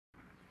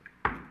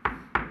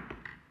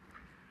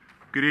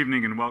Good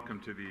evening and welcome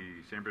to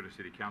the San Bruno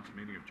City Council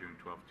meeting of June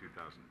 12,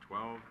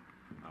 2012.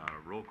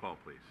 Roll call,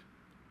 please.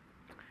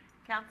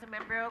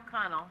 Councilmember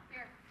O'Connell.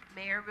 Here.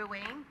 Mayor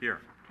Ruane.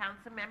 Here.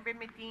 Councilmember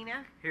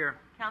Medina. Here.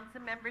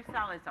 Councilmember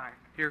Salazar.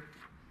 Here.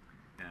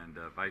 And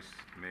Vice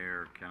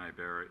Mayor Ken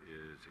Ibarra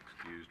is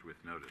excused with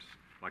notice.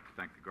 I'd like to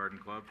thank the Garden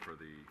Club for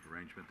the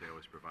arrangement they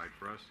always provide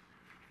for us.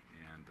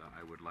 And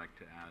I would like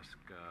to ask,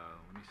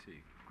 let me see,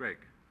 Greg,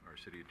 our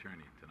city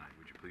attorney tonight,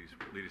 would you please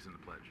lead us in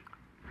the pledge?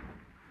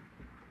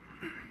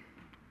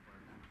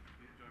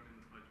 Please join me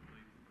in the pledge,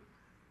 please.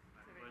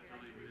 I pledge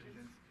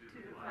allegiance to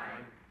the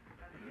flag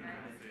of the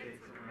United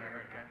States of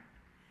America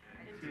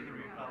and to the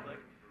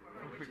republic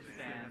for which it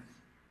stands,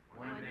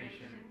 one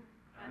nation,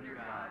 under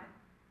God,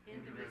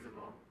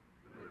 indivisible,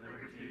 with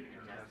liberty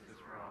and justice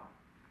for all.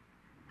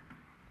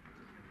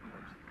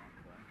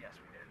 Yes,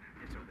 we did.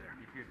 It's over there.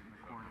 You hear it in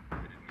the corner.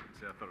 I didn't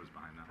see, I thought it was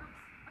behind that.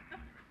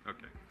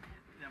 Okay.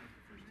 That was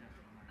the first test.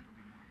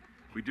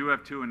 We do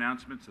have two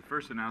announcements. The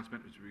first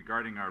announcement is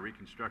regarding our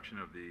reconstruction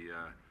of the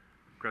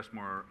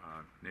Crestmore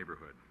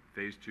neighborhood,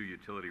 Phase 2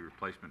 Utility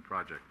Replacement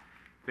Project.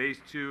 Phase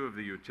 2 of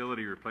the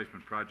Utility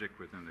Replacement Project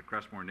within the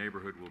Crestmore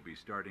neighborhood will be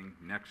starting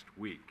next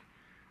week.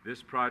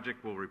 This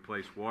project will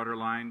replace water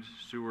lines,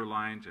 sewer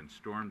lines, and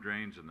storm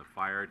drains in the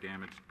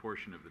fire-damaged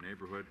portion of the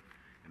neighborhood.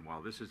 And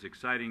while this is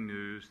exciting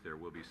news, there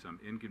will be some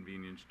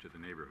inconvenience to the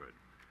neighborhood.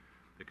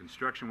 The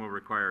construction will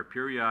require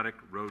periodic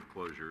road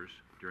closures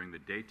during the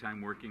daytime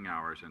working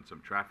hours and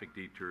some traffic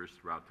detours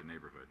throughout the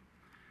neighborhood.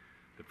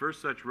 The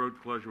first such road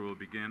closure will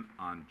begin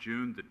on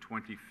June the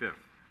 25th.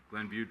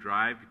 Glenview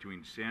Drive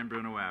between San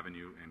Bruno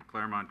Avenue and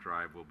Claremont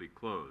Drive will be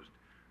closed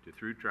to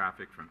through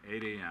traffic from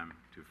 8 a.m.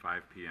 to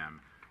 5 p.m.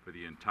 for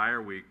the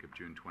entire week of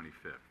June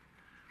 25th.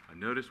 A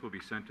notice will be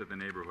sent to the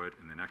neighborhood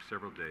in the next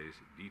several days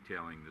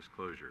detailing this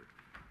closure.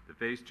 The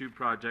Phase 2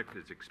 project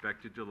is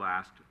expected to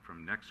last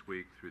from next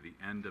week through the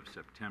end of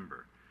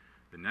September.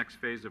 The next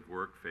phase of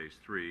work, Phase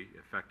 3,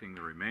 affecting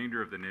the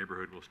remainder of the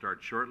neighborhood, will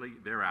start shortly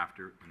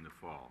thereafter in the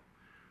fall.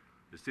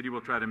 The city will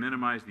try to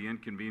minimize the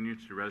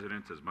inconvenience to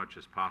residents as much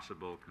as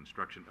possible.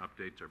 Construction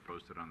updates are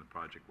posted on the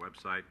project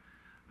website,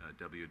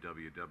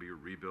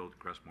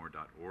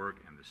 www.rebuildcrestmore.org,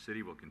 and the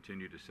city will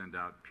continue to send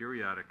out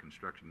periodic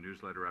construction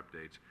newsletter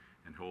updates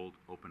and hold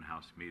open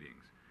house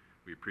meetings.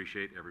 We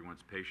appreciate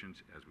everyone's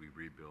patience as we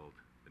rebuild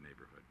the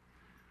neighborhood.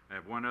 I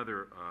have one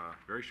other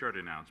very short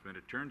announcement.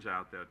 It turns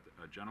out that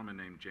a gentleman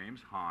named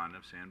James Hahn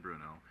of San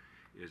Bruno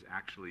is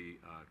actually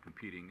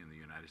competing in the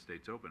United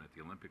States Open at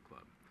the Olympic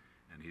Club.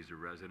 And he's a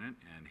resident,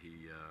 and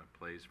he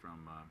plays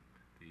from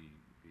the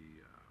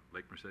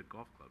Lake Merced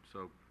Golf Club.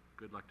 So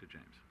good luck to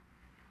James.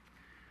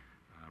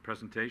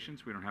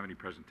 Presentations. We don't have any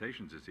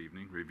presentations this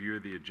evening. Review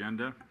of the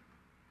agenda.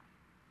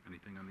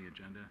 Anything on the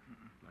agenda?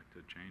 Like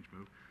to change,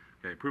 move?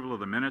 Okay, approval of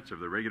the minutes of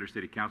the regular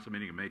City Council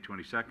meeting of May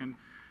 22nd,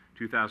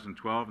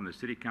 2012, and the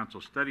City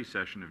Council study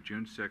session of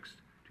June 6th,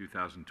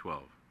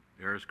 2012.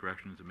 Errors,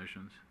 corrections,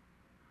 omissions?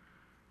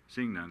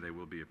 Seeing none, they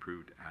will be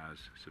approved as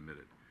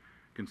submitted.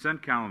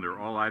 Consent calendar.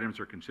 All items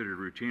are considered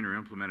routine or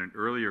implemented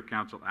earlier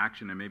council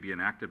action and may be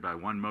enacted by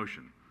one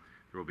motion.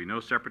 There will be no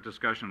separate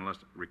discussion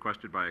unless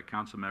requested by a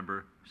council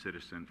member,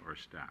 citizen, or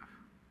staff.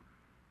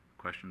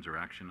 Questions or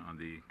action on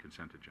the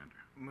consent agenda?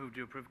 Move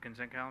to approve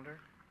consent calendar.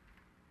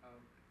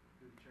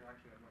 Chair,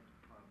 actually, I'd like to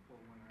pull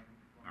one item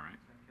from All right. the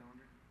consent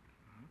calendar.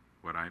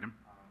 What item?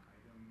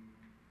 Item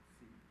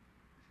C.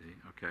 C,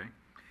 okay.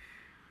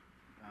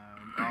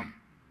 I'll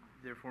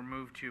therefore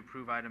move to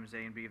approve items A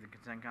and B of the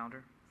consent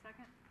calendar.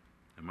 Second.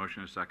 A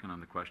motion and a second on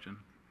the question.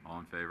 All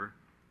in favor?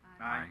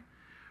 Aye.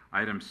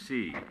 Item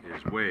C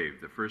is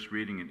waived the first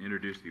reading and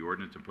introduce the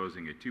ordinance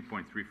imposing a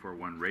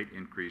 2.341 rate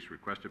increase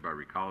requested by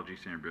Recology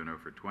San Bruno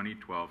for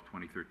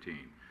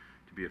 2012-2013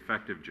 to be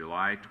effective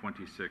July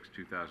 26,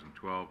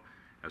 2012,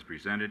 as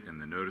presented in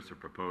the notice of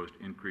proposed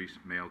increase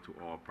mailed to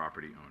all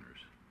property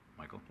owners.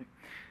 Michael?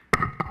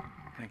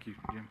 Thank you,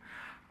 Jim.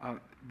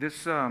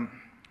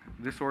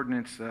 This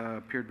ordinance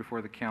appeared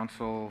before the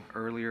council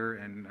earlier,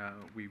 and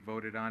we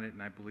voted on it,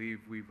 and I believe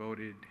we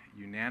voted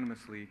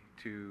unanimously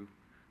to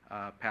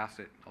pass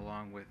it,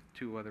 along with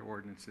two other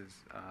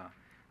ordinances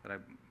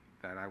that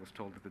I was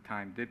told at the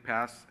time did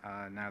pass.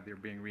 Now they're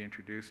being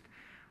reintroduced.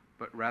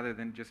 But rather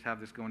than just have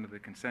this go into the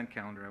consent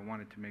calendar, I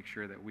wanted to make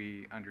sure that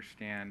we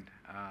understand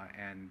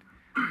and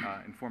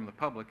inform the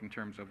public in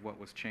terms of what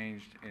was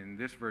changed in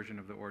this version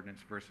of the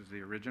ordinance versus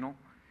the original.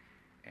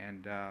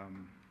 And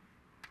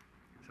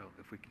so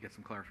if we could get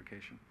some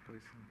clarification,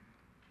 please.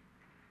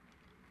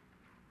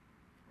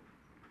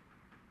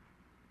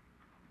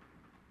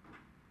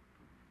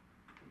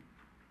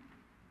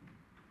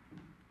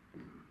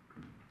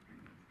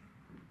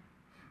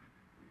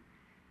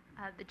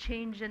 The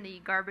change in the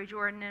garbage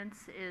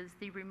ordinance is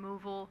the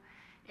removal,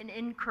 an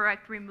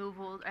incorrect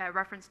removal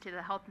reference to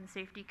the health and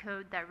safety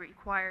code that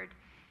required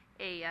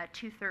a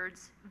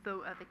 2/3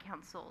 vote of the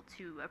council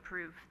to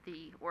approve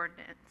the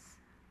ordinance.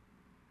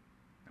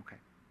 Okay.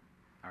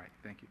 All right.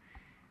 Thank you.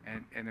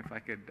 And if I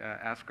could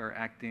ask our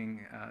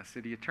acting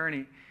city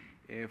attorney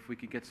if we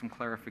could get some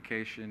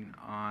clarification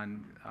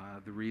on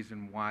the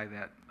reason why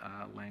that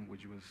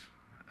language was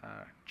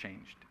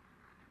changed.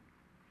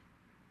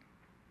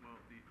 Well,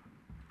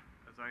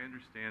 as I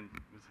understand,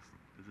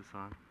 is this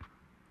on?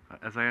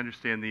 As I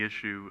understand the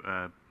issue,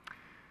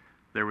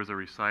 there was a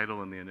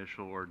recital in the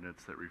initial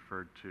ordinance that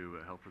referred to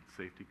a health and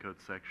safety code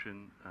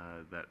section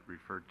that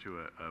referred to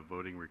a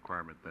voting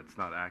requirement that's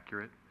not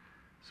accurate.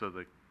 So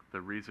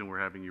the reason we're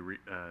having you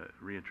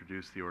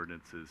reintroduce the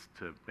ordinance is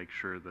to make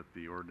sure that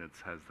the ordinance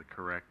has the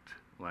correct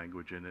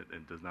language in it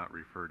and does not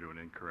refer to an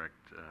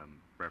incorrect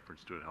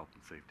reference to a health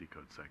and safety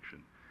code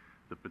section.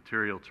 The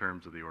material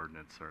terms of the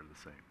ordinance are the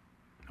same.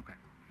 Okay.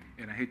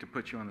 And I hate to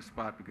put you on the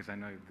spot because I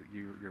know that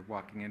you're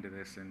walking into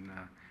this and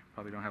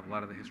probably don't have a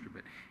lot of the history,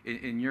 but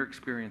in your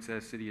experience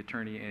as city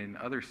attorney in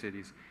other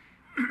cities,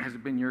 has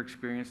it been your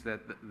experience that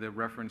the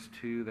reference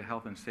to the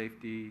health and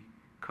safety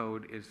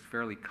code is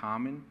fairly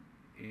common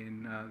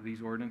in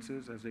these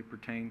ordinances as they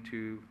pertain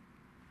to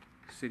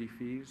city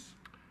fees?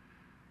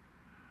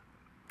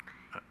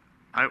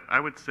 I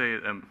would say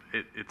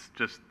it's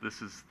just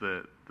this is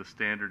the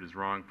standard is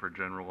wrong for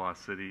general law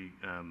city.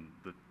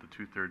 The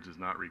 2/3 is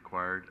not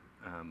required.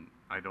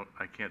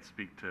 I can't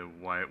speak to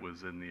why it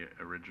was in the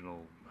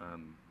original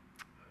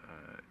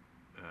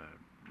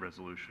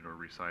resolution or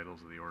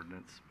recitals of the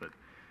ordinance, but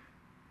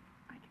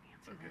I can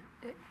answer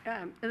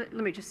that.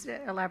 Let me just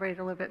elaborate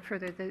a little bit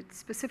further. The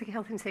specific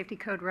health and safety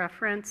code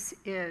reference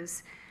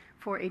is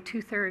for a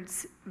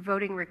 2/3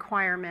 voting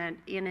requirement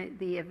in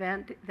the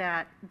event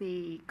that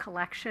the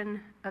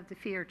collection of the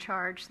fee or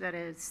charge that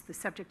is the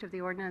subject of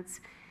the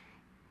ordinance,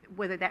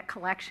 whether that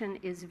collection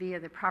is via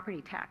the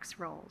property tax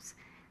rolls.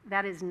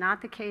 That is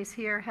not the case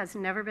here, has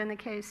never been the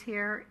case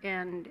here,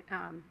 and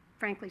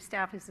frankly,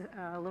 staff is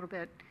a little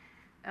bit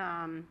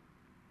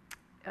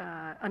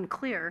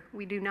unclear.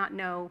 We do not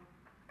know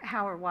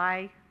how or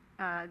why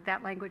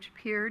that language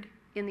appeared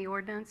in the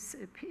ordinance.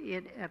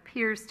 It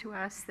appears to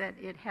us that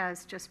it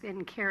has just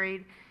been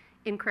carried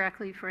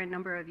incorrectly for a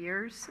number of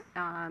years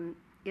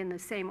in the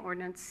same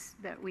ordinance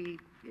that we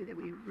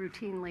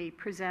routinely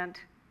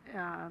present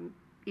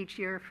each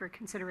year for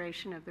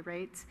consideration of the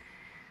rates.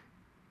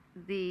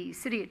 The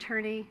city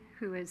attorney,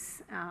 who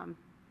is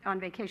on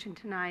vacation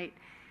tonight,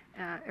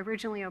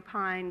 originally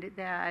opined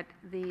that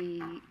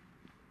the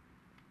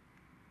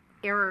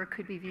error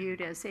could be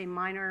viewed as a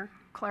minor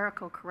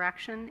clerical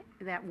correction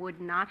that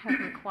would not have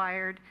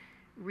required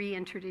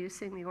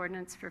reintroducing the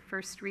ordinance for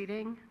first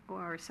reading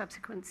or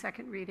subsequent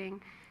second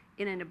reading.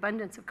 In an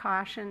abundance of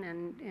caution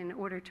and in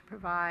order to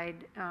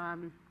provide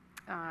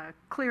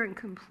clear and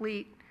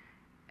complete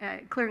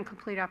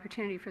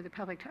opportunity for the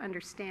public to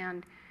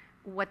understand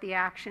what the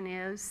action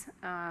is,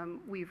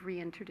 we've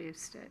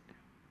reintroduced it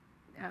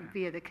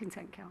via the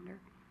consent calendar.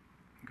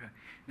 Okay.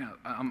 Now,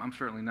 I'm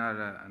certainly not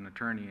an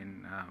attorney,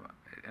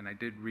 and I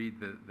did read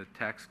the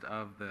text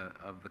of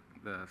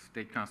the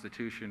state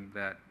constitution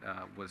that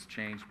was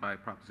changed by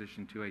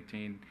Proposition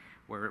 218,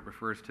 where it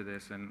refers to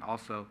this, and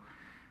also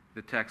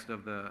the text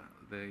of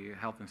the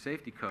health and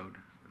safety code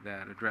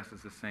that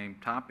addresses the same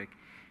topic.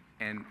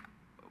 And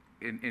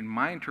in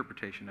my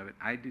interpretation of it,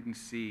 I didn't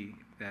see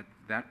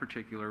that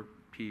particular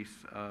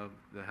piece of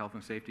the health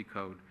and safety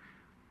code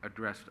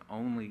addressed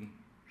only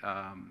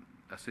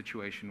a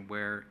situation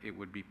where it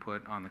would be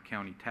put on the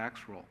county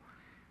tax roll.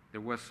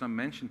 There was some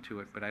mention to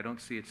it, but I don't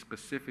see it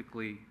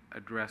specifically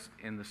addressed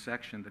in the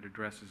section that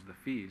addresses the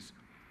fees.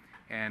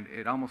 And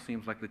it almost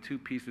seems like the two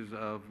pieces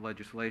of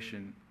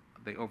legislation,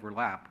 they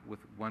overlap, with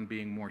one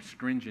being more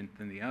stringent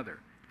than the other.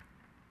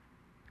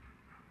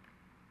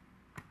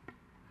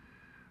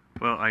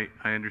 well, I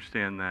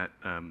understand that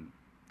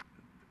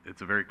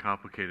it's a very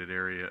complicated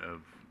area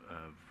of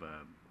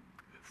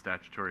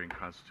statutory and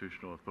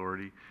constitutional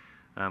authority.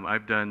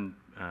 I've done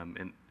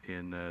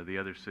in the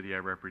other city I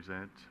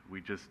represent, we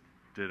just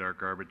did our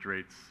garbage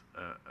rates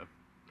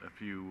a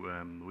few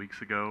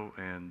weeks ago,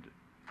 and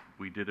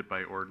we did it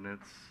by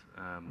ordinance,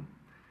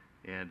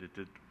 and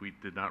we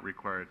did not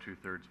require a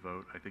 2/3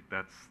 vote. I think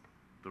that's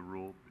the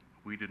rule.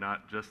 We do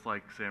not, just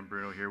like San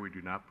Bruno here, we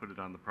do not put it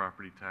on the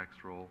property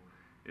tax roll.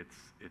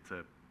 It's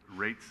a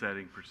rate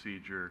setting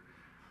procedure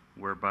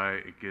whereby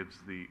it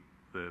gives the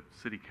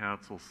city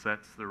council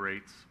sets the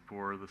rates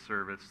for the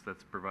service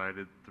that's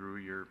provided through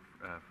your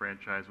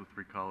franchise with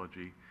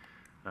Recology,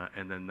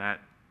 and then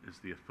that is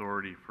the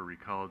authority for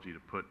Recology to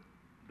put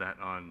that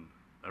on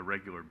a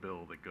regular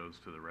bill that goes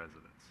to the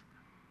residents.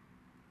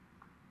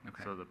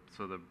 Okay.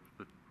 So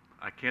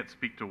I can't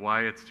speak to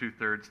why it's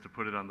 2/3 to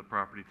put it on the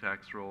property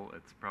tax roll.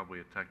 It's probably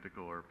a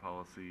technical or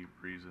policy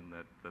reason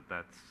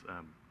that's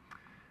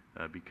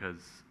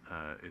because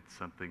it's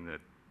something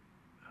that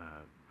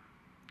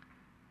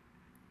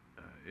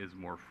is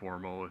more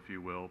formal, if you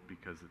will,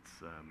 because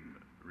it's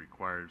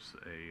requires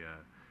a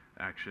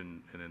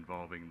action in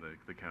involving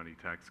the county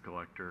tax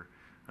collector.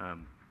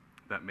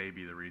 That may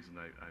be the reason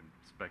I'm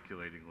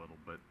speculating a little,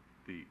 but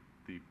the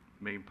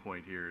main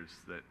point here is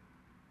that,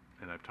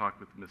 and I've talked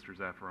with Mr.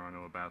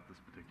 Zaffarano about this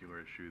particular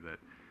issue, that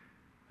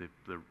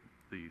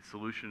the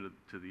solution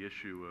to the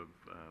issue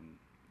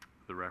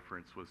of the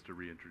reference was to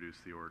reintroduce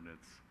the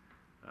ordinance.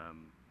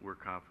 We're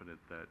confident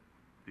that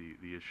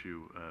the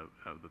issue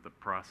that the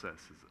process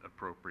is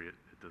appropriate.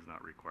 It does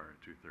not require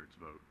a 2/3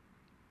 vote.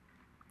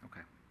 Okay.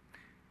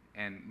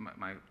 And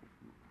my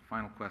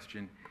final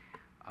question,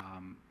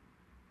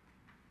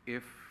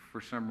 if for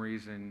some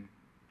reason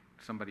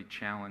somebody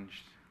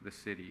challenged the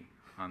city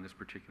on this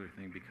particular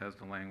thing because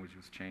the language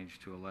was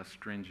changed to a less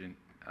stringent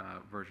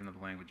version of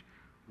the language,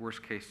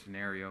 worst case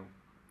scenario,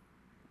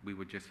 we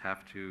would just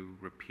have to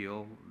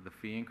repeal the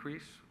fee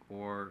increase,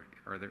 or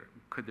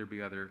could there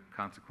be other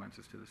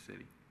consequences to the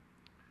city?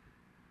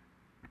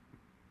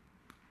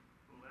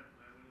 Well, that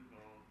would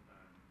involve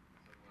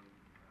someone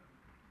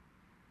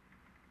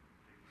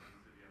taking the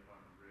city up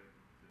on a writ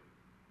to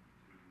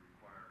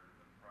require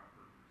a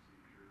proper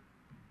procedure.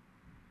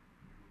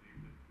 We believe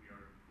that we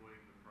are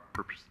employing the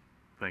proper.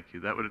 Thank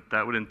you. That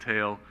would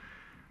entail.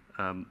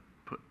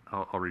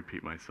 I'll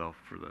repeat myself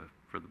for the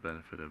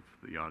benefit of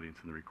the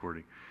audience and the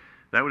recording.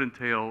 That would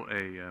entail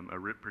a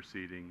writ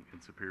proceeding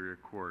in Superior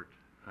Court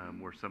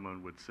where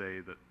someone would say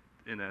that,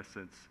 in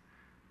essence,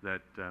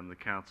 that the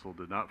council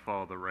did not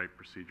follow the right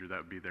procedure. That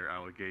would be their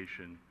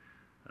allegation,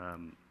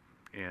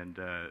 and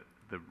the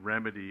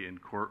remedy in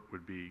court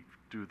would be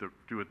do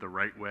it the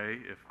right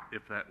way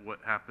if that what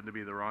happened to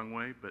be the wrong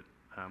way. But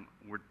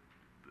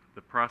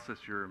the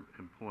process you're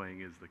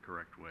employing is the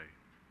correct way.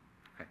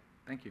 Okay,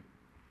 thank you.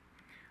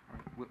 All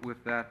right.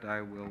 With that,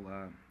 I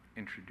will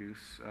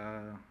introduce.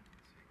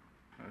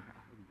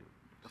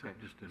 Okay,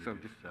 Just so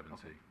introduce 7C.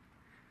 okay.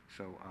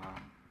 So, all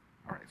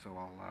right, so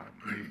I'll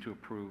move to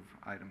approve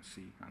item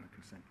C on the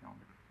consent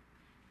calendar.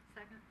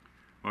 Second.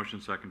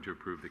 Motion second to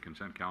approve the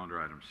consent calendar,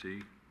 item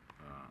C.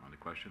 On the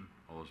question,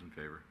 all those in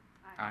favor?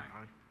 Aye.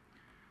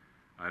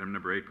 Item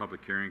number 8,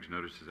 public hearings.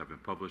 Notices have been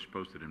published,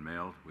 posted, and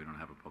mailed. We don't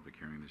have a public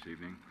hearing this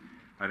evening.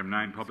 Item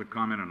 9, public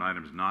comment on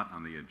items not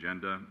on the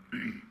agenda.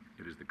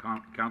 It is the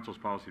council's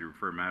policy to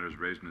refer matters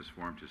raised in this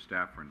forum to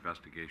staff for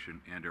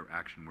investigation and/or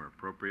action where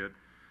appropriate.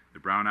 The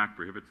Brown Act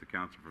prohibits the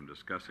council from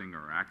discussing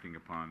or acting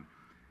upon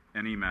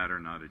any matter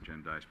not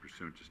agendized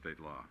pursuant to state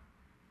law.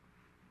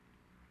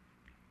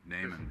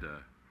 Name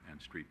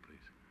and street,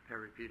 please.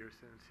 Harry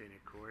Peterson,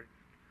 Scenic Court.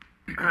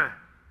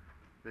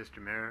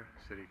 Mr. Mayor,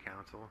 City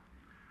Council.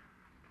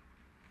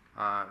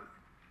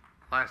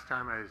 Last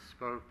time I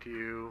spoke to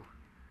you,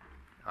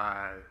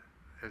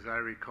 as I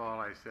recall,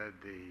 I said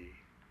the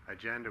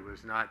agenda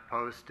was not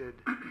posted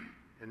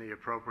in the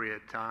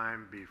appropriate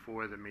time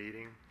before the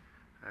meeting,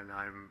 and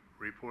I'm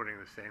reporting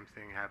the same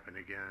thing happened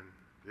again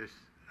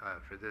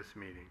for this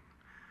meeting.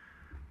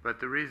 But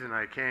the reason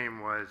I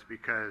came was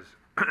because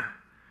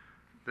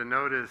the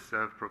notice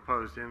of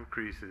proposed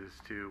increases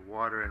to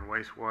water and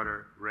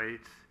wastewater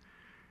rates,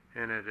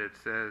 in it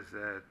says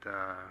that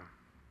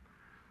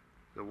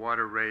the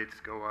water rates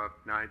go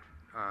up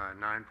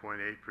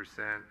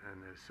 9.8%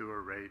 and the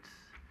sewer rates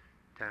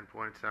 10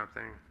 point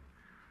something.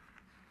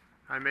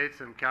 I made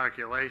some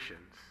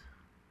calculations,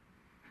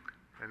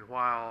 and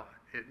while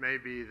it may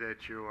be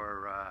that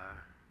your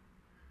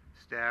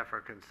staff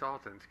or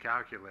consultants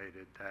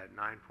calculated that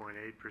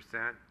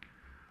 9.8%,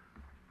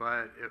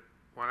 but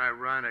when I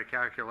run a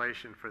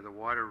calculation for the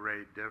water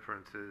rate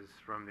differences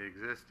from the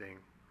existing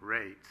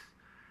rates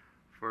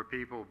for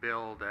people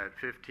billed at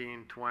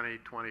 15, 20,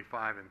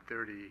 25, and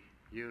 30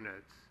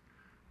 units,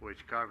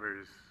 which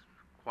covers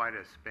quite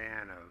a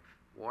span of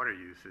water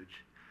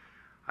usage,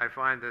 I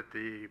find that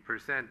the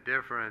percent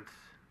difference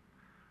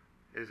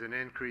is an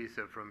increase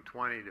of from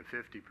 20 to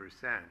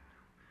 50%.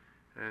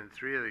 And in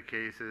 3 of the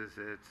cases,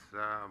 it's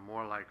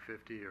more like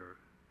 50%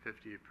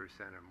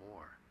 or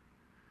more.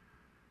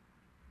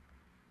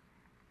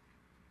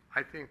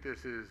 I think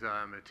this is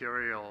a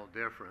material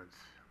difference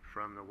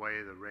from the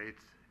way the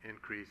rates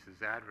increase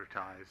is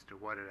advertised to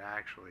what it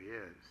actually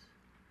is.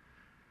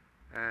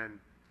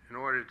 And in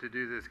order to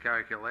do this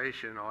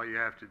calculation, all you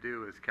have to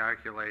do is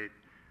calculate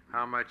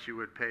how much you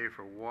would pay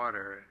for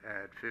water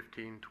at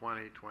 15,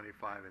 20,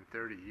 25, and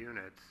 30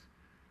 units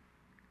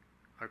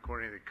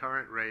according to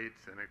current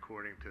rates and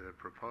according to the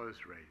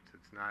proposed rates.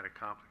 It's not a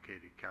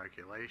complicated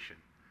calculation.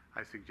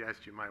 I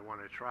suggest you might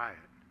want to try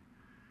it.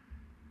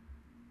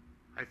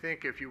 I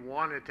think if you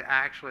wanted to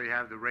actually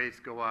have the rates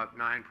go up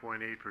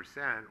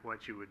 9.8%,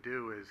 what you would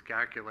do is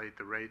calculate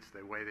the rates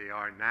the way they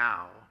are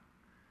now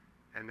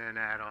and then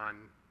add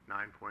on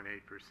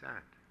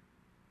 9.8%.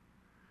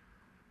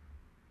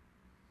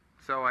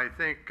 So I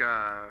think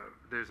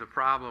there's a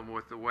problem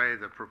with the way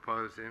the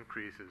proposed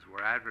increases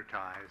were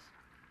advertised,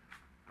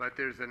 but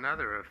there's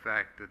another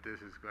effect that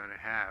this is going to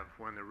have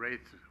when the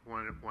rates,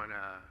 when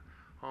a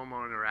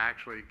homeowner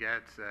actually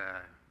gets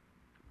a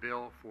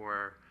bill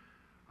for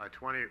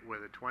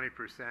with a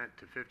 20%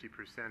 to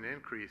 50%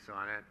 increase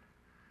on it,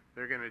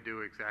 they're going to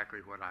do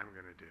exactly what I'm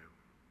going to do.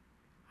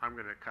 I'm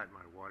going to cut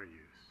my water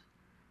use.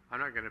 I'm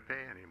not going to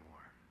pay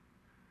anymore.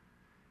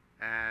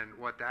 And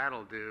what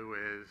that'll do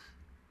is,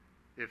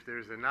 if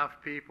there's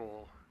enough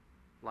people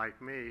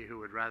like me who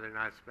would rather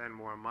not spend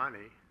more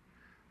money,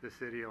 the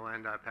city will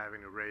end up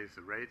having to raise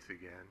the rates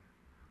again,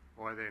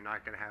 or they're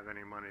not going to have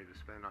any money to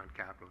spend on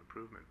capital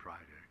improvement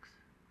projects.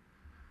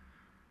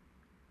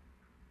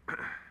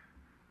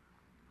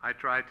 I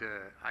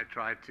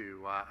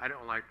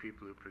don't like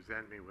people who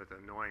present me with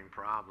annoying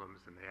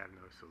problems and they have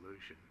no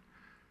solution.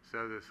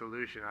 So the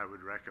solution I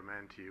would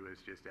recommend to you is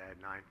just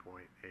add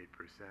 9.8%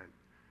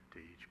 to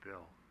each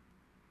bill.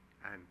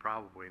 And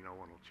probably no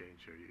one will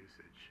change their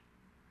usage.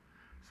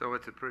 So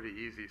it's a pretty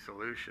easy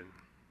solution.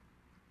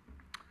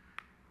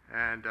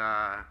 And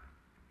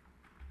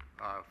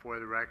for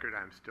the record,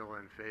 I'm still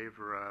in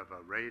favor of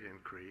a rate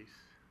increase.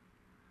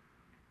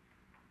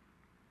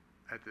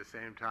 At the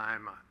same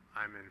time,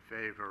 I'm in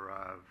favor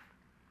of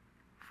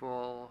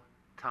full,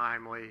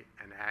 timely,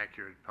 and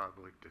accurate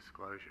public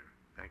disclosure.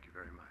 Thank you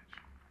very much.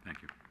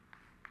 Thank you.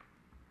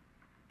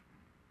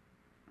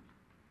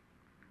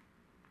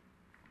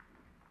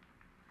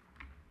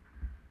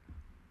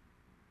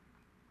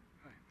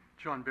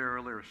 John Bear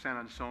earlier, San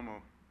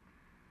Anselmo.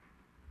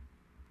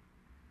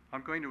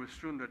 I'm going to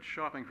assume that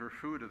shopping for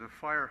food at the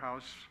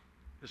firehouse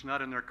is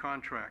not in their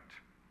contract,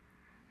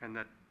 and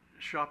that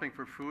shopping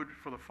for food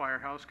for the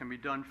firehouse can be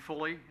done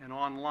fully and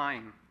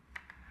online.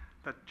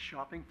 That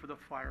shopping for the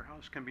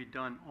firehouse can be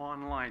done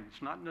online.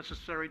 It's not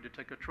necessary to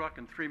take a truck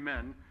and 3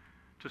 men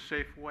to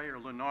Safeway or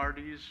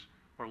Lenardi's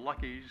or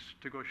Lucky's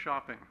to go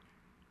shopping.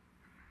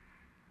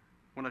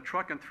 When a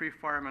truck and 3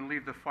 firemen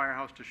leave the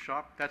firehouse to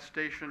shop, that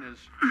station is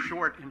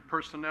short in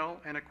personnel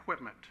and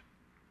equipment.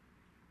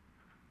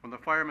 When the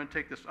firemen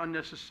take this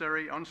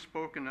unnecessary,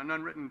 unspoken, and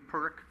unwritten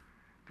perk,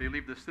 they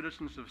leave the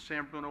citizens of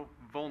San Bruno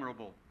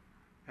vulnerable,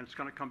 and it's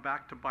going to come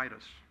back to bite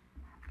us.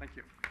 Thank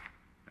you.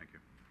 Thank you.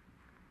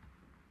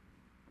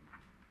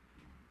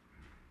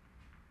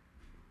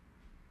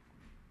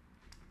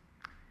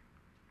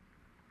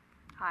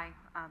 Hi,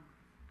 I'm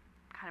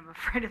kind of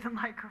afraid of the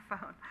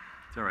microphone.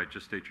 It's all right.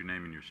 Just state your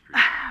name and your street.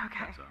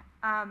 Okay. That's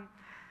all.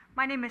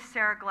 My name is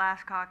Sarah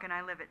Glasscock, and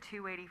I live at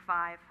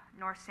 285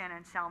 North San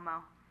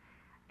Anselmo.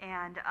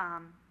 And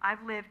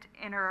I've lived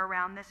in or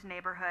around this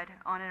neighborhood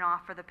on and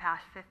off for the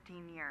past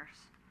 15 years.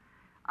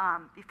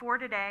 Before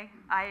today,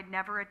 I had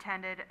never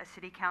attended a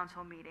city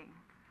council meeting.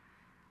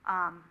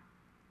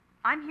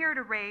 I'm here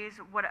to raise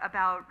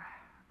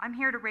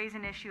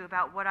an issue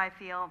about what I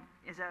feel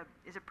is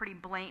a pretty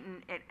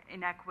blatant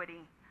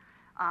inequity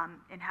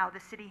in how the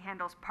city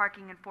handles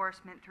parking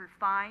enforcement through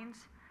fines,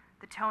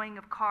 the towing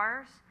of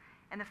cars,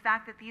 and the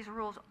fact that these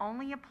rules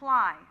only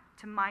apply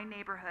to my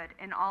neighborhood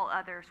and all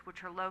others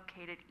which are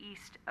located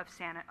east of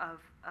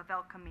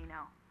El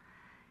Camino.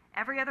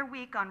 Every other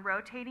week on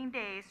rotating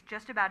days,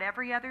 just about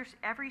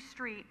every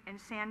street in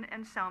San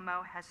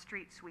Anselmo has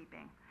street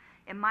sweeping.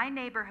 In my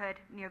neighborhood,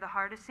 near the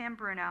heart of San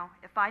Bruno,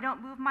 if I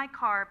don't move my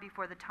car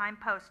before the time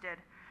posted,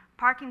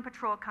 parking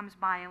patrol comes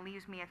by and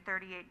leaves me a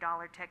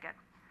 $38 ticket.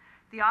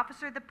 The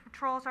officer that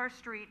patrols our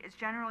street is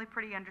generally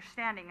pretty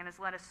understanding and has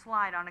let us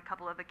slide on a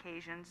couple of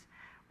occasions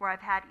where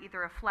I've had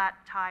either a flat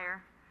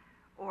tire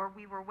or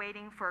we were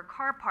waiting for a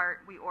car part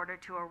we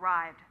ordered to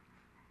arrive.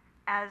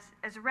 As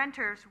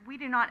renters, we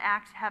do not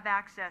have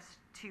access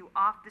to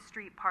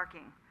off-the-street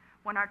parking.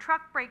 When our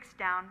truck breaks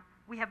down,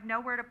 we have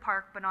nowhere to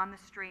park but on the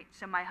street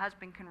so my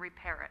husband can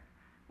repair it.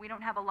 We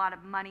don't have a lot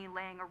of money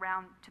laying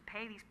around to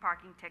pay these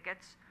parking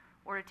tickets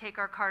or to take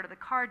our car to the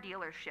car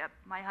dealership.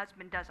 My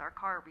husband does our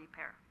car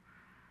repair.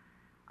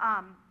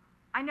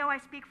 I know I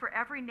speak for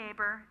every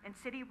neighbor and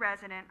city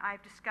resident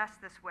I've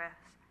discussed this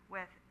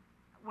with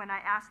when I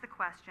ask the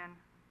question,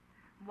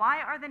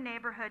 why are the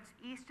neighborhoods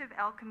east of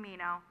El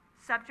Camino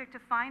subject to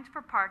fines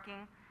for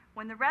parking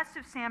when the rest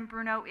of San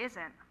Bruno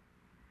isn't?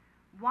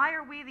 Why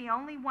are we the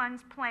only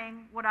ones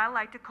playing what I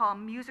like to call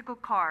musical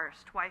cars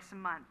twice a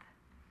month?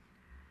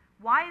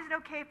 Why is it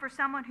okay for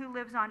someone who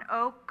lives on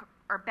Oak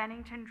or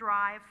Bennington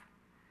Drive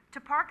to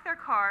park their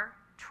car,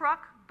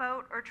 truck,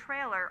 boat, or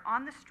trailer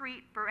on the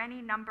street for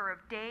any number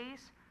of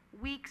days,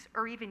 weeks,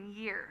 or even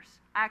years?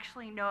 I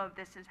actually know of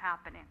this is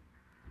happening.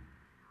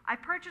 I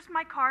purchased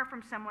my car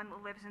from someone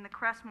that lives in the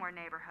Crestmore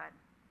neighborhood.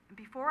 And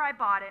before I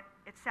bought it,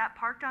 it sat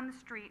parked on the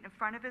street in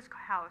front of his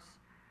house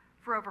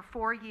for over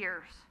 4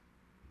 years.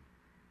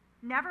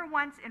 Never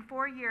once in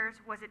 4 years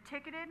was it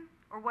ticketed,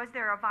 or was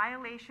there a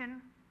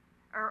violation,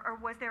 or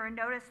was there a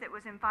notice that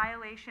was in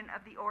violation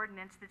of the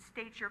ordinance that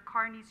states your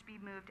car needs to be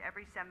moved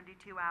every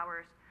 72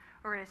 hours,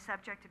 or it is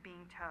subject to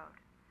being towed.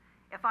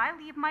 If I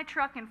leave my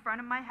truck in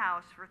front of my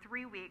house for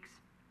 3 weeks,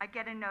 I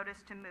get a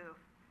notice to move.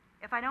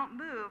 If I don't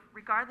move,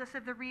 regardless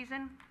of the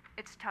reason,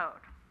 it's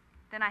towed.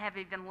 Then I have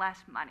even less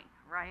money,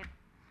 right?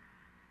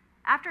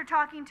 After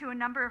talking to a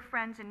number of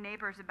friends and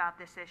neighbors about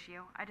this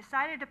issue, I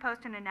decided to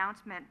post an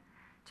announcement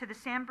to the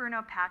San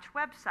Bruno Patch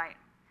website.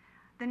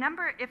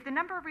 If the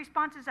number of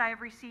responses I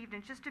have received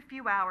in just a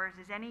few hours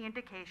is any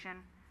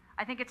indication,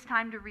 I think it's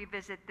time to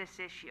revisit this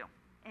issue.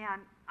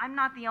 And I'm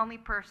not the only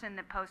person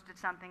that posted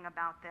something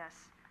about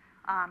this.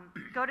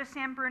 Go to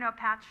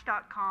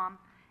sanbrunopatch.com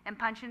and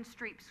punch in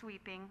street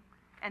sweeping,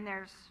 and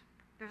there's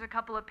a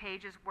couple of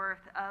pages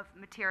worth of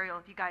material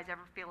if you guys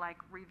ever feel like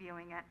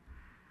reviewing it.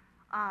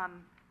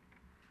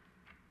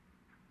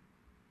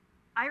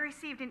 I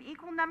received an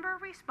equal number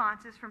of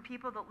responses from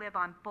people that live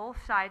on both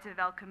sides of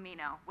El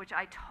Camino, which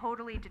I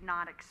totally did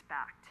not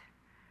expect.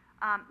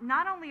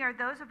 Not only are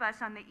those of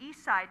us on the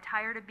east side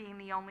tired of being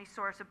the only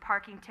source of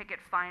parking ticket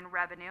fine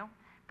revenue,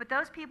 but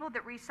those people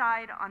that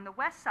reside on the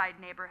west side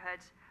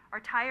neighborhoods are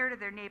tired of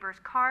their neighbors'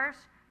 cars,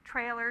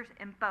 trailers,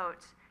 and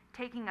boats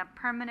taking up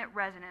permanent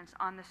residence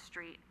on the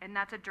street, and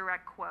that's a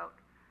direct quote.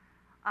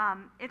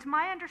 It's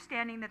my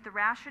understanding that the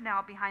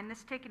rationale behind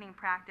this ticketing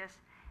practice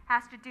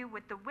has to do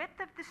with the width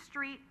of the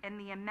street and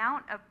the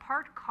amount of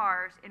parked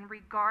cars in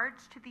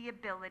regards to the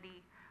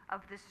ability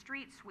of the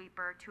street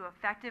sweeper to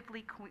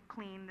effectively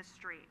clean the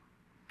street.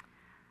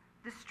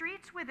 The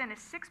streets within a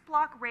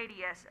 6-block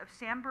radius of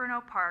San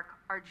Bruno Park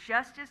are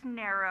just as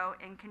narrow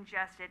and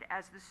congested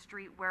as the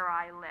street where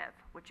I live,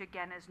 which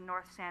again is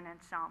North San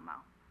Anselmo.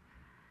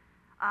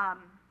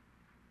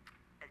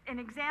 An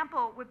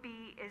example would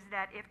be is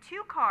that if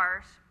 2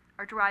 cars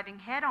are driving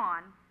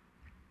head-on,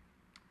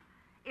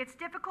 it's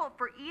difficult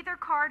for either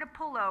car to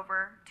pull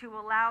over to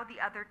allow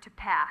the other to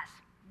pass,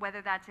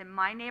 whether that's in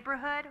my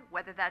neighborhood,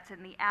 whether that's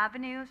in the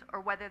avenues, or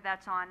whether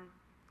that's on,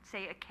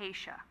 say,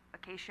 Acacia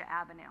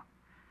Avenue.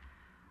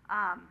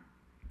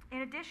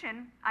 In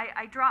addition,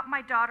 I drop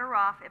my daughter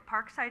off at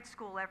Parkside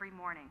School every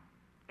morning.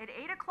 At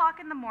 8 o'clock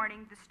in the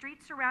morning, the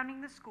streets surrounding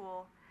the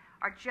school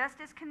are just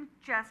as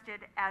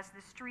congested as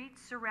the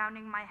streets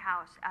surrounding my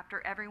house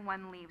after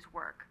everyone leaves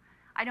work.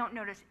 I don't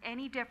notice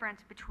any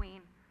difference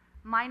between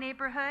my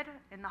neighborhood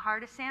in the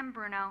heart of San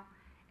Bruno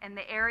and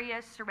the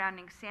areas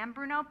surrounding San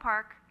Bruno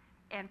Park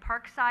and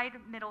Parkside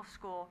Middle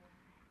School.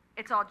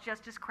 It's all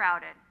just as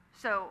crowded.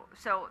 So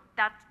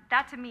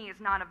that to me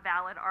is not a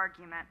valid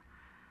argument.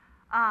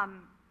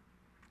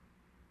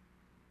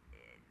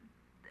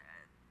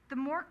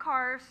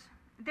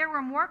 There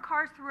were more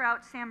cars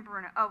throughout San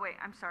Bruno. Oh wait,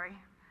 I'm sorry.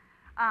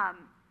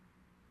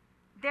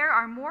 There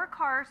are more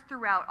cars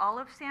throughout all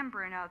of San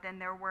Bruno than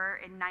there were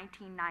in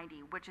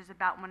 1990, which is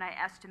about when I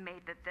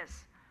estimate that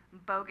this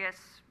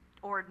bogus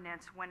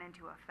ordinance went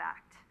into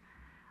effect.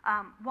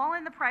 While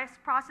in the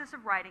process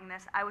of writing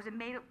this, I was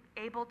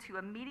able to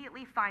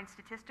immediately find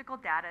statistical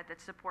data that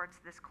supports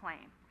this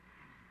claim.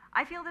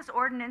 I feel this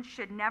ordinance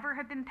should never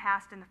have been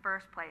passed in the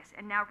first place,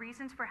 and now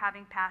reasons for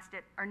having passed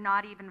it are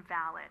not even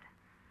valid,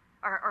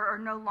 or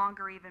no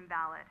longer even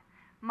valid.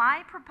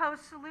 My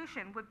proposed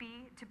solution would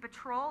be to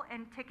patrol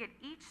and ticket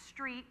each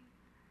street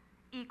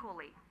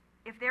equally.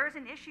 If there is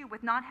an issue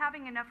with not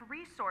having enough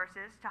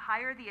resources to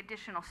hire the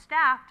additional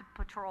staff to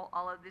patrol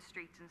all of the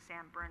streets in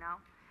San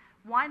Bruno,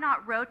 why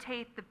not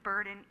rotate the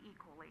burden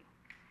equally?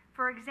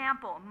 For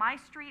example, my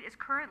street is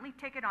currently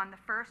ticketed on the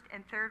first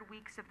and third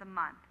weeks of the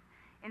month.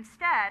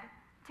 Instead,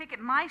 ticket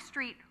my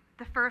street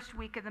the first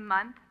week of the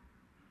month.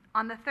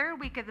 On the third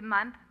week of the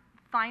month,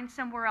 find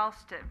somewhere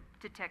else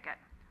to ticket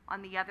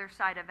on the other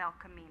side of El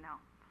Camino.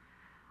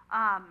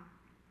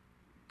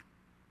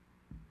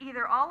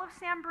 Either all of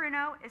San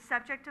Bruno is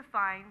subject to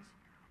fines,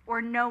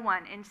 or no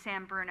one in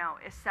San Bruno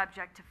is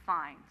subject to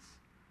fines.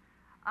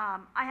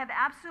 I have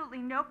absolutely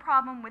no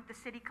problem with the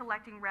city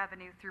collecting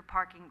revenue through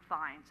parking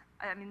fines.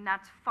 I mean,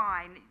 that's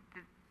fine.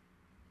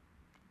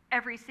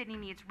 Every city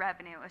needs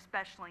revenue,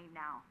 especially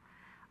now.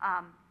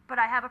 But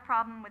I have a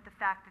problem with the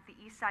fact that the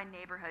east side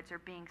neighborhoods are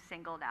being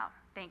singled out.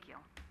 Thank you.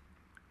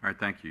 All right,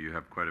 thank you. You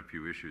have quite a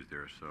few issues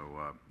there,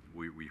 so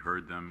we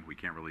heard them. We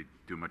can't really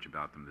do much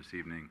about them this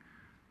evening,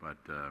 but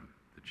the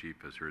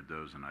chief has heard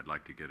those, and I'd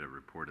like to get a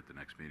report at the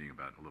next meeting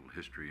about a little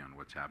history on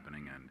what's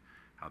happening and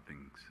how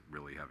things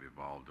really have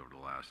evolved over the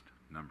last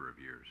number of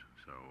years.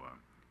 So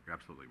you're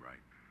absolutely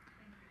right.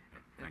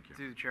 Thank you.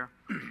 Through the chair.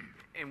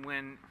 And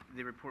when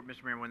the report,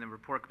 Mr. Mayor, when the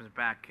report comes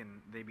back,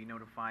 can they be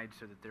notified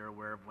so that they're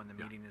aware of when the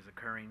meeting is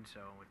occurring? So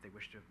if they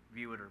wish to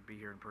view it or be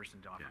here in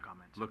person to offer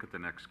comments. Look at the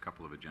next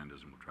couple of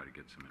agendas, and we'll try to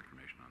get some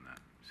information on that.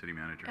 City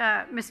Manager.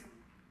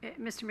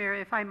 Mr. Mayor,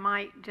 if I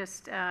might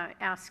just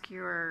ask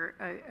your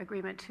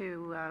agreement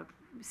to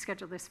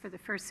schedule this for the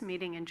first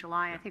meeting in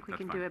July. I think we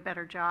can do a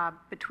better job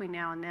between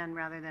now and then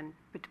rather than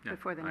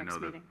before the next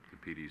meeting. I know the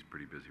PD is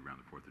pretty busy around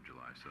the 4th of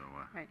July, so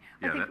right.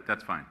 yeah,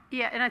 that's fine.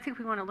 Yeah, and I think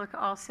we want to look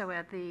also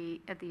at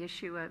the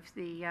issue of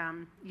the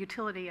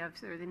utility of,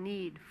 or the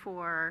need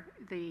for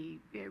the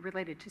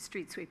related to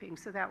street sweeping.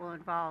 So that will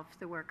involve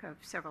the work of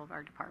several of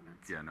our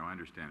departments. Yeah, no, I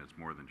understand. It's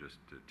more than just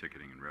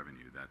ticketing and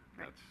revenue.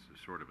 That's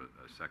sort of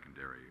a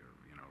secondary.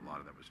 You know, a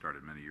lot of that was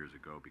started many years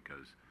ago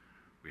because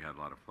we had a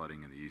lot of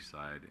flooding in the east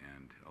side,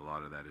 and a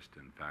lot of that is to,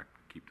 in fact,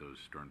 keep those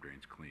storm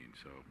drains clean.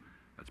 So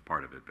that's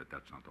part of it, but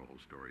that's not the whole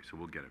story. So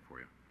we'll get it for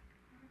you.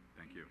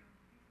 Thank you.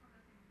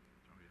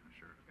 Oh, yeah,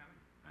 sure.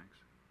 Thanks.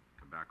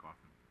 Come back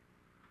often.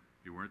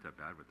 You weren't that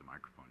bad with the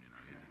microphone, you know.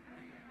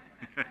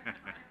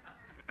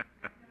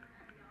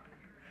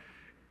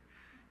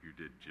 You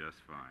did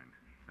just fine.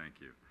 Thank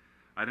you.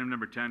 Item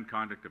number 10,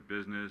 conduct of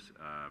business.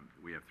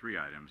 We have 3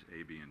 items,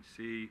 A, B, and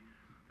C.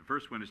 The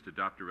first one is to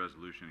adopt a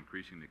resolution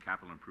increasing the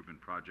capital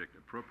improvement project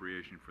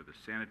appropriation for the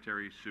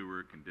sanitary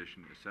sewer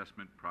condition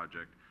assessment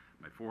project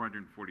by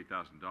 $440,000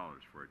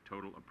 for a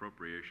total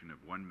appropriation of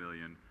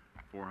 $1,435,000.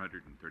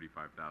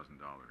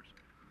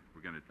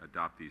 We're going to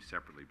adopt these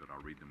separately, but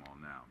I'll read them all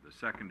now. The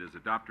second is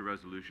adopt a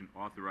resolution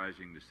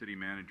authorizing the city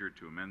manager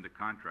to amend the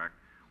contract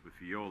with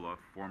Viola,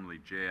 formerly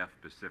JF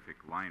Pacific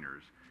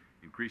Liners,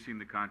 increasing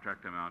the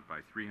contract amount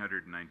by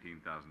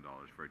 $319,000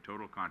 for a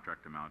total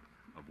contract amount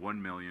of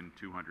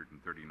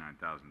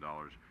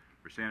 $1,239,000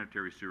 for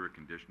sanitary sewer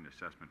condition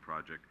assessment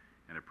project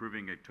and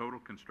approving a total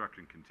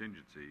construction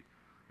contingency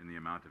in the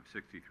amount of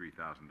 $63,000.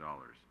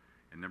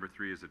 And number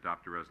 3 is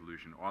adopt a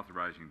resolution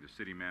authorizing the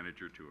city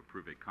manager to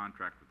approve a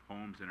contract with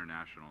Holmes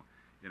International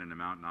in an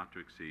amount not to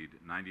exceed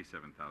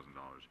 $97,000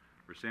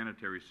 for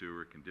sanitary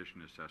sewer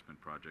condition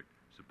assessment project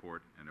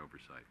support and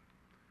oversight.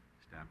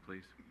 Staff,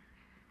 please.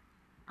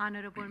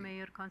 Honorable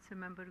Mayor, Council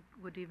Member,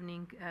 good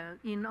evening.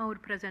 In our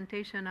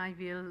presentation, I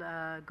will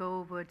go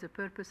over the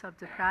purpose of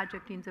the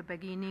project in the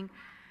beginning.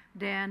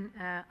 Then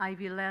I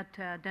will let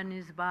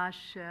Dennis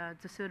Bosch,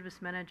 the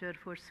service manager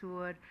for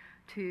sewer,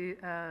 to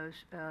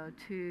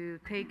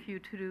take you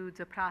through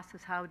the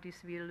process, how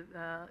this will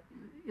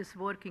is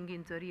working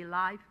in the real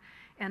life.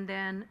 And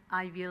then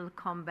I will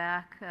come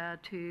back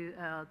to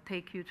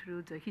take you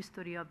through the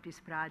history of this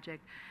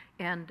project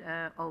and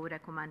our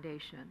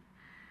recommendation.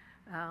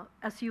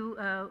 As you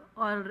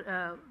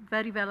are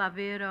very well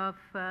aware of,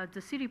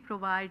 the city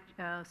provides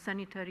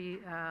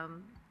sanitary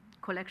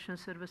collection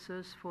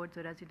services for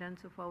the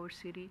residents of our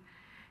city.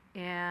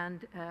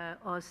 And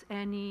as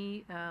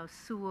any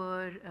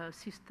sewer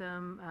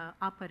system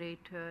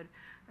operator,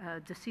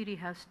 the city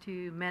has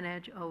to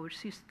manage our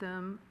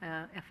system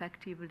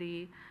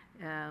effectively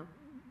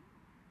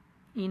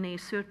in a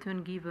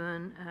certain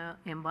given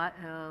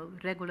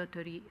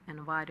regulatory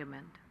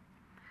environment.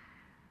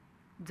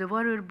 The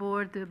Water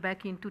Board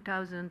back in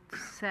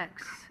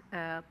 2006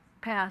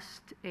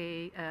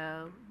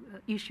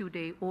 issued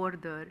an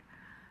order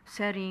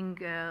setting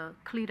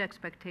clear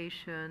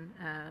expectation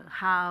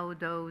how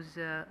those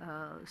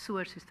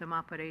sewer system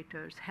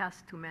operators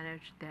has to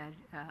manage their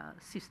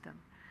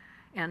system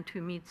and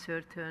to meet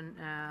certain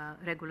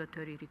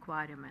regulatory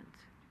requirements.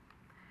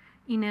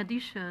 In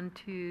addition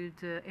to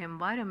the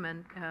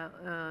environment,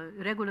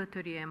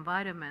 regulatory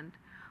environment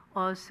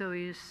also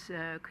is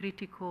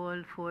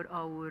critical for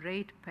our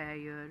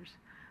ratepayers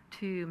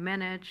to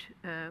manage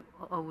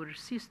our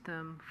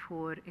system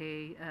for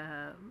a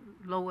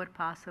lower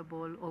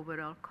possible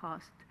overall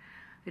cost.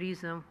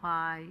 Reason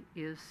why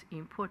is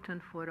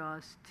important for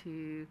us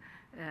to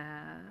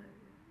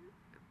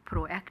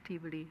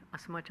proactively,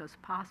 as much as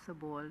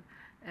possible,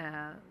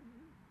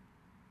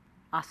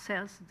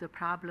 assess the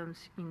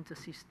problems in the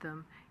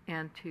system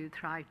and to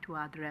try to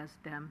address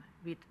them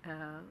with,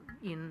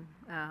 in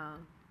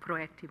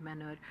proactive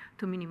manner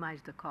to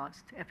minimize the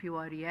cost. If you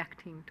are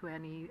reacting to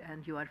any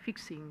and you are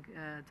fixing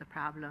the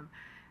problem,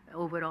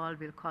 overall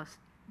will cost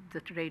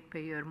the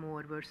ratepayer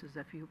more versus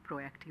if you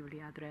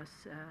proactively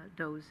address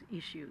those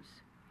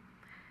issues.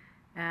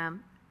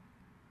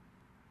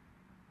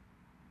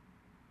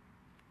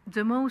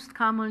 The most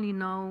commonly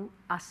known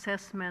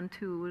assessment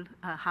tool,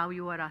 how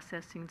you are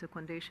assessing the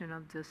condition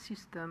of the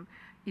system,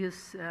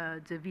 is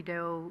the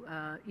video,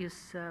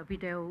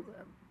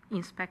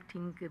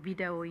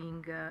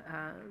 videoing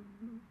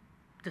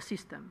the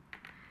system.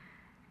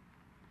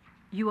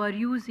 You are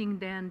using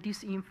then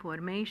this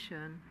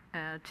information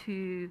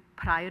to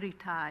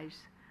prioritize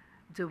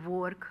the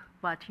work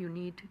what you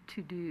need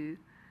to do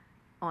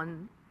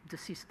on the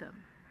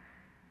system.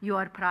 You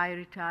are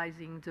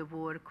prioritizing the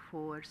work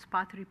for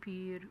spot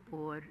repair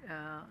or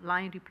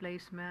line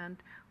replacement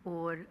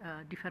or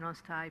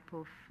different type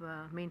of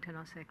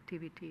maintenance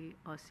activity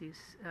as is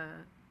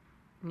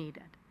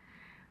needed.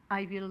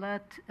 I will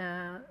let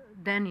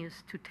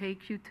Dennis to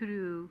take you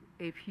through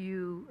a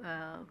few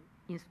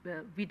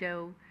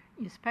video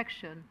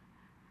inspection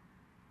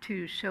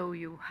to show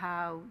you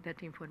how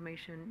that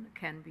information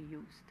can be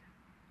used.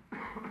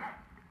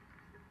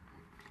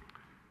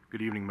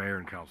 Good evening, Mayor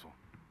and Council.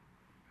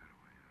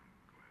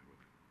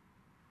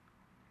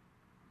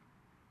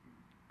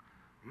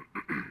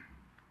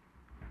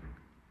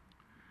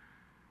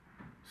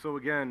 So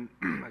again,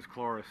 as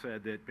Clara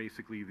said, that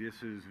basically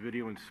this is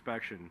video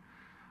inspection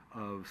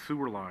of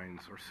sewer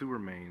lines or sewer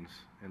mains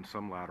and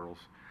some laterals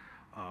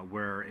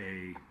where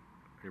a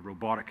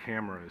robotic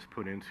camera is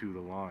put into the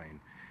line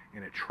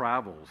and it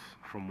travels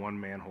from one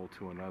manhole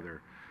to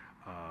another,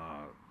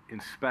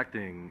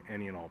 inspecting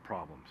any and all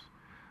problems.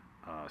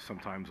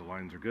 Sometimes the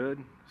lines are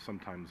good,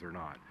 sometimes they're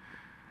not.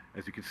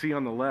 As you can see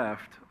on the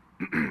left,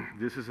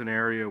 this is an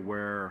area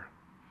where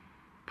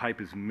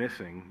pipe is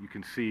missing. You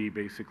can see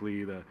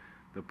basically the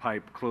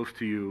pipe close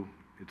to you,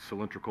 it's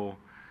cylindrical,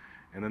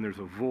 and then there's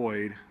a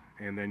void,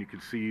 and then you can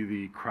see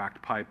the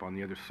cracked pipe on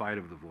the other side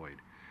of the void.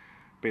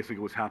 Basically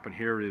what's happened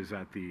here is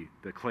that the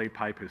clay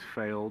pipe has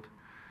failed,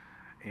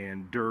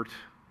 and dirt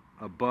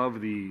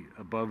above the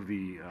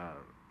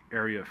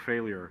area of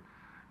failure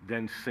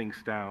then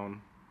sinks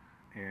down,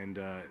 and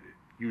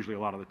usually a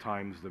lot of the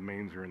times the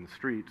mains are in the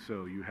street,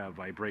 so you have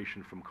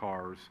vibration from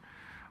cars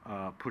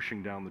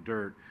pushing down the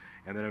dirt,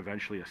 and then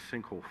eventually a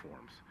sinkhole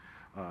forms.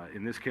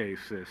 In this case,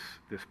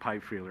 this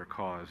pipe failure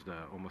caused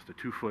almost a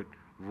 2-foot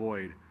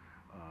void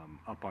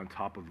up on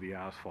top of the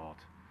asphalt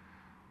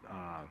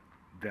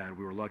that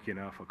we were lucky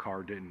enough a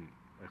car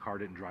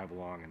didn't drive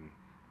along and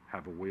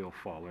have a wheel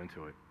fall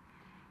into it.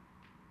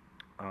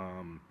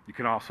 You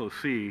can also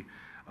see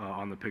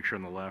on the picture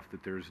on the left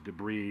that there's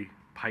debris,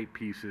 pipe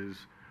pieces,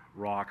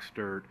 rocks,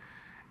 dirt,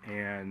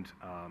 and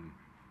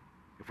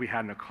if we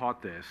hadn't have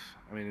caught this,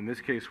 I mean, in this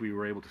case, we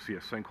were able to see a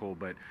sinkhole,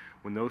 but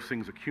when those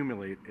things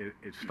accumulate,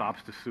 it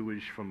stops the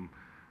sewage from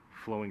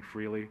flowing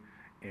freely,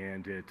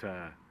 and it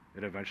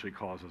eventually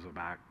causes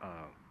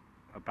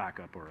a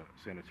backup or a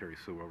sanitary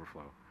sewer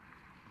overflow.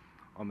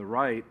 On the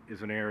right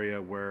is an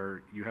area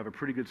where you have a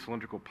pretty good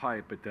cylindrical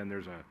pipe, but then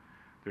there's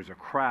a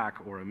crack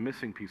or a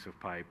missing piece of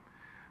pipe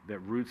that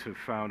roots have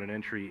found an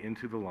entry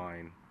into the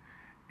line,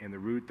 and the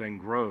root then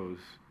grows,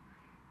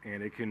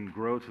 and it can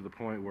grow to the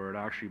point where it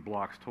actually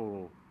blocks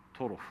total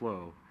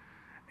flow,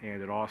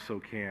 and it also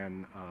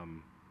can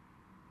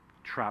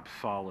trap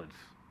solids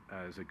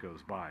as it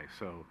goes by.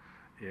 So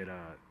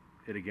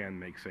it again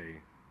makes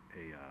a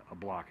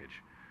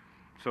blockage.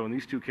 So in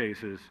these two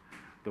cases,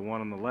 the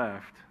one on the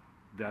left,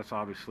 that's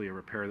obviously a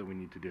repair that we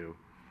need to do.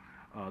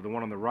 The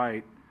one on the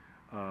right,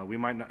 we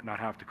might not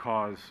have to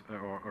cause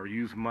or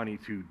use money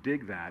to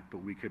dig that, but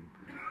we could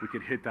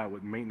hit that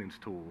with maintenance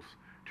tools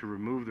to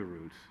remove the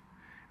roots.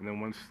 And then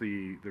once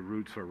the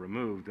roots are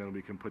removed, then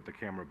we can put the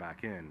camera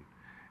back in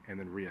and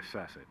then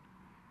reassess it.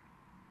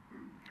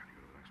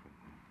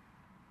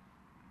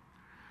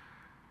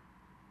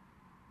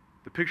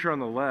 The picture on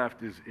the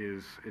left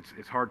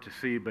it's hard to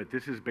see, but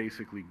this is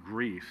basically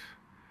grease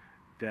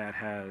that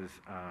has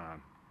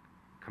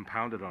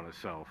compounded on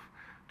itself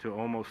to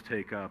almost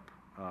take up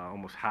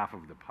almost half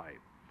of the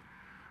pipe.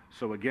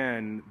 So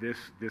again, this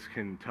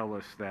can tell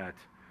us that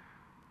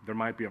there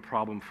might be a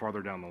problem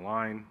farther down the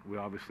line. We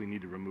obviously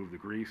need to remove the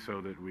grease so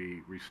that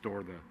we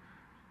restore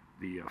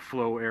the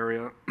flow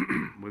area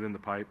within the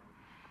pipe.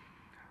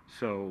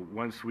 So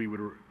once we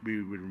would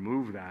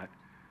remove that,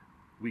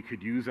 we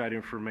could use that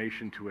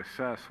information to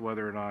assess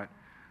whether or not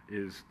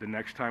is the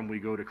next time we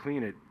go to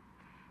clean it,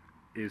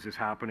 is this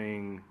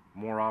happening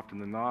more often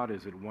than not?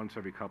 Is it once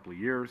every couple of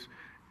years?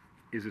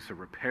 Is this a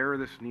repair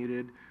that's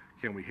needed?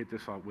 Can we hit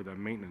this out with a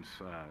maintenance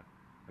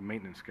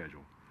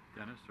schedule?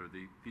 Dennis, are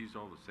these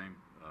all the same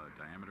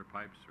diameter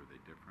pipes, or are they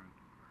different?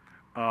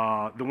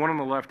 The one on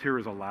the left here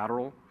is a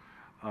lateral.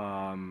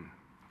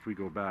 If we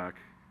go back,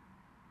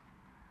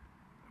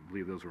 I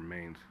believe those were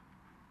mains.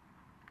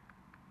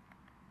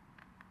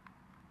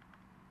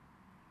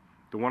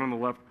 The one on the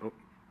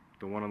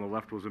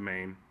left was a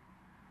main,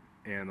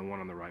 and the one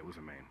on the right was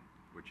a main.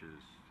 Which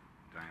is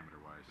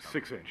diameter-wise?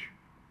 6 inch.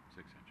 6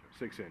 inch. Okay.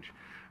 6 inch.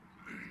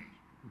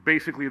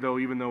 Basically, though,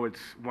 even though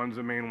one's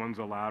a main, one's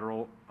a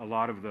lateral, a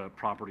lot of the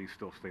properties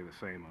still stay the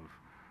same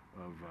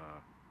of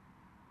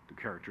the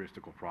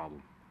characteristical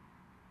problem.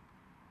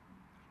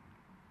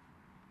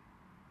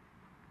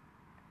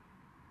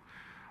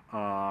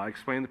 I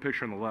explained the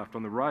picture on the left.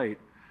 On the right,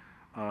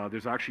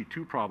 there's actually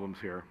two problems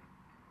here.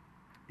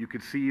 You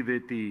could see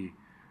that the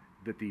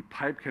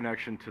pipe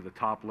connection to the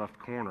top left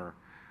corner,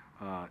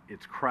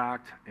 it's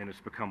cracked and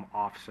it's become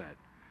offset.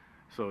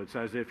 So it's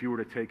as if you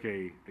were to take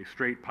a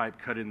straight pipe,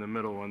 cut in the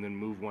middle, and then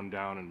move one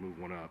down and move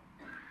one up.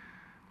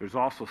 There's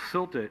also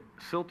silt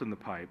in the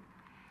pipe,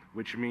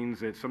 which means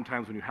that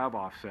sometimes when you have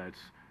offsets,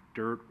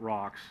 dirt,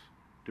 rocks,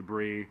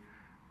 debris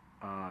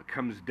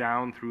comes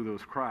down through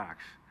those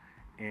cracks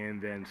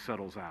and then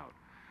settles out.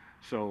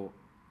 So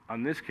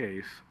on this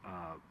case,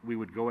 we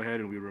would go ahead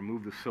and we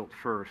remove the silt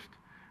first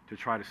to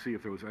try to see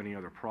if there was any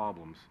other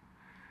problems.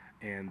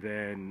 And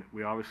then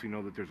we obviously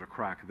know that there's a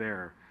crack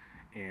there,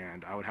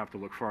 and I would have to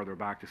look farther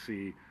back to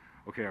see,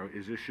 okay,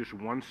 is this just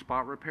one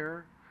spot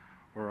repair,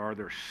 or are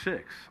there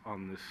 6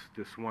 on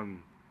this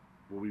one,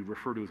 what we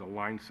refer to as a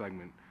line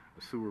segment,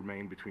 a sewer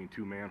main between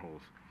 2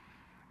 manholes?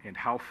 And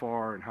how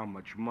far and how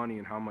much money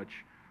and how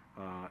much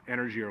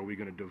energy are we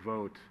going to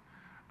devote,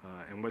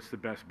 and what's the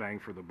best bang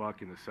for the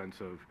buck in the sense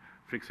of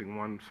fixing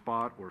one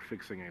spot or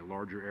fixing a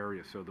larger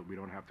area so that we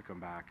don't have to come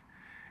back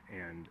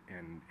and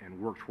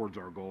work towards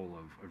our goal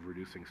of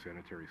reducing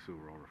sanitary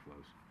sewer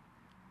overflows.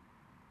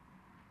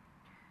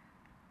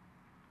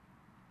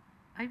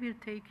 I will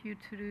take you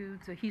through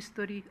the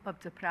history of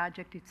the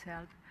project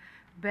itself.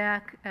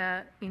 Back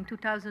in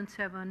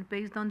 2007,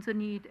 based on the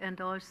need and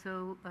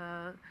also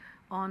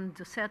on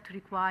the set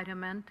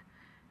requirement,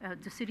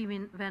 the city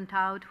went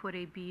out for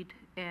a bid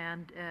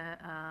and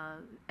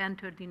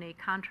entered in a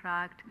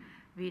contract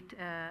with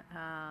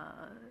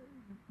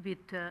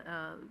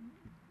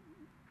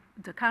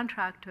the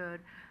contractor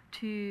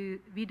to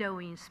video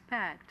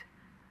inspect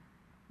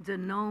the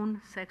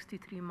known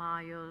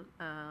 63-mile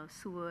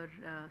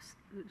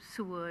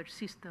sewer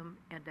system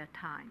at that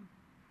time.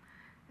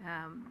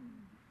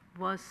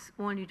 Was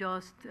only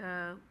just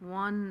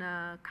one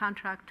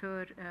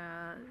contractor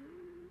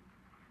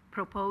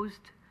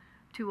proposed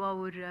to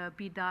our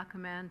bid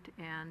document,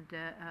 and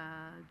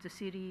the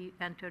city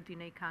entered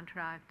in a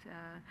contract,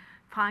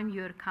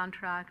 5-year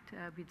contract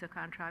with the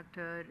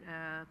contractor,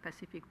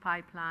 Pacific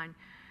Pipeline,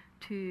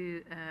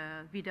 to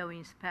video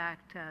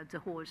inspect the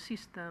whole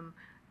system,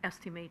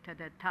 estimated at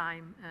that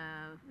time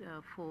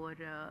for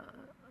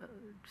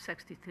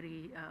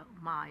 63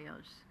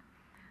 miles.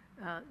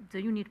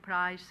 The unit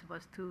price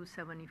was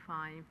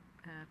 $275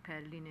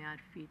 per linear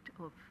feet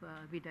of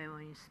video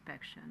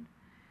inspection.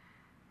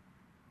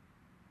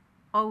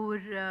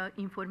 Our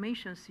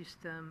information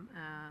system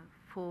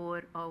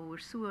for our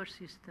sewer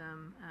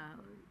system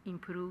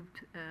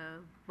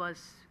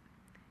was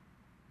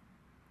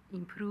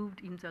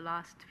improved in the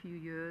last few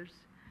years,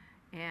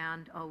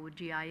 and our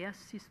GIS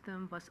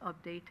system was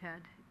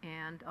updated,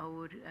 and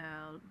our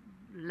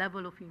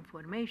level of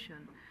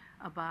information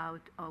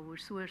about our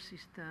sewer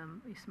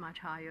system is much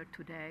higher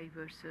today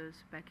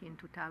versus back in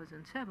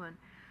 2007.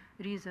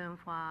 Reason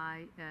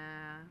why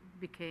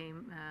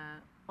became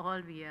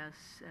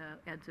obvious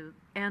at the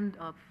end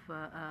of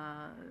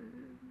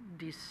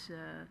this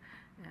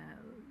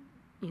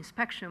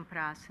inspection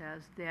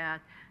process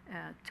that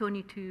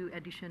 22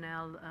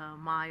 additional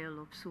mile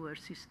of sewer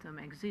system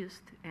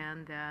exist,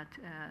 and that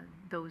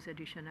those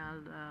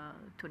additional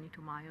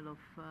 22 mile of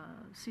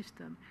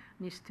system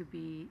needs to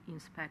be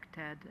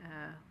inspected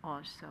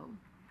also.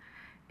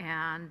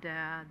 And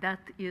that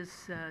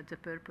is the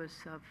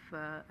purpose of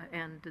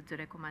and the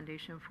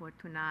recommendation for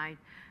tonight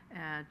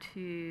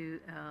to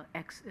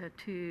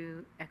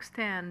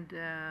extend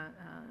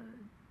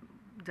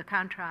the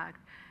contract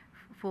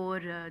for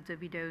the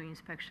video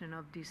inspection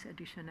of this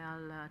additional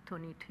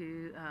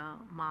 22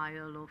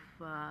 mile of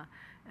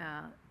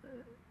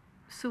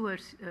sewer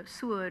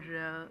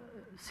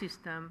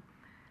system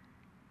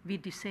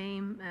with the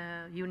same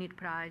unit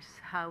price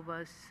how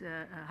the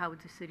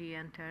city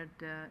entered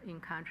in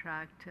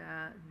contract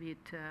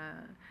with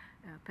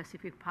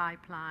Pacific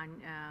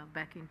Pipeline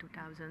back in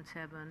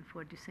 2007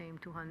 for the same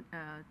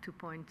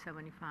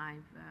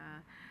 2.75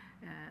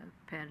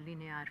 per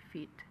linear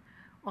feet.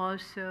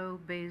 Also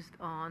based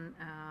on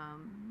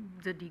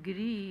the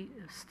degree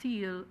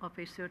still of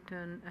a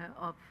certain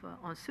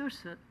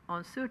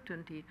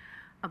uncertainty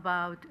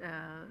about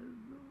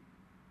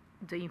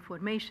the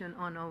information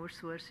on our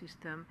sewer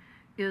system,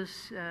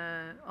 is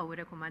our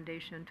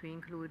recommendation to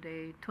include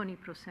a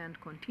 20%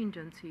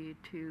 contingency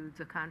to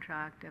the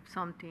contract if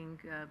something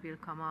will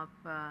come up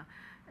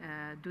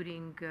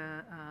during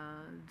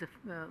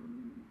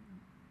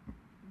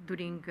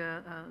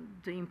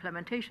the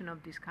implementation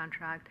of this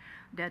contract,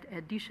 that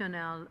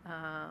additional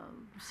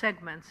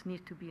segments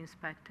need to be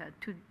inspected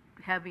to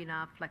have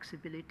enough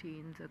flexibility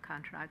in the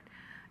contract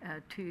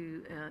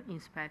to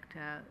inspect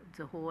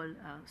the whole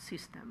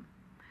system.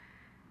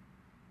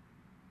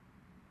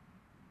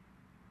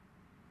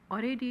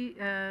 Already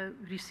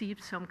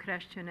received some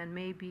question, and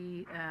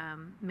maybe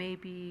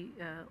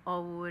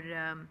our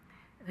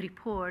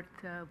report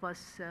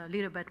was a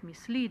little bit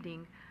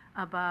misleading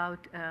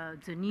about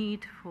the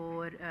need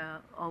for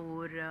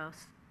our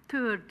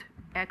third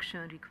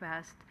action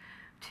request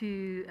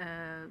to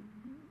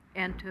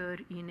enter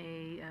in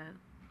a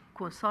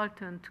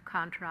consultant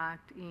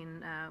contract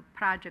in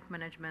project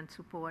management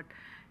support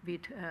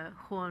with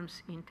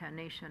Holmes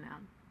International.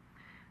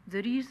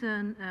 The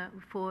reason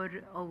for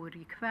our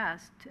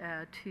request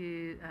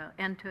to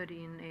enter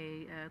in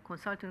a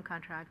consultant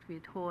contract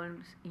with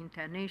Holmes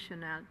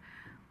International,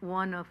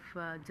 one of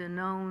the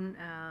known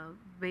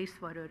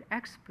wastewater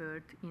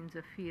experts in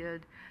the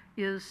field,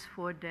 is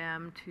for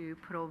them to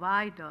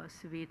provide us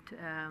with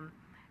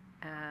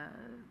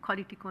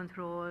quality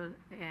control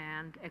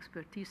and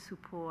expertise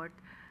support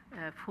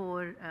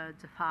for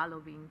the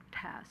following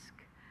task.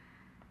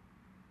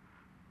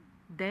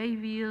 They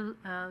will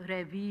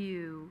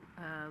review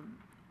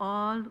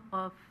all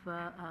of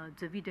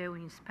the video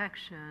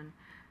inspection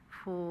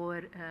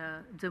for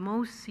the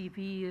most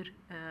severe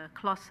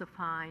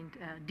classified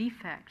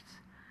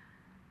defects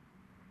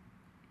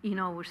in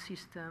our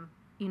system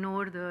in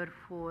order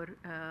for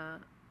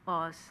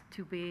us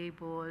to be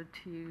able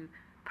to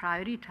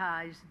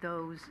prioritize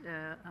those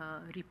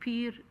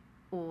repair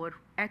or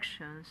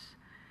actions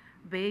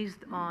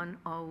based on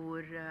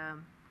our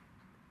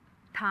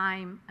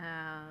time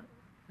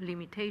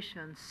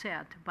limitations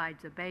set by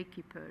the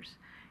baykeepers.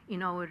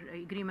 In our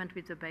agreement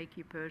with the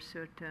baykeepers,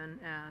 certain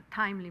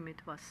time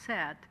limit was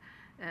set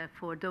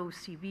for those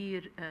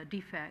severe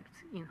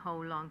defects, in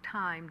how long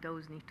time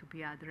those need to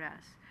be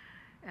addressed.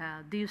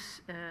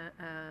 This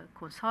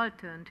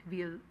consultant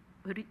will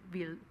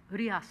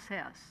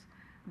reassess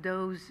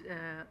those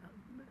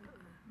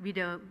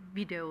video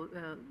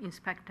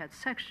inspected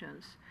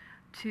sections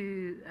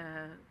to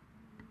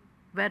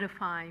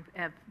verify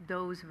if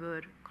those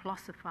were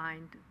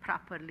classified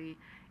properly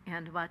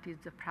and what is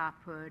the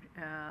proper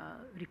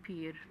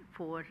repair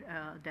for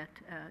that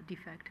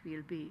defect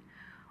will be.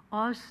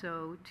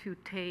 Also, to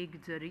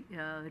take the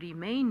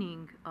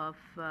remaining of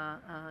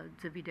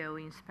the video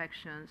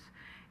inspections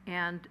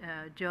and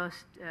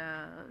just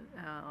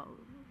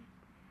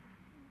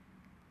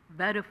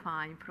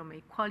verifying from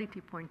a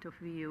quality point of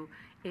view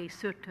a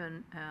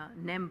certain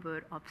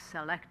number of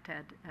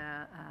selected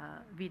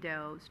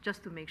videos,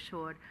 just to make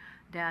sure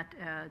that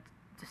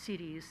the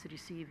city is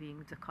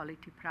receiving the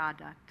quality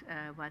product,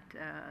 what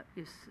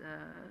is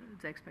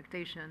the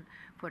expectation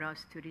for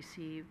us to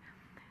receive.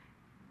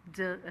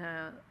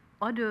 The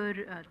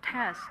other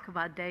task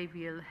what they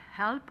will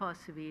help us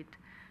with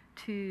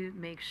to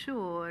make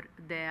sure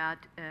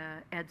that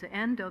at the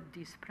end of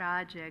this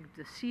project,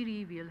 the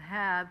city will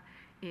have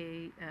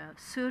a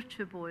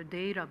searchable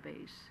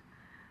database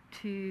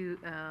to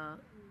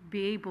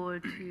be able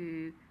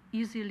to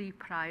easily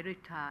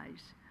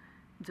prioritize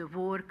the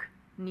work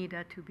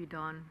needed to be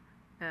done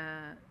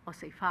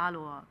as a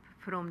follow-up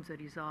from the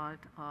result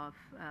of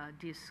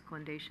this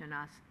condition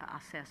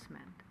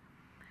assessment.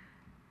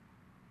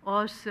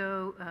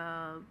 Also,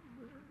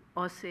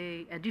 as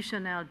a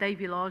additional, they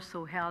will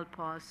also help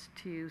us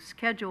to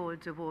schedule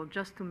the work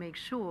just to make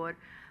sure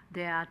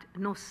that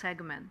no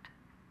segment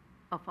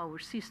of our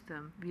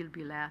system will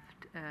be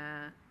left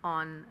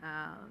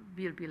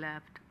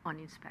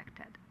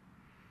uninspected.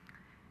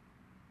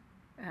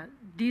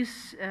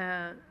 These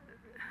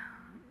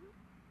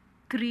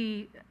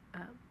three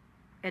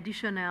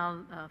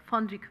additional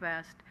fund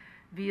requests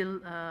will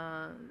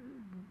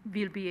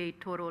be a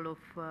total of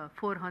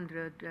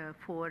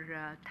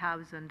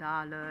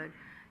 $404,000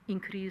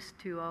 increase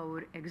to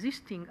our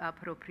existing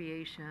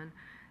appropriation.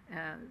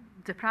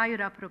 The prior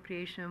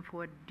appropriation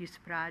for this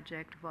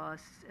project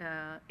was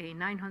a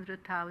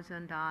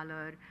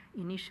 $900,000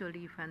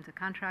 initially when the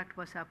contract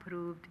was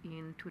approved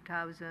in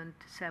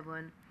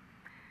 2007.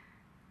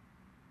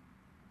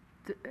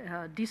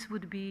 This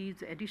would be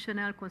the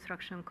additional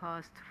construction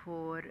cost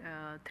for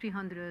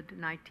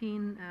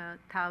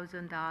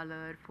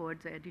 $319,000 for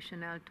the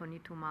additional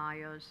 22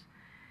 miles.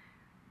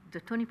 The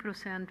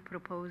 20%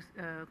 proposed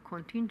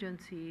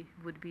contingency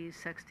would be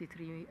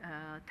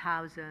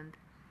 $63,000.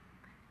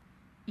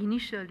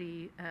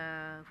 Initially,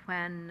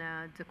 when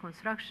the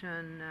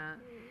construction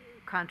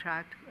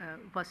contract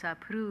was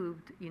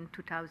approved in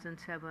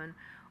 2007,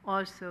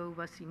 also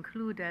was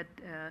included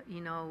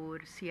in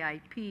our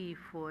CIP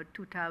for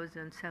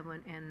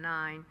 2007 and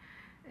 9,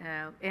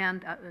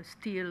 and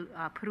still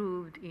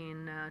approved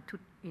in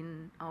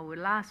our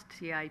last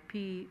CIP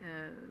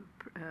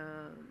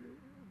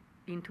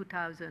in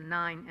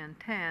 2009 and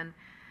 10,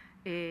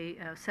 a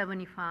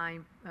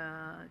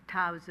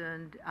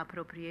 $75,000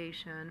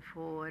 appropriation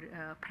for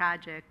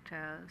project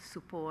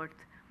support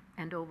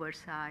and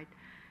oversight.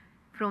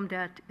 From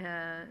that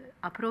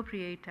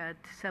appropriated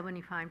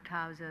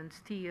 $75,000,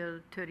 still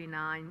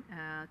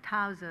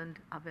 $39,000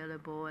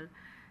 available.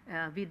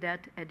 With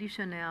that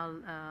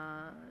additional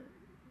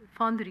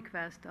fund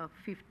request of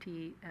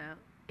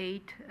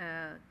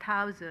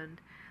 $58,000,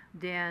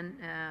 then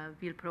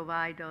will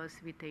provide us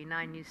with a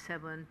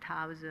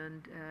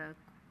 $97,000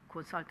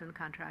 consultant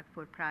contract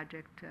for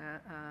project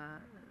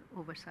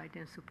oversight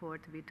and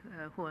support with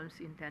Holmes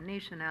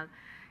International,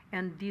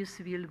 and this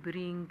will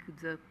bring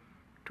the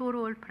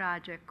total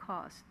project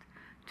cost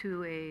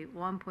to a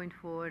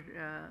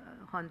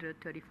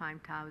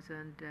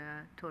 $1,435,000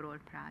 total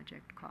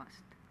project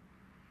cost.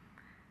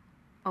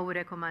 Our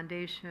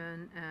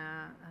recommendation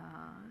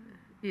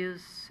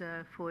is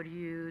for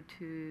you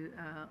to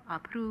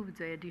approve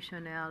the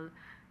additional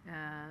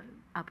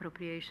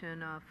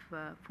appropriation of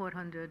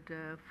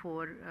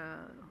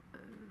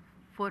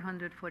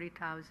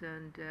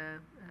 $440,000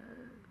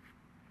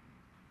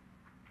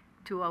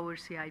 to our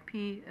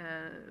CIP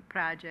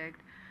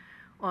project.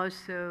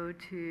 Also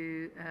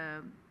to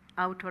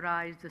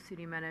authorize the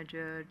city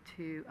manager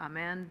to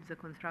amend the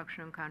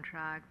construction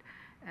contract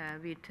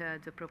with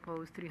the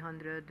proposed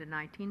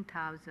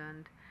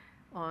 $319,000.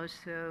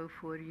 Also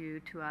for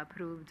you to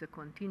approve the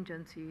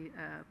contingency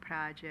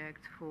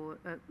project for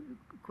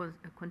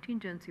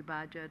contingency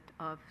budget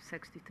of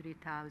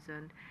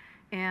 $63,000,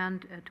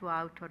 and to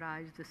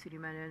authorize the city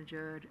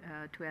manager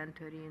to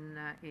enter in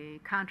a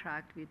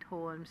contract with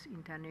Holmes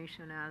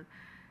International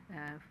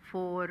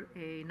for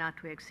a not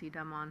to exceed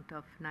amount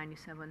of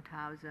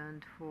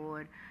 $97,000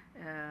 for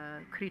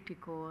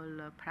critical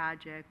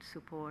project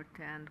support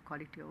and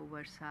quality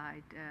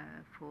oversight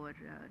for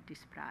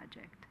this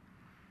project.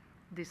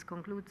 This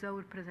concludes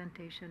our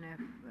presentation,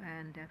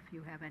 and if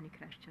you have any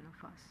question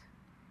of us.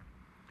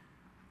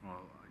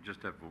 Well, I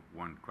just have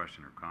one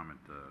question or comment.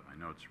 I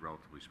know it's a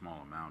relatively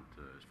small amount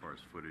as far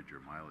as footage or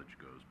mileage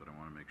goes, but I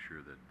want to make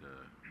sure that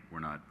we're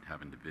not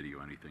having to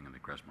video anything in the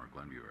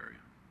Crestmore-Glenview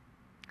area.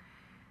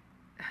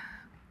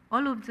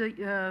 All of the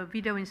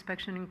video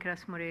inspection in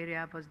Crestmore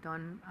area was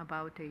done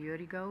about a year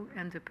ago,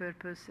 and the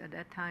purpose at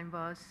that time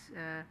was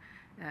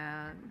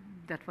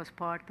that was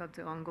part of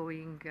the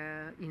ongoing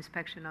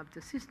inspection of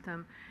the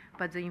system,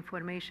 but the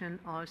information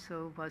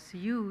also was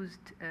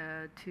used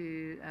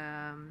to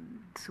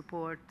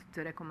support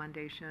the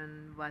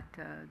recommendation what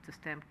the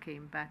stamp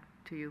came back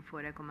to you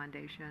for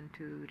recommendation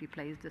to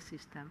replace the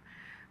system.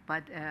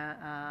 But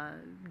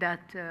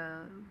that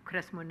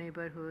Crestmore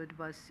neighborhood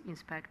was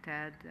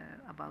inspected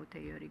about a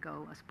year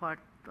ago as part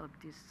of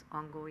this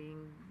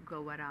ongoing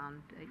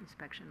go-around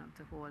inspection of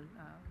the whole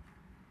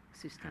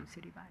system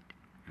citywide.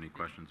 Any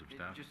questions of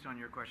staff? Just on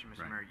your question,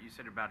 Mr. Right. Mayor, you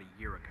said about a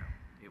year ago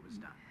it was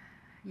done.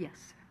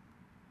 Yes.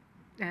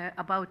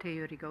 About a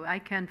year ago. I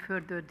can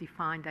further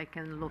define, I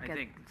can look I at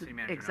think the city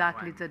manager knows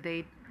exactly when. the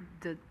date,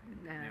 the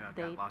Maybe I've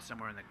date. got lost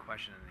somewhere in the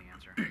question and the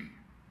answer.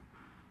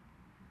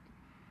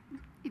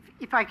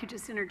 If I could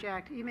just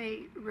interject, you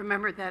may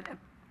remember that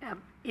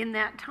In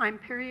that time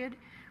period,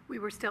 we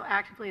were still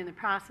actively in the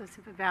process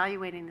of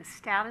evaluating the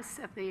status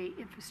of the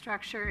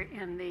infrastructure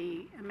and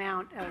the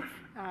amount of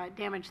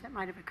damage that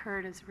might have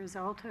occurred as a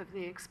result of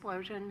the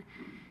explosion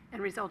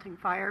and resulting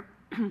fire.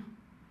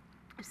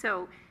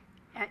 So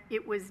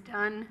it was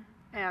done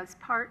as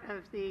part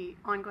of the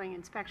ongoing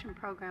inspection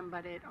program,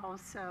 but it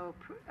also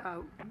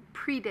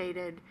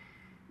predated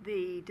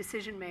the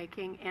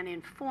decision-making and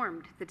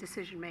informed the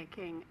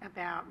decision-making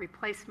about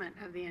replacement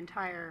of the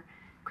entire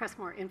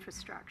Crestmore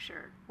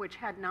infrastructure, which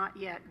had not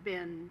yet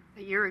been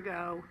a year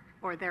ago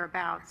or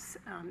thereabouts.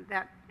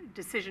 That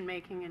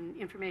decision-making and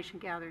information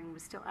gathering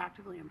was still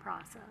actively in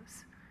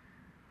process.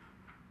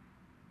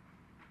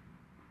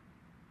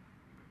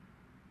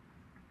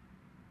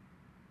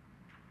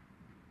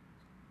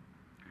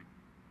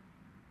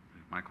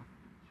 Michael?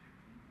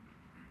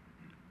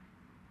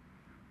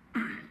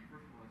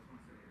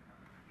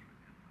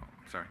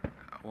 Sorry.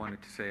 I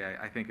wanted to say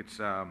I think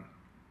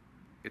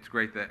it's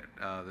great that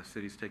the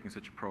city's taking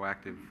such a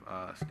proactive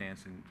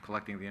stance in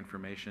collecting the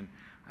information.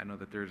 I know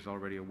that there's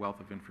already a wealth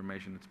of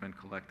information that's been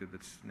collected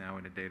that's now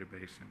in a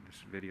database, and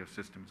this video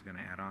system is going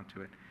to add on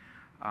to it.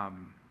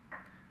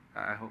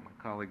 I hope my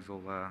colleagues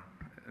will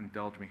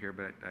indulge me here,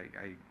 but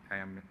I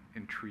am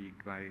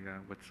intrigued by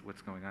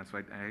what's going on. So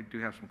I do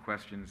have some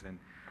questions and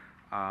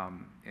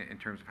in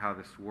terms of how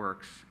this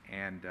works,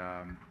 and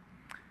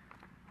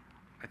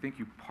I think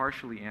you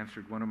partially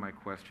answered one of my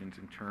questions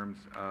in terms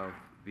of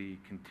the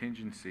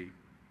contingency,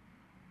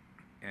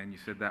 and you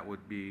said that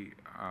would be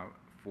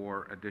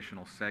for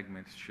additional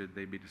segments should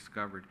they be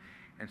discovered.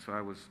 And so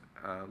I was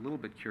a little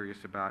bit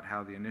curious about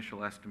how the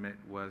initial estimate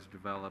was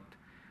developed,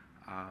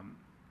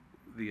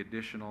 the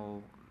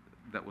additional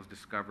that was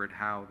discovered,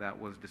 how that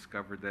was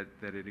discovered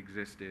that it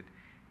existed,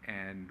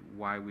 and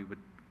why we would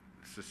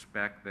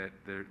suspect that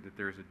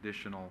there's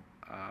additional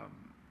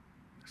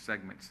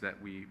segments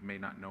that we may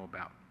not know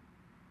about.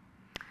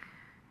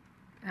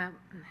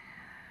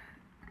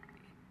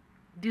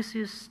 This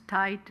is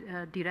tied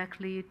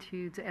directly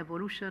to the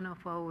evolution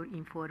of our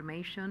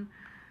information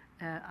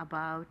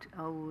about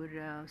our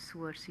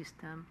sewer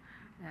system.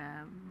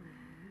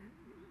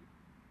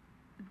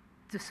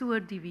 The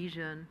sewer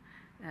division,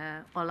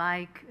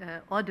 unlike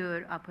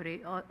other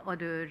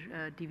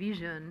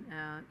division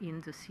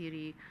in the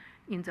city,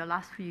 in the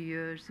last few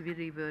years,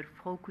 we were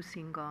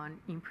focusing on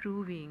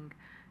improving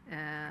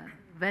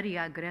very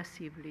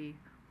aggressively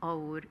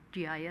our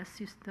GIS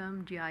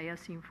system,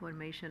 GIS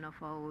information of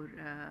our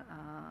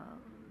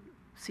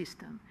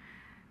system.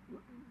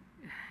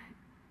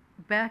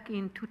 Back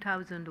in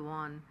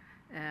 2001,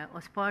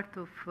 as part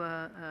of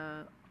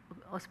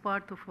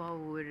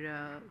our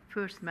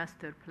first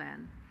master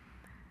plan,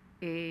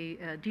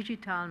 a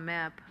digital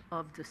map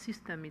of the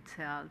system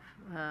itself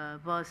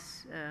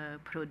was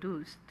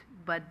produced,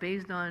 but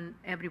based on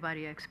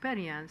everybody's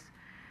experience,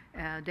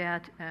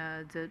 that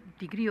the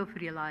degree of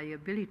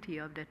reliability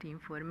of that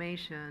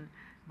information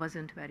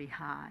wasn't very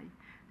high.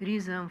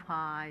 Reason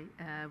why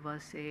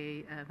was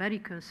a very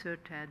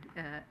concerted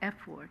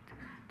effort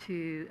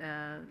to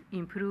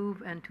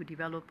improve and to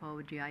develop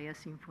our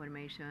GIS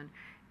information,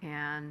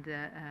 and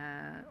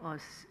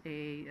was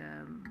a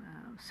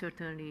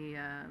certainly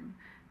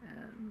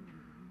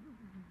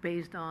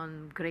based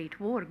on great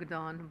work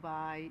done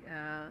by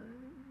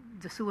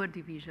the sewer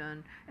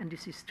division, and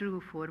this is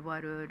true for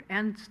water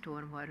and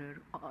stormwater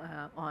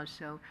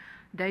also.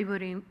 They were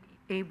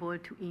able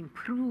to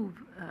improve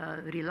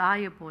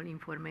reliable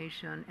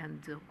information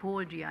and the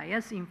whole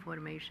GIS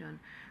information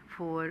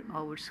for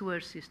our sewer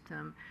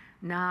system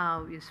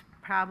now is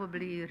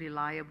probably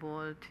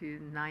reliable to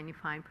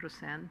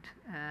 95%.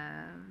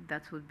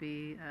 That would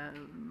be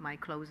my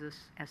closest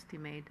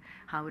estimate,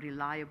 how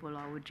reliable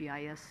our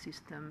GIS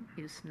system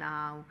is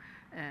now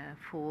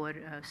for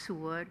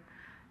sewer.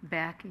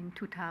 Back in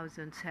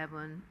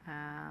 2007,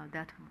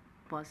 that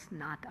was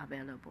not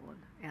available.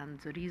 And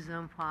the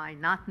reason why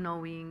not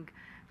knowing,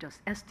 just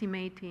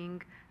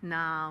estimating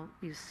now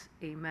is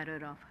a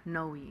matter of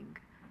knowing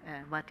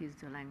what is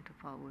the length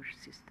of our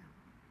system.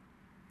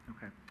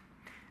 Okay.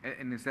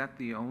 And is that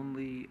the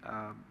only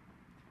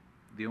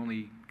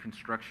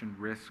construction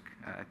risk?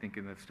 I think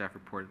in the staff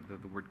report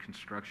the word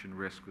construction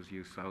risk was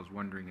used, so I was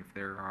wondering if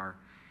there are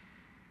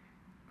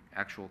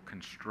actual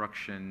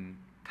construction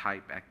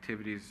type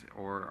activities,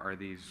 or are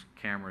these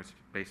cameras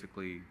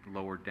basically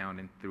lowered down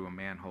in through a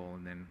manhole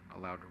and then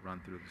allowed to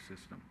run through the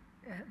system?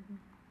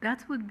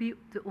 That would be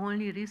the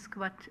only risk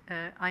what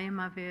I am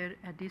aware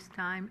at this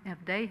time.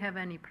 If they have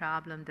any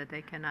problem that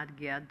they cannot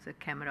get the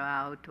camera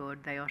out or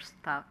they are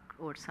stuck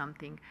or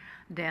something,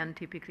 then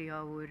typically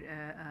our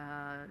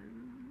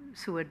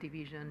sewer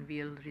division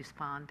will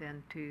respond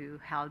and to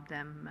help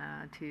them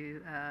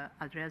to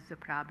address the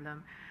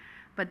problem.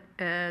 But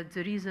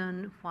the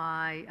reason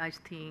why I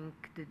think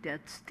that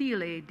that's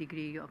still a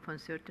degree of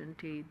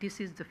uncertainty,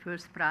 this is the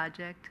first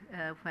project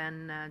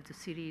when the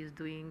city is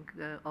doing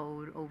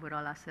our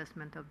overall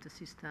assessment of the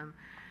system,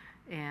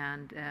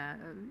 and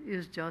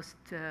it's just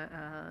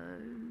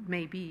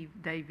maybe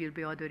there will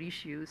be other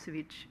issues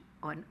which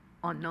on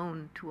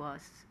unknown to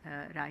us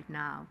right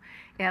now.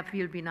 If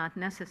will be not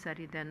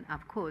necessary, then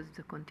of course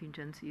the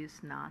contingency is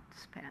not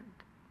spent.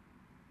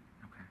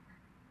 Okay.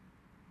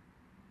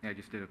 Yeah, I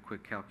just did a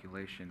quick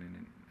calculation,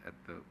 and at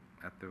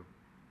the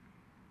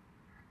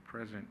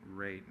present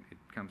rate, it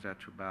comes out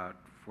to about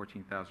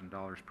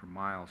 $14,000 per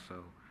mile,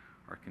 so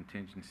our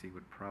contingency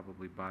would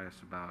probably buy us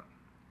about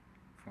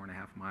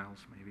 4.5 miles,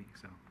 maybe.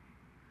 So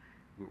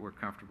we're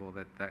comfortable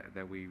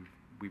that we've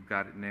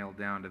got it nailed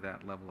down to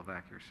that level of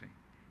accuracy.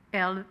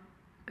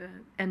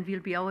 And will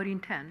be our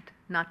intent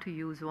not to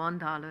use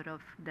 $1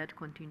 of that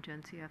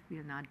contingency if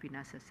will not be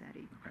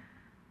necessary. Okay.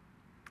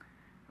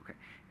 Okay.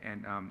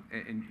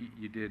 And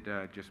you did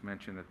just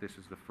mention that this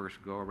is the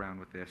first go-around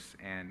with this,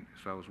 and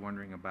so I was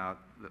wondering about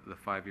the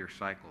 5-year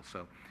cycle.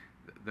 So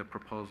the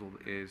proposal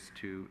is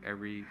to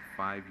every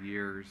 5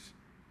 years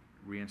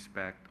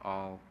reinspect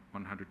all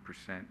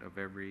 100% of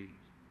every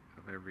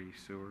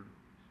sewer?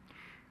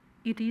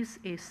 It is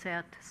a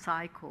set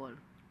cycle,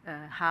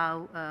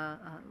 how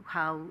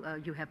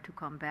you have to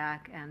come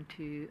back and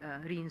to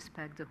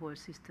reinspect the whole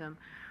system.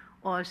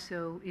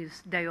 Also,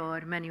 there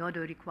are many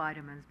other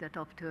requirements that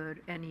after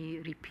any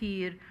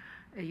repair,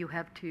 you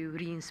have to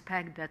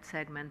reinspect that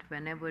segment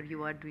whenever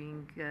you are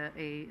doing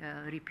a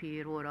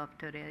repair, or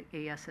after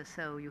a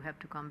SSO, you have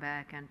to come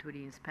back and to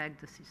reinspect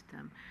the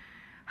system.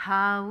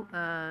 How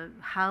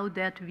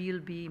that will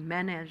be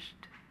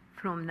managed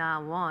from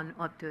now on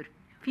after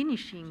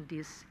finishing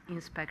this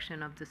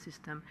inspection of the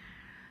system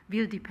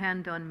will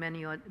depend on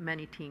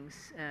many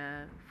things.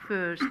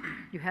 First,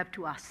 you have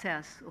to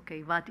assess,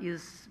 okay, what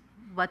is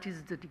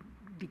the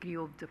degree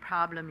of the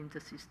problem in the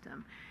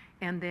system,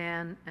 and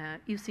then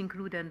it's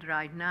included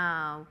right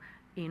now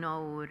in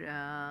our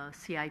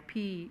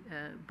CIP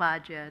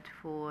budget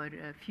for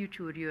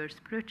future years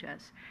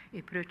purchase,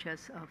 a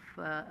purchase of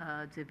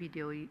the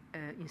video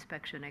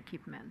inspection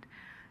equipment.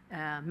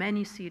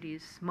 Many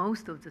cities,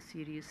 most of the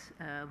cities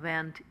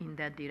went in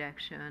that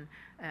direction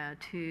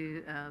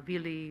to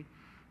really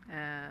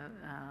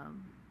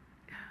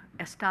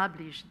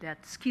establish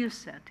that skill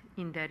set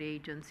in their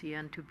agency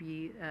and to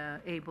be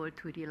able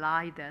to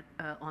rely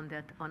on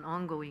that on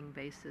ongoing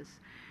basis.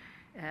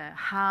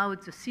 How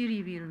the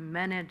city will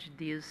manage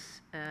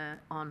this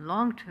on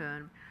long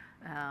term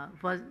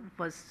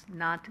was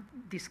not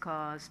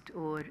discussed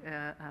or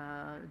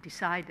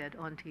decided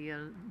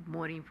until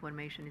more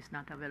information is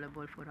not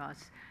available for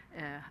us,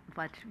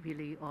 what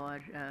really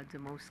are the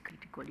most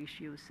critical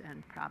issues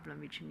and problems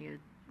which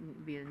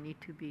will need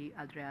to be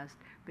addressed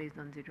based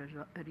on the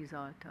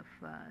result of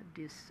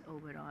this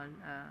overall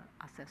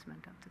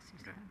assessment of the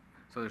system.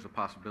 Okay. So there's a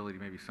possibility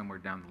maybe somewhere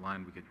down the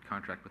line we could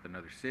contract with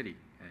another city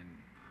and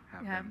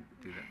have them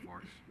do that for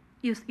us.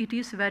 Yes, it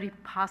is very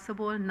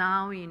possible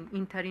now in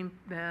interim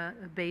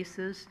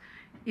basis.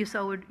 Is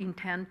our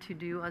intent to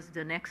do as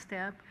the next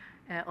step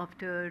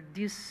after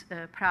this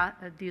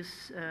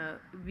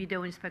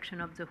video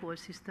inspection of the whole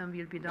system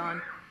will be done?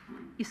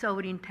 Is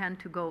our intent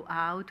to go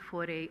out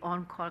for a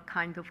on-call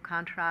kind of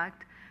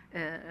contract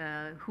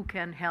who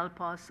can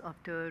help us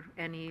after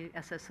any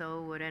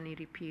SSO or any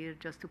repair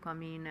just to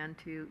come in and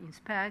to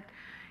inspect?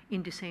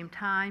 In the same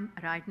time,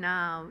 right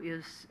now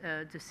is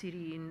the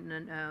city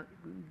in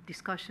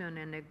discussion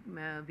and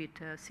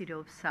with City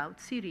of South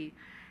City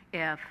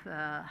if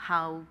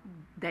how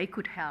they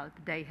could help.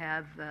 They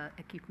have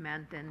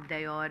equipment and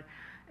they are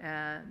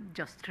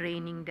just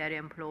training their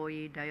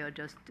employee. They are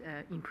just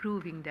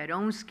improving their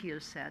own skill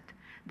set.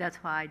 That's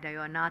why they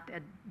are not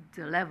at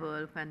the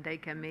level when they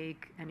can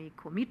make any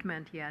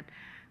commitment yet.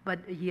 But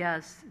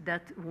yes,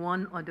 that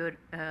one other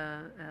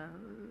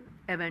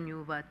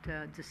avenue that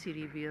the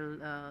city will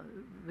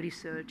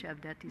research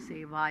if that is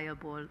a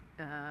viable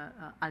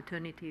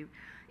alternative.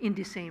 In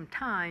the same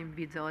time,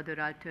 with the other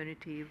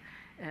alternative,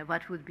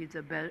 what would be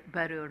the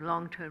better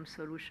long-term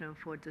solution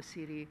for the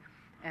city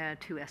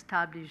to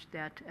establish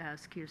that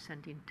skill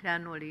set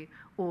internally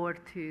or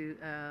to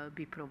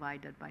be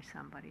provided by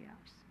somebody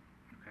else.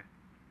 Okay.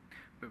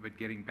 But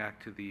getting back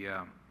to the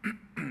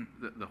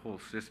the whole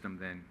system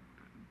then,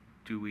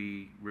 do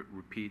we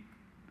repeat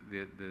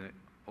the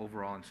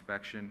overall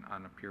inspection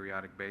on a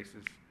periodic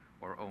basis,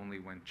 or only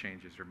when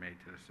changes are made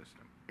to the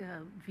system?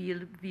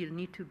 Will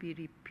need to be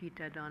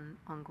repeated on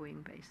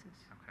ongoing basis.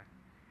 Okay.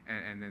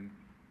 And then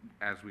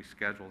as we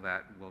schedule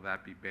that, will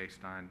that be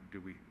based on,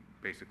 do we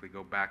basically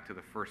go back to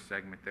the first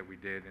segment that we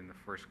did in the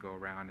first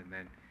go-around and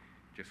then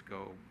just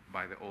go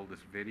by the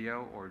oldest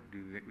video, or do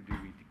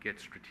we get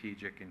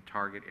strategic and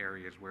target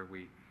areas where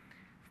we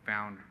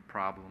found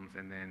problems,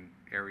 and then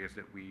areas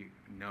that we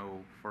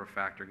know for a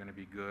fact are going to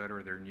be good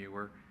or they're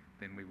newer,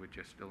 then we would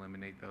just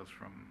eliminate those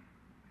from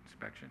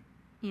inspection?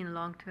 In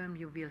long term,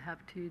 you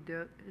have to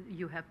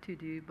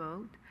do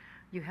both.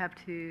 You have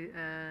to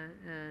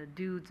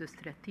do the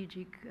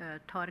strategic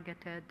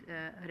targeted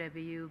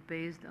review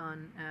based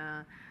on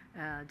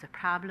the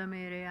problem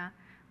area.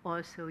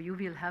 Also, you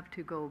will have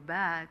to go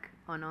back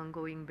on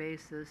ongoing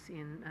basis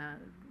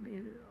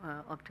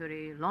after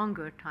a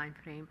longer time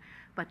frame,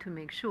 but to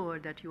make sure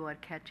that you are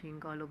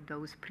catching all of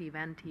those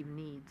preventive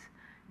needs,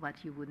 what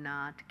you would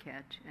not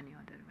catch any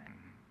other way.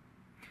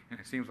 And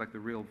it seems like the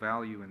real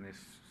value in this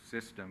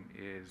system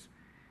is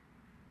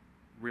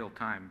real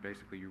time.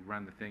 Basically, you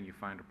run the thing, you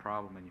find a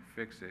problem, and you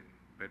fix it.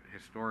 But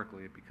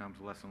historically, it becomes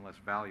less and less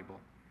valuable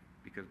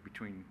because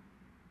between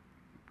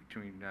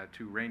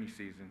two rainy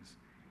seasons,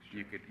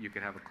 you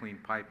could have a clean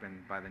pipe,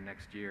 and by the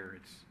next year,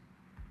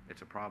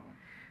 it's a problem.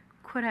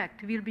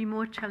 Correct. Will be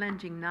more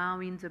challenging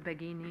now in the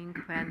beginning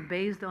when,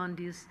 based on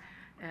this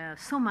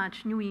so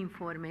much new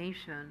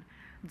information,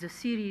 the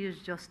city is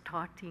just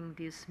starting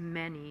these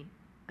many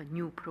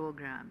new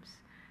programs,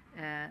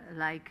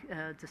 like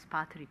the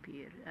spot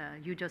repair.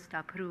 You just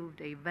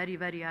approved a very,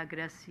 very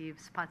aggressive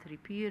spot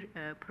repair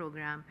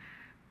program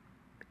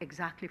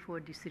exactly for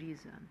this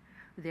reason,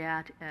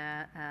 that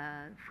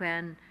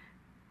when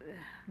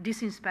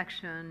this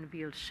inspection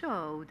will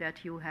show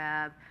that you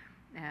have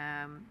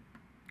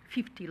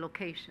 50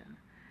 locations,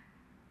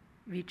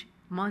 which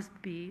must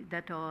be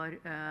that are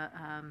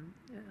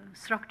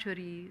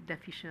structurally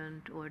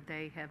deficient or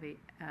they have a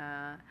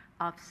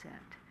offset,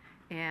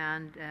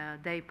 and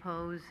they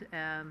pose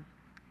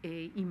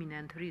a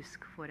imminent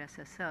risk for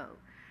SSO.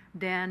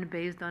 Then,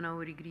 based on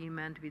our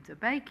agreement with the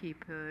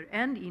baykeeper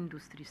and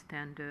industry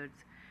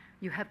standards,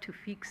 you have to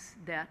fix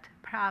that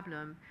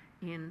problem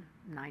in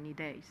 90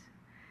 days.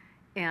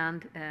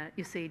 And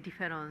it's a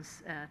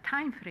difference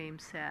time frame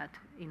set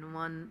in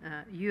 1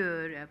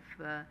 year if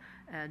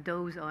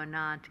those are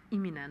not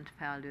imminent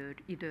failure.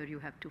 Either you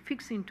have to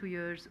fix in 2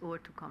 years or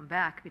to come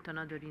back with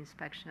another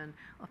inspection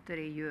after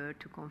a year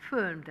to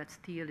confirm that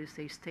still is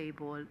a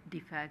stable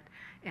defect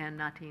and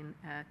nothing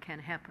can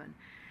happen.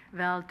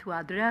 Well, to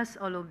address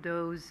all of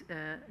those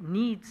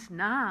needs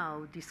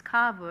now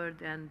discovered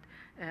and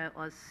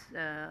as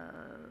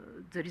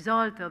the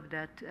result of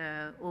that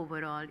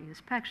overall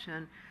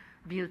inspection,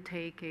 will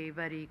take a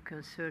very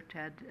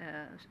concerted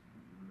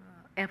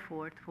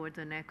effort for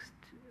the next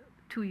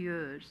 2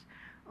 years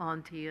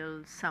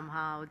until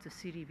somehow the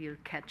city will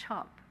catch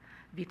up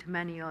with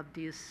many of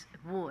this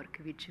work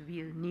which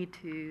will need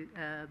to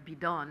be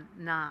done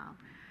now.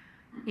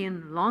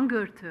 In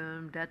longer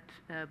term, that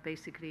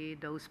basically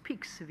those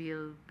peaks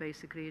will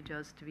basically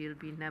just will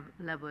be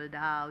leveled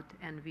out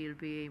and will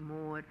be a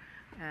more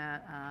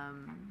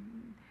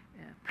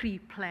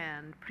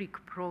pre-planned,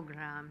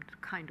 pre-programmed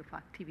kind of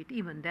activity.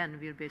 Even then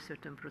will be a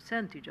certain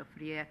percentage of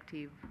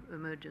reactive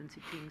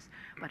emergency things,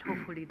 but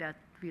hopefully that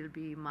will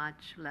be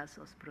much less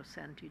as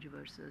percentage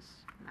versus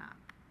now,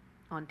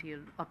 until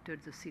after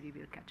the city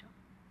will catch up.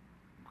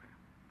 Okay.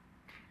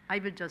 I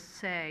will just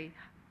say,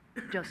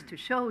 just to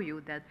show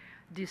you that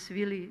this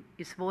really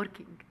is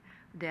working,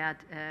 that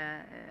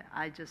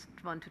I just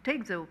want to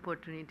take the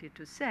opportunity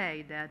to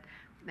say that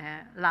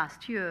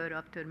last year,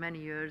 after many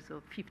years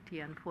of 50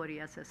 and 40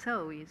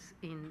 SSOs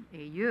in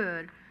a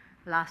year,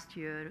 last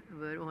year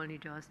were only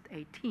just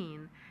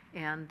 18,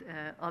 and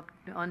up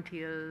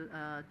until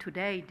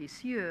today,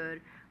 this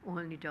year,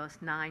 only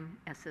just 9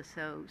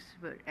 SSOs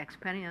were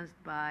experienced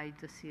by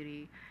the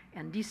city,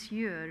 and this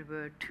year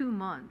were 2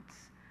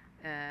 months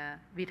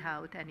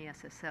without any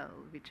SSO,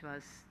 which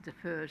was the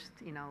first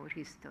in our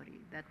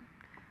history. That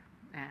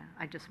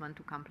I just want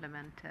to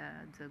compliment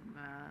the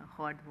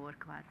hard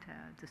work that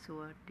the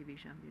sewer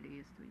division really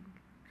is doing.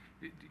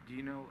 Do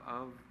you know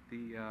of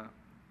the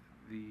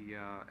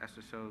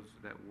SSOs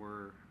that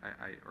were,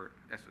 or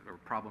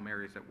problem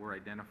areas that were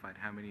identified?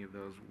 How many of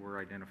those were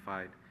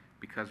identified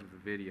because of the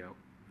video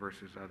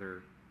versus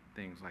other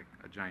things like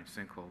a giant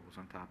sinkhole was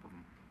on top of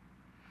them?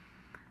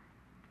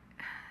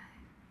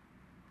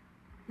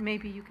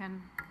 Maybe you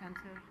can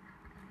answer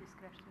this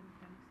question,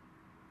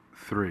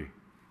 Dennis. 3.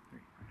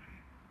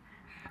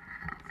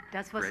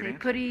 That was Great a answer.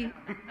 pretty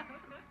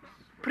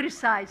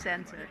precise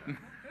answer.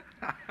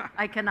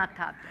 I cannot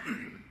top that.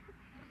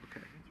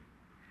 Okay.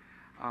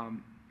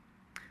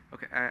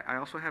 Okay. I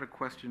also had a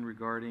question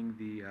regarding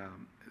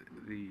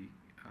the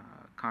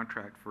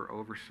contract for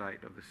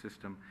oversight of the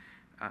system.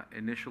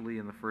 Initially,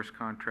 in the first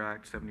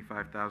contract,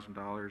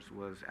 $75,000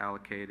 was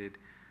allocated.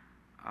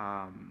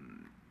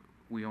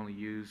 We only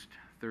used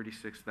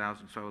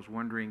 $36,000. So I was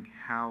wondering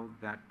how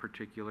that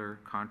particular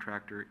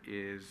contractor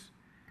is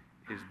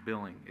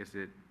billing. Is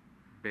it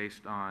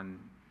based on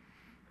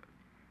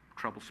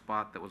trouble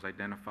spot that was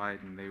identified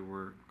and they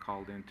were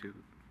called in to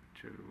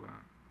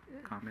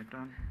comment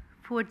on?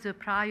 For the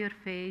prior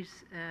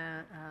phase,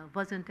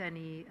 wasn't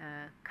any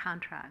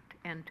contract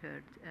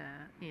entered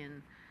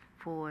in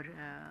for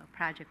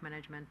project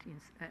management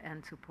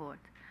and support.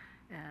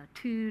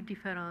 2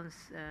 different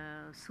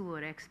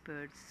sewer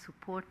experts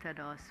supported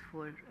us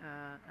for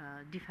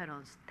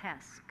different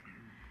tasks,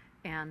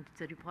 and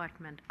the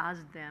department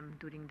asked them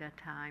during that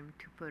time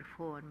to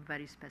perform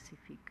very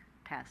specific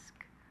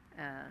tasks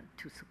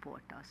to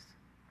support us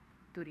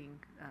during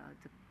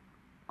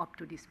up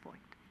to this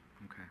point.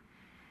 Okay.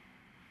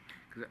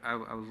 Because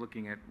I was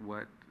looking at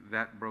what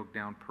that broke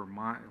down per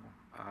mile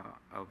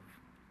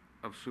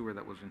of sewer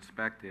that was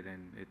inspected,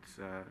 and it's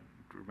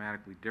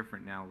dramatically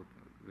different now with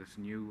this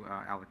new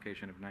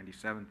allocation of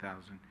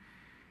 $97,000.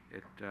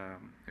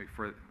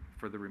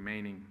 For the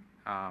remaining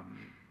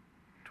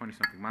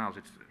 20-something miles,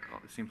 it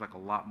seems like a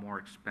lot more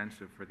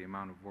expensive for the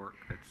amount of work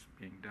that's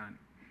being done.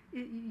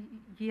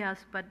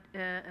 Yes, but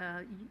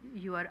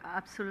you are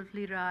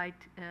absolutely right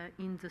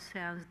in the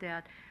sense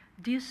that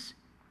this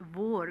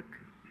work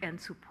and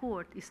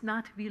support is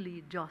not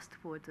really just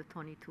for the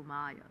 22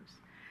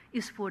 miles.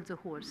 It's for the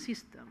whole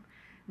system.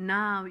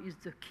 Now is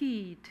the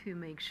key to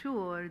make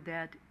sure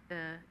that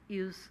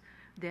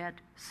that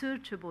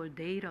searchable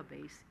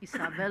database is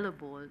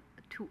available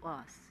to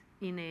us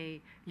in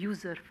a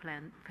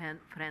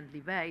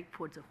user-friendly way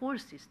for the whole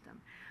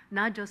system,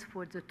 not just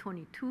for the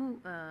 22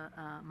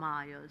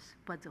 miles,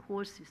 but the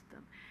whole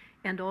system.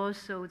 And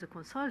also the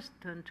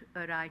consultant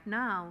right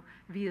now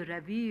will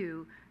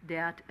review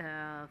that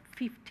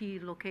 50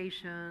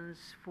 locations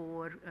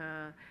for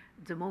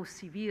the most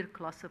severe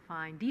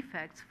classifying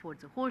defects for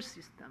the whole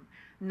system,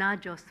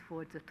 not just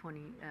for the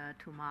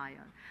 22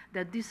 mile.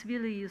 That this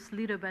really is a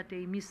little bit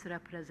a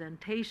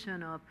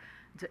misrepresentation of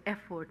the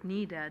effort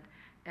needed.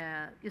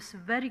 It's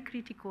very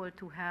critical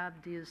to have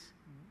this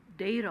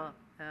data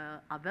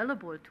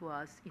available to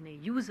us in a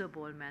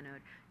usable manner.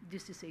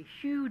 This is a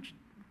huge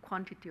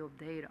quantity of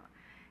data.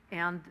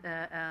 And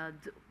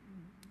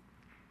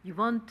you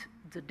want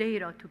the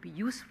data to be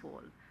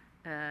useful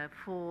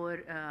for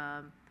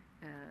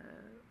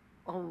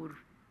our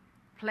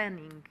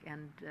planning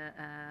and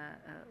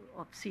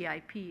of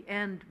CIP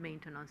and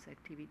maintenance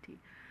activity.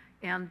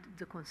 And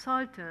the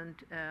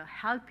consultant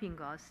helping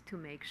us to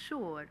make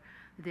sure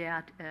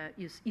that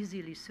is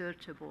easily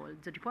searchable.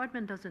 The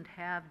department doesn't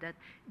have that.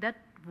 That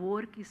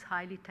work is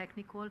highly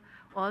technical,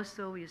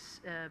 also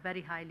is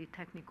very highly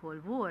technical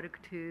work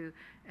to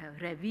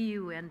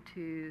review and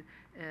to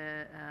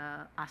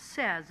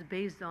assess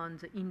based on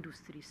the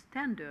industry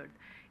standard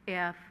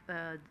if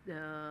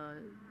the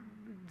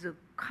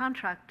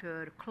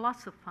contractor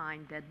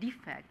classifying that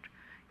defect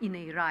in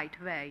a right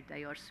way.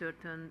 They are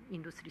certain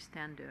industry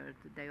standard,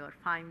 they are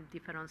fine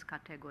difference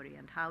category,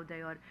 and how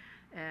they are,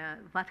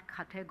 what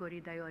category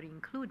they are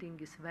including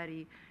is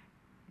very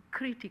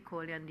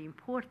critical and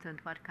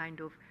important. What kind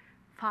of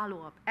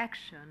follow-up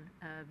action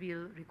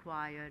will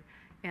require,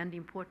 and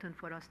important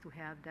for us to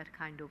have that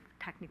kind of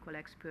technical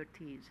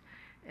expertise.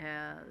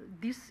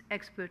 This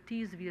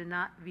expertise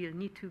will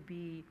need to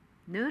be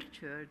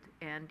nurtured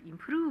and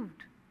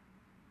improved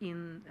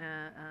in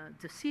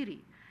the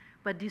city.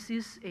 But this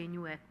is a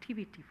new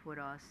activity for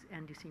us,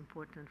 and it's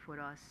important for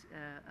us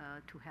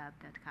to have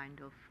that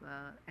kind of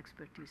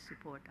expertise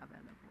support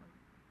available.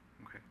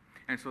 Okay.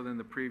 And so then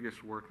the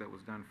previous work that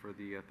was done for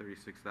the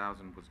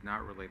 36,000 was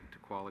not related to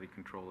quality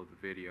control of the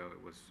video,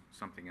 it was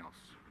something else?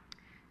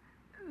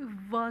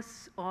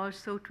 Was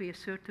also to a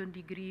certain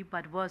degree,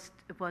 but was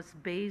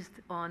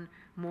based on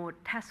more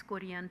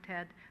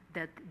task-oriented,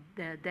 that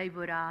they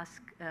were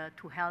asked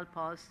to help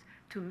us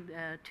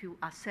to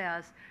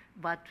assess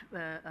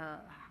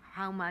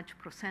how much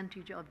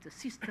percentage of the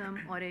system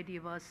already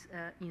was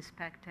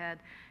inspected,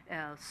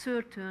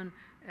 certain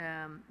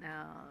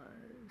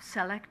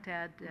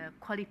selected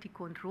quality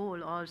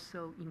control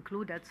also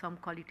included some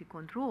quality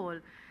control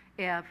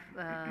if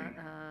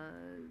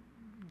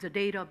the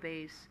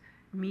database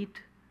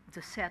meet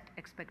the set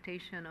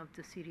expectation of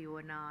the city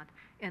or not,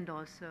 and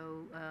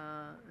also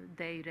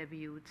they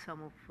reviewed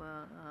some of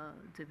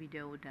the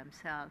video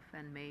themselves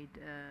and made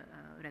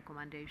a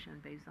recommendation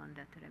based on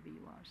that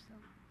review also.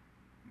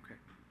 Okay.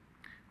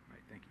 All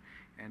right, thank you.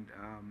 And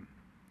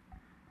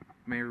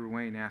Mayor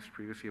Ruane asked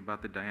previously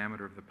about the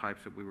diameter of the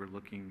pipes that we were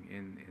looking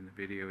in the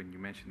video, and you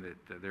mentioned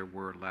that there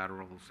were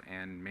laterals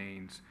and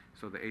mains.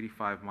 So the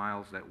 85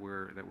 miles that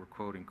we're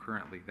quoting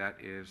currently, that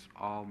is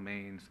all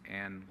mains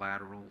and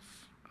laterals,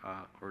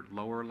 or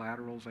lower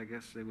laterals, I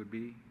guess they would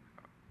be?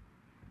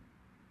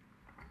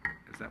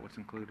 Is that what's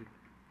included?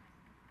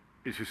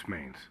 It's just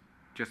mains.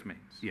 Just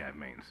mains? Yeah,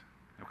 mains.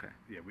 Okay.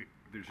 Yeah,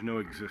 there's no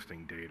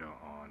existing data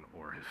on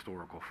or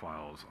historical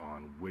files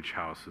on which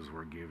houses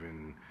were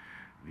given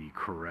the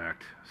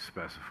correct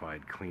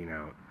specified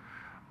cleanout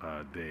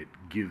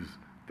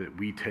that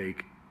we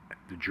take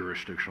the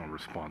jurisdictional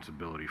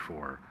responsibility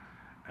for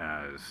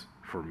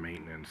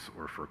maintenance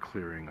or for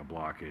clearing a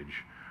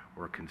blockage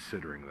or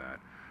considering that.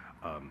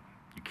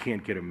 You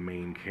can't get a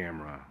main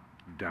camera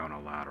down a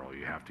lateral.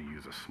 You have to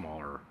use a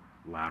smaller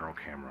lateral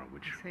camera,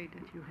 which Say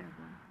that you have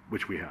one.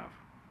 which we have.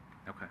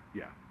 Okay.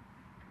 Yeah.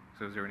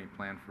 So is there any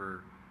plan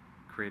for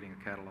creating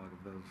a catalog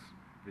of those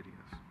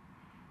videos?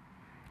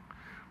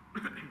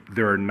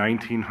 There are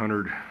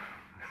 1,900.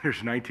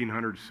 There's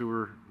 1,900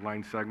 sewer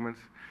line segments,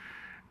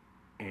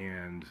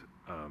 and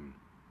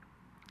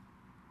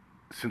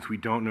since we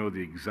don't know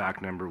the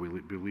exact number, we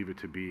believe it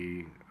to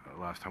be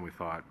last time we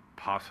thought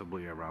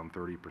possibly around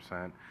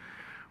 30%.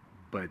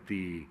 But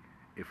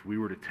if we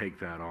were to take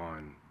that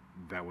on,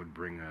 that would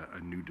bring a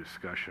new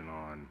discussion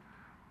on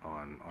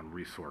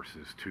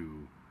resources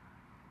to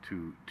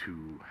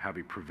have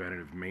a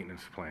preventative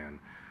maintenance plan.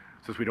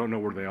 Since we don't know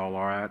where they all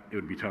are at, it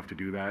would be tough to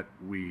do that.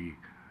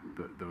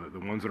 The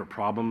ones that are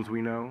problems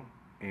we know,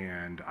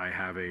 and I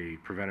have a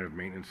preventative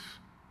maintenance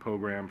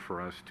program for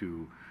us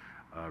to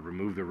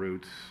remove the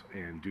roots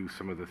and do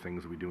some of the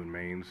things that we do in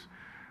mains.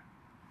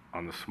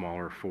 on the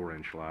smaller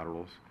 4-inch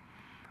laterals.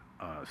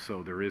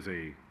 So there is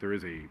a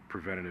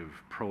preventative,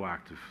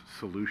 proactive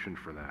solution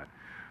for that.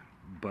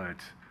 But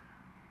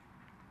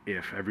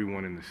if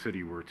everyone in the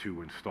city were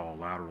to install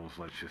laterals,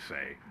 let's just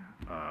say,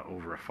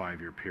 over a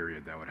 5-year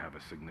period, that would have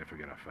a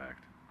significant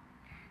effect.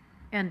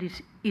 And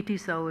it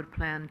is our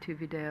plan to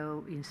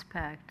video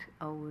inspect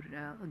our,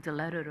 the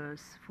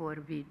laterals for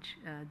which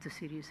the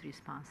city is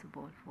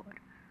responsible for.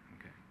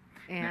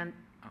 Okay.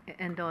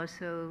 And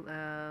also,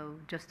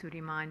 just to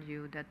remind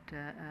you that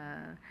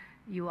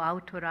you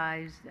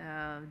authorized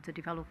the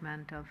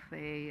development of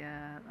a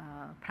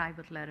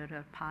private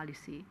lateral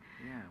policy.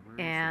 Yeah, where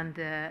is And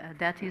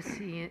that is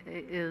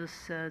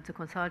the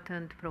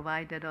consultant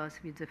provided us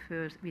with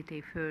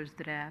a first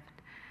draft,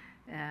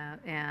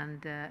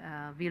 and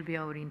will be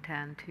our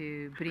intent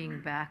to bring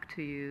back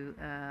to you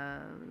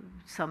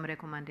some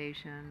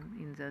recommendation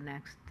in the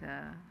next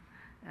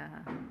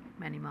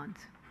many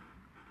months.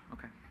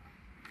 Okay.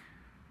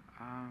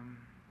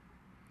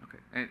 Okay,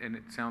 and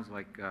it sounds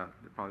like there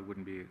probably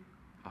wouldn't be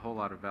a whole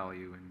lot of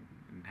value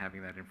in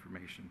having that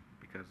information,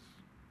 because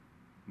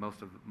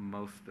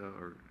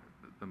or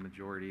the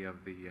majority of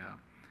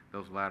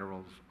those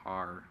laterals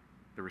are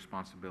the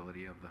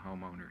responsibility of the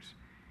homeowners,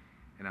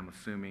 and I'm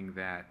assuming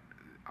that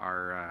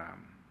our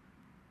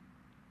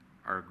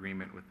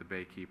agreement with the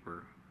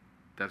baykeeper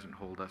doesn't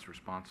hold us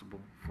responsible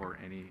for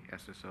any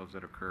SSOs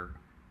that occur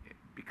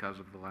because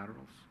of the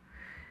laterals.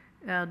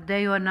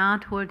 They are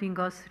not holding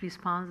us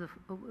responsible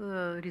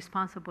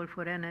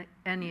for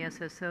any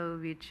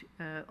SSO which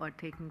are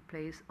taking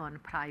place on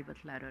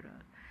private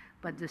lateral.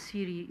 But the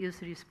city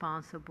is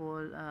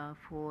responsible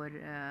for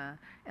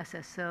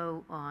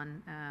SSO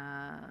on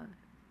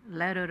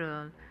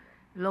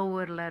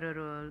lower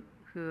lateral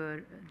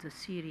where the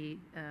city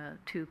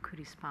took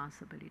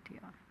responsibility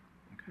of,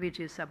 which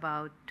is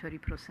about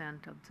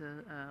 30% of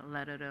the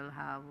lateral,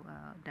 how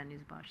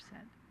Dennis Bosch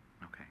said.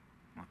 Okay,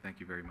 well, thank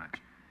you very much.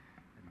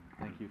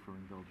 Thank you for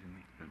indulging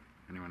me. Good.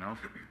 Anyone else?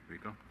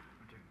 Rico?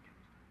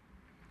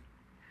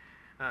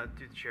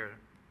 Through the chair,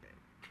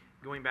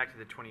 going back to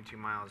the 22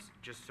 miles,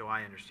 just so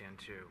I understand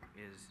too,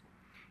 is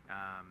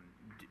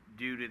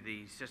due to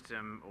the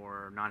system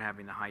or not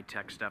having the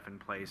high-tech stuff in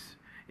place,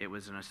 it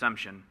was an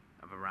assumption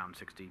of around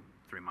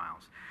 63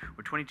 miles.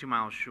 We're 22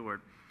 miles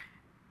short.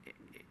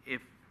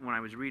 When I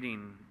was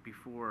reading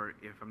before,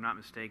 if I'm not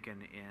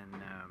mistaken, in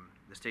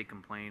the state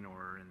complaint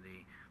or in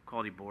the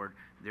quality board,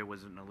 there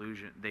was an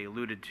allusion, they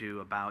alluded to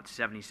about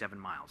 77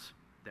 miles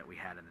that we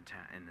had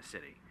in the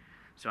city.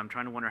 So I'm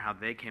trying to wonder how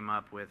they came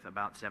up with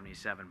about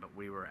 77, but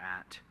we were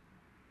at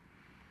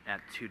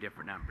two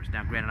different numbers.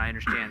 Now, granted, I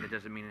understand that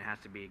doesn't mean it has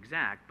to be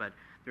exact, but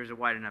there's a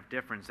wide enough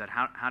difference that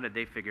how did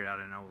they figure it out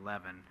in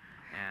 2011,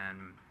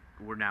 and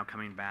we're now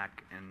coming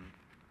back and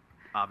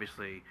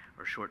obviously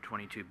are short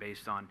 22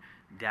 based on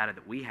data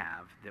that we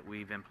have, that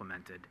we've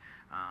implemented,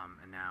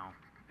 and now,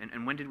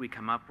 and when did we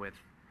come up with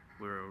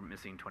we're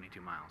missing 22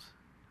 miles?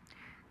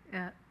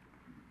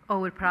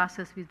 Our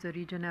process with the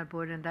regional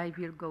board, and I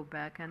will go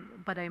back,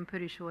 but I'm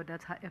pretty sure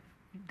that's how, if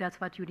that's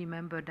what you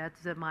remember,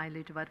 that's the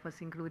mileage what was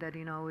included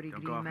in our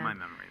agreement. Don't go off my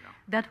memory, though.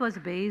 That was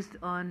based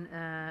on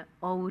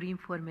our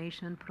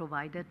information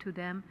provided to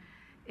them,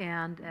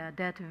 and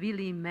that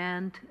really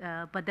meant,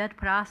 but that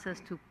process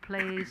took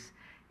place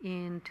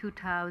in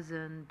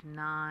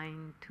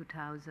 2009,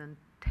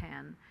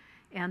 2010,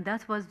 and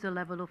that was the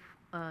level of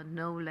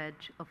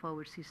knowledge of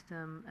our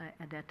system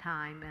at that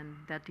time, and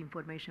that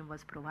information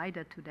was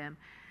provided to them.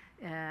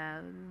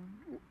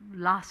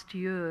 Last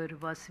year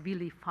was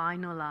really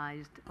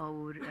finalized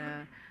our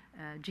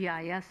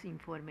GIS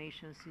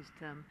information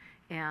system,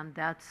 and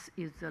that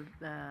is the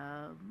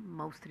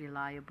most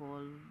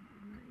reliable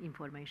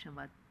information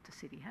what the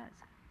city has.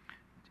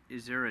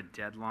 Is there a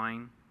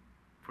deadline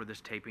for this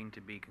taping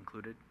to be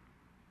concluded?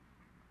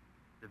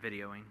 The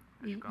videoing?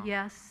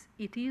 Yes,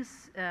 it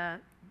is.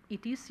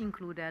 It is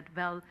included.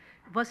 Well,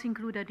 was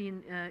included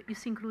in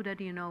is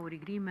included in our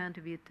agreement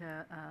with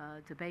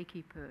the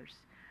baykeepers.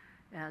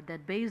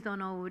 That based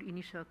on our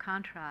initial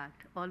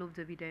contract, all of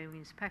the video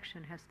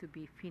inspection has to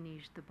be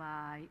finished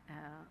by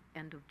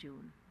end of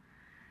June.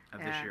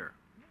 Of this year?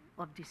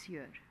 Of this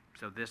year.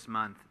 So this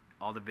month,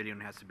 all the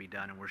videoing has to be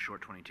done, and we're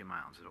short 22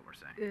 miles, is what we're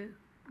saying.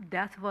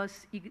 That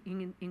was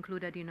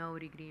included in our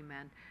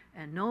agreement,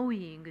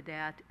 knowing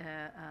that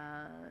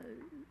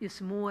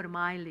is more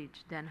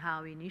mileage than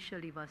how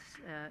initially was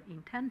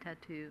intended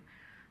to.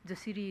 The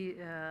city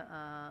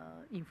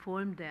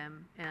informed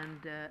them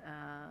and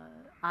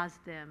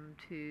asked them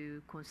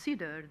to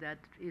consider that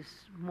is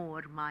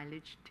more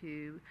mileage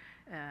to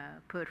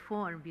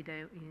perform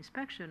video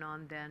inspection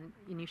on than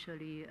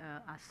initially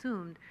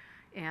assumed.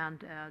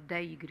 And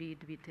they agreed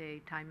with a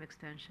time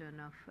extension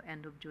of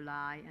end of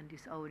July, and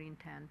it's our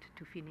intent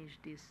to finish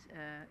this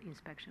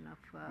inspection of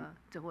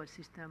the whole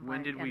system by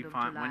end of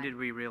July. When did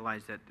we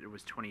realize that there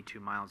was 22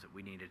 miles that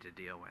we needed to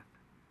deal with?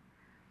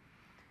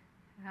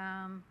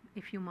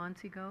 A few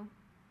months ago.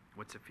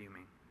 What's a few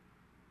mean?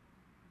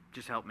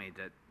 Just help me,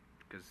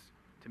 because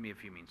to me a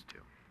few means two.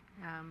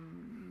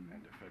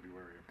 End of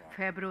February.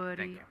 February.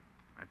 Thank you.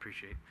 I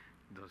appreciate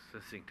those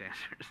succinct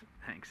answers.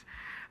 Thanks.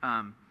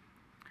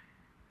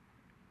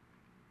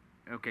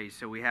 Okay,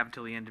 so we have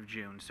till the end of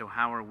June. So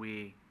how are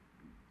we?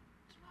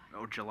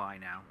 Oh, July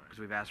now, because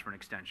we've asked for an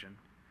extension.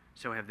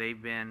 So have the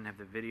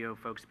video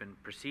folks been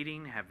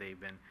proceeding? Have they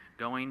been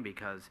going?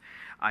 Because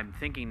I'm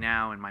thinking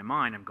now in my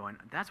mind, I'm going,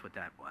 that's what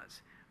that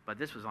was. But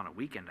this was on a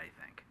weekend, I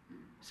think.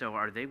 So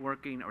are they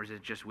working, or is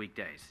it just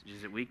weekdays?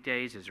 Is it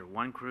weekdays? Is there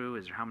one crew?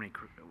 Is there how many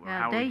crew?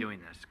 How are we doing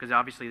this? Because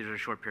obviously there's a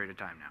short period of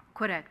time now.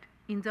 Correct.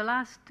 In the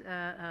last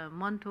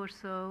month or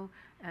so,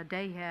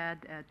 they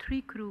had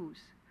 3 crews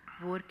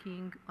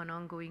working on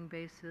ongoing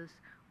basis,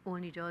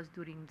 only just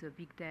during the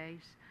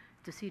weekdays.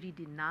 The city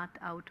did not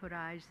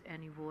authorize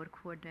any work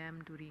for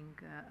them during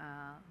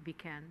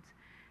weekends.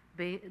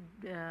 They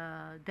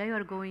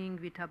are going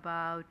with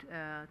about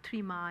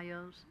 3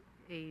 miles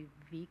a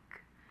week,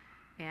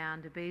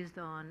 and based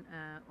on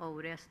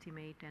our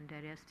estimate and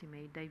their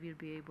estimate, they will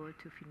be able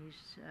to finish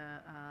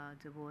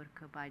the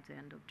work by the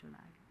end of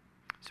July.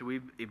 So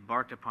we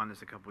embarked upon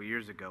this a couple of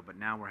years ago, but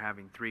now we're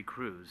having 3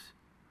 crews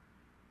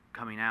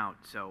coming out.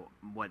 So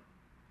what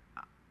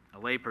a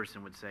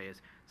layperson would say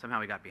is somehow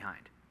we got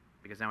behind,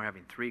 because now we're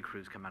having 3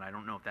 crews come out. I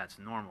don't know if that's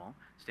normal,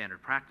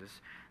 standard practice,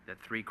 that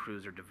 3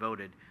 crews are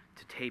devoted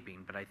to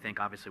taping, but I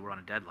think obviously we're on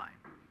a deadline.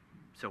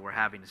 So we're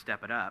having to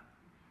step it up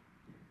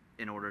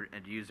in order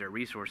and use their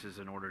resources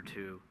in order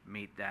to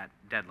meet that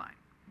deadline.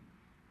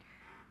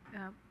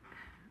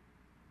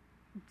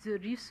 The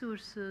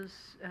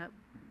resources,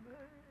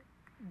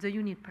 the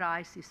unit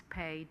price is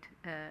paid,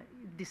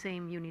 the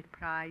same unit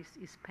price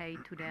is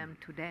paid to them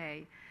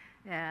today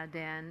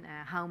than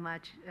how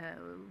much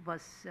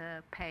was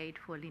paid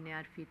for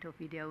linear feet of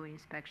video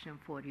inspection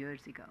 4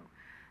 years ago.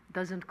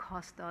 Doesn't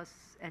cost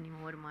us any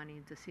more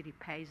money. The city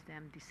pays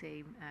them the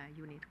same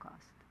unit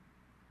cost.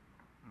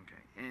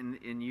 Okay, and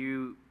in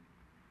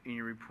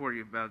your report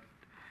about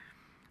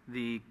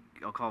the,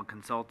 I'll call it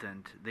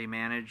consultant, they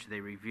manage,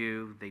 they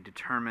review, they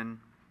determine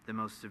the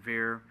most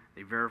severe,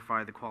 they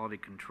verify the quality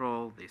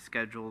control, they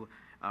schedule,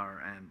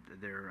 and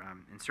they're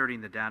inserting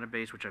the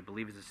database, which I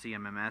believe is a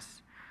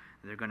CMMS.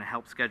 They're going to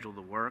help schedule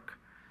the work.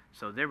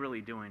 So they're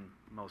really doing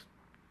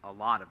a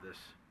lot of this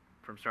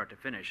from start to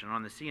finish. And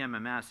on the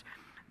CMMS,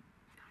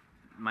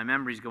 my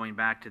memory's going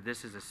back to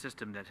this is a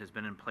system that has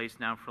been in place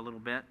now for a little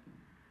bit,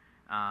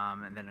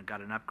 and then it got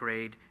an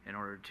upgrade in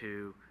order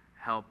to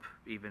help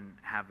even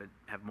have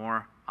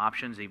more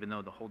options, even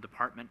though the whole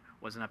department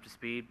wasn't up to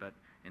speed, but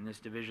in this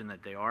division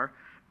that they are.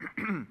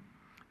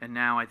 And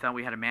now I thought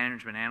we had a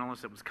management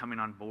analyst that was coming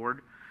on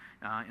board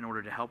in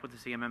order to help with the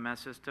CMMS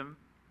system,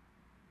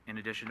 in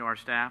addition to our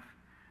staff.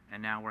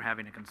 And now we're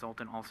having a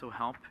consultant also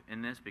help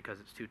in this because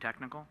it's too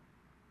technical.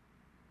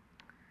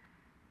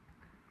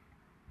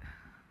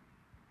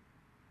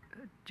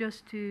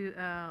 Just to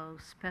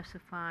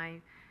specify,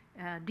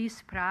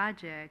 this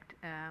project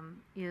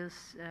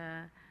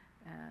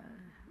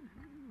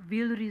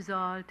will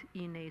result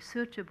in a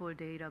searchable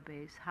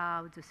database,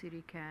 how the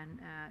city can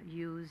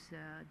use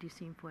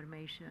this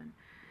information.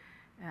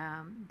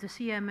 The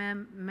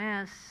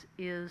CMMS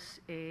is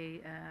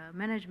a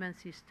management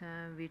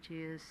system which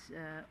is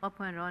up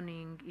and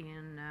running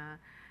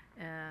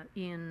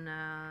in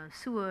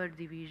sewer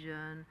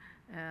division.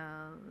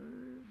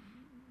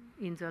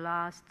 In the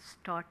last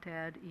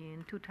started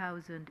in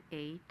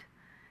 2008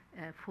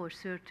 for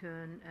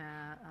certain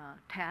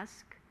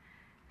tasks.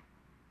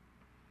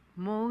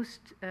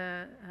 Most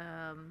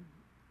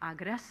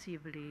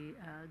aggressively,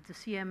 the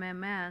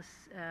CMMS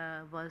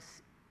was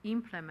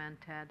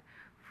implemented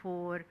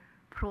for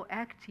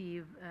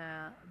proactive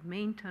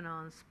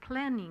maintenance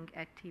planning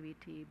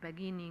activity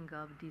beginning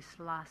of this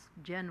last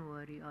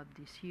January of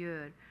this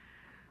year.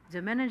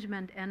 The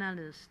management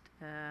analyst,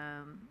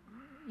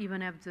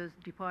 even if the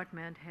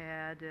department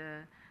had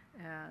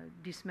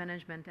this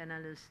management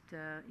analyst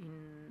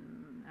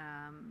in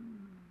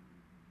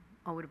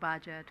our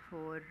budget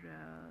for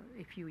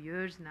a few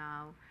years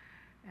now,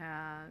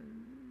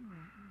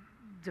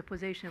 the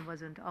position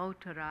wasn't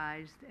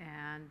authorized,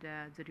 and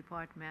the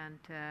department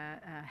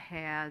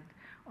had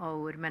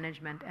our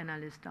management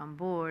analyst on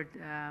board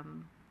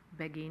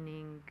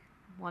beginning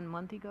 1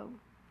 month ago,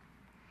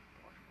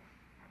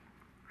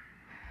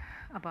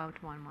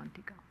 about 1 month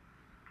ago.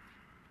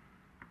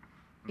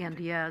 And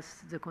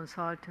yes, the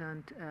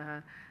consultant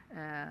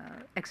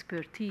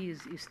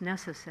expertise is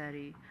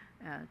necessary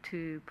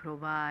to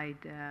provide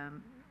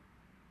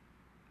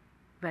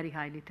very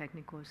highly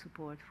technical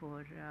support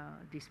for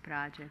this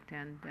project,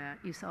 and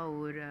is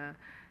our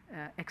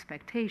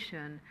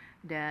expectation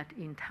that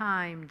in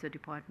time the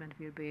department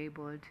will be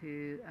able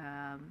to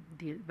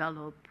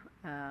develop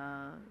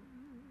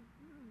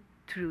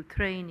through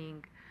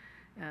training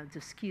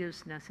the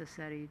skills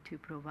necessary to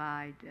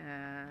provide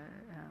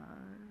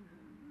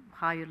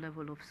higher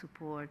level of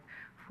support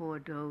for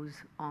those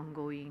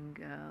ongoing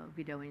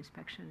video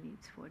inspection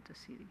needs for the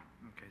city.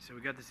 Okay, so we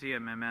got the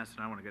CMMS,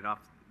 and I want to get off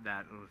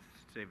that. Let's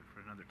save it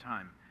for another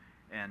time.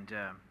 And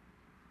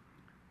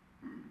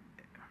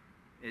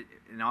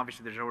and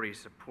obviously there's already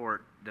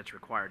support that's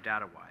required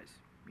data-wise,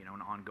 you know,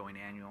 an ongoing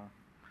annual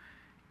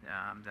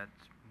that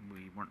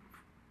we weren't,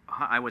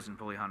 I wasn't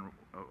fully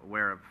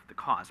aware of the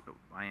cost, but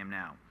I am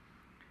now.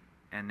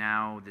 And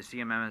now the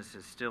CMMS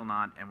is still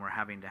not, and we're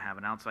having to have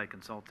an outside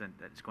consultant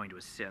that's going to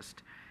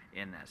assist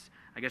in this.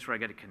 I guess where I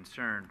get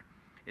concerned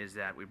is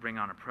that we bring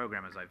on a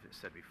program, as I've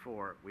said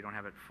before, we don't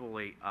have it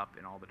fully up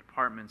in all the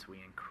departments,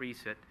 we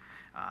increase it.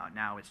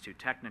 Now it's too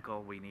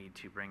technical, we need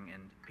to bring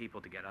in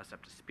people to get us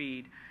up to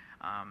speed.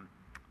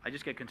 I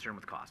just get concerned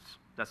with costs,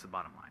 that's the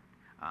bottom line.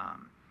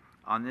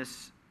 On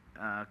this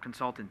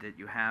consultant that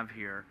you have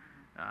here,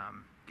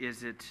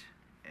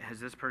 has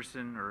this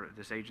person or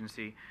this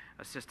agency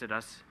assisted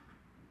us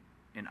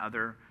in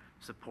other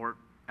support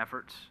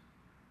efforts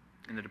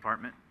in the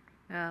department?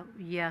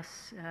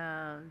 Yes,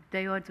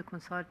 they are the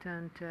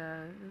consultant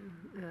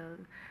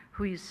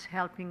who is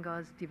helping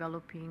us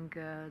developing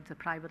the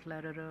private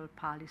lateral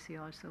policy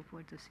also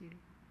for the city.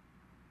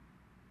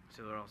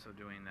 So they're also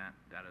doing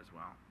that as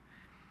well.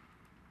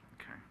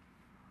 Okay.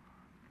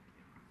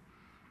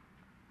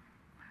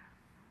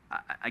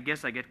 I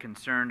guess I get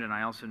concerned, and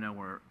I also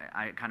know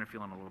I kind of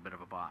feel in a little bit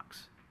of a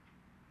box,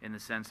 in the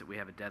sense that we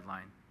have a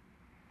deadline,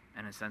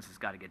 and in a sense it's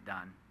got to get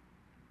done.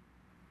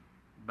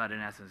 But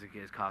in essence,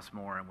 it costs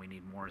more, and we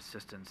need more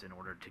assistance in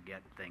order to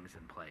get things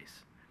in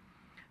place.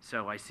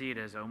 So I see it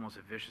as almost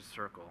a vicious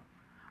circle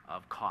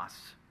of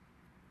costs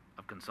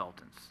of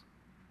consultants,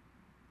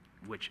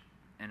 which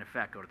in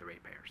effect go to the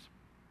ratepayers.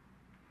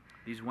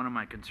 These are one of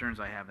my concerns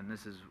I have, and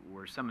this is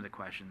where some of the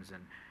questions,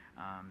 and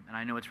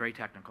I know it's very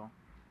technical,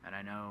 and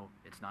I know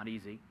it's not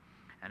easy,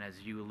 and as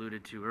you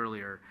alluded to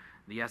earlier,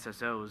 the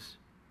SSOs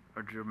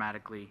are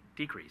dramatically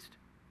decreased.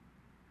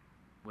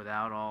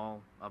 Without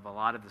all of a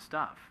lot of the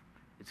stuff,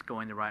 it's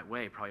going the right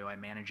way, probably by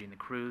managing the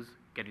crews,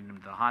 getting them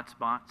to the hot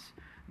spots,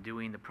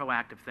 doing the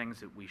proactive things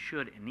that we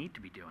should and need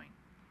to be doing.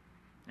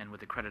 And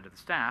with the credit of the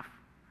staff,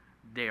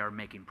 they are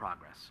making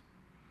progress.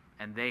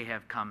 And they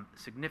have come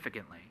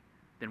significantly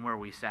than where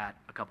we sat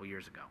a couple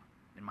years ago,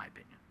 in my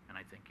opinion. And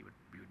I think you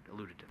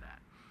alluded to that.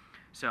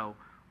 So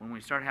when we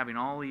start having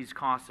all these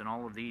costs and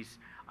all of these,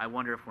 I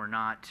wonder if we're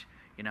not,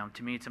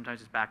 to me,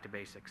 sometimes it's back to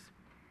basics,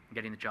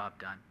 getting the job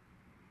done,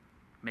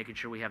 making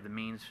sure we have the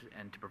means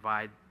and to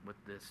provide what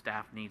the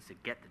staff needs to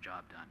get the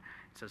job done.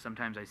 So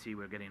sometimes I see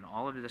we're getting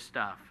all of this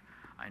stuff.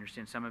 I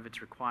understand some of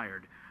it's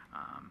required,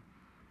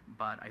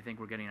 but I think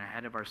we're getting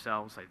ahead of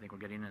ourselves. I think we're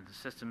getting into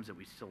systems that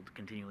we still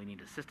continually need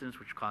assistance,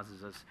 which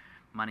causes us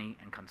money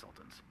and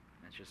consultants.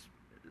 That's just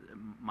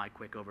my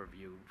quick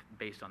overview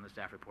based on the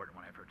staff report and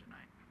what I've heard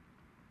tonight.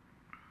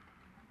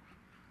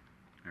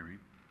 Irene?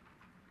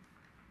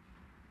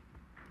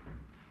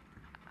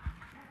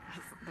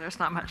 There's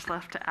not much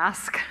left to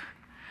ask.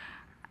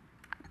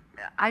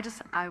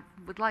 I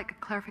would like a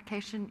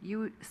clarification.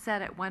 You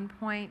said at one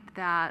point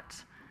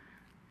that,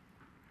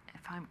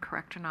 if I'm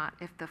correct or not,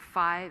 if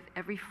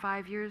every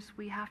 5 years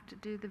we have to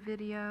do the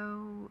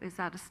video, is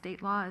that a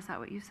state law? Is that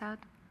what you said?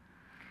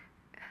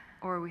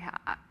 Or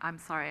I'm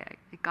sorry,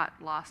 it got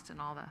lost in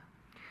all the...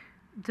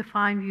 The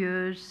 5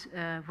 years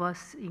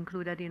was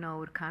included in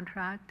our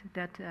contract.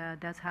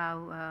 That's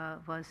how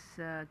was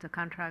the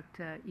contract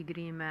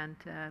agreement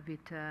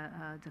with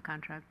the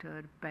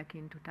contractor back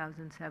in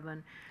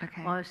 2007.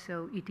 Okay.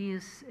 Also, it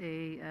is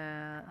a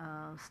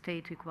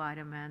state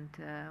requirement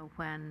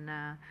when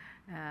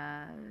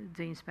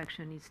the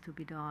inspection needs to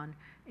be done,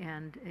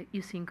 and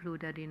is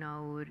included in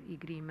our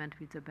agreement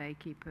with the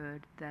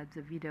baykeeper that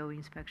the video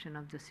inspection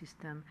of the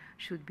system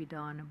should be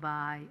done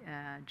by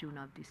June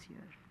of this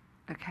year.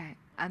 Okay,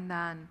 and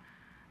then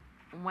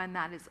when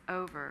that is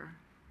over,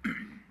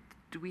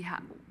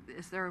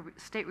 is there a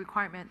state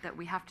requirement that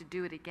we have to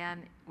do it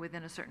again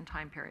within a certain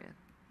time period?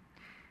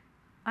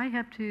 I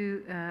have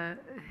to,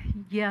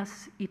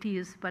 yes, it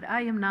is, but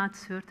I am not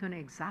certain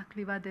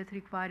exactly what that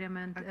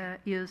requirement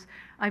is.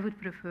 I would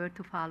prefer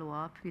to follow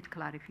up with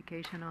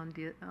clarification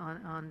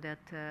on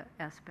that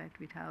aspect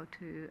with how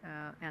to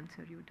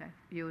answer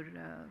your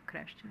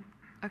question.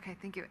 Okay,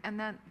 thank you. And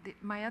then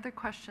my other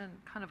question,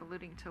 kind of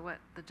alluding to what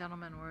the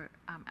gentlemen were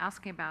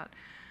asking about,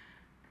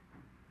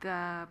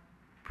 the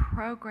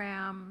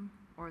program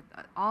or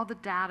all the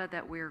data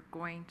that we're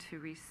going to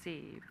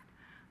receive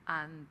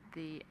and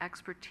the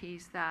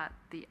expertise that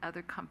the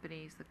other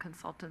companies, the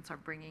consultants are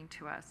bringing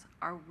to us,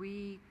 are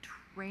we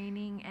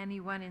training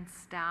anyone in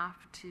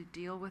staff to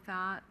deal with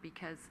that?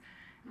 Because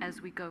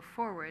as we go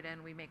forward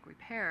and we make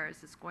repairs,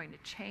 it's going to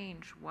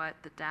change what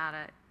the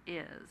data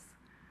is.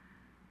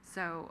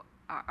 So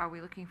are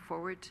we looking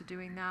forward to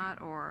doing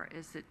that, or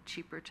is it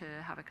cheaper to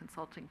have a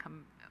consultant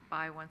come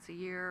by once a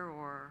year,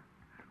 or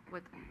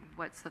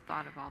what's the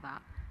thought of all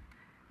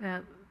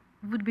that?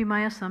 Would be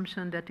my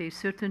assumption that a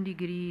certain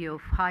degree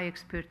of high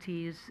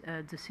expertise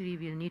the city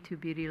will need to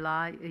be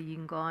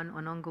relying on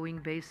an ongoing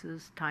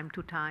basis, time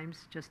to time,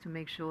 just to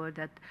make sure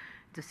that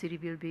the city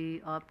will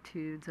be up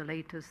to the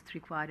latest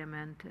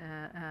requirement.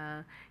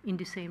 In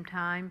the same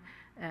time,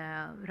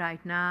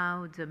 right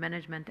now, the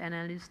management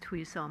analyst who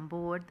is on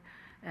board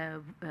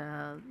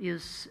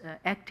is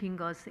acting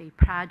as a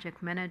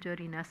project manager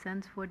in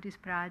essence for this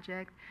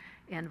project,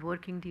 and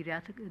working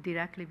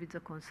directly with the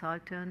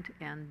consultant,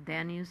 and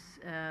Dennis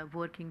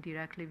working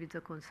directly with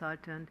the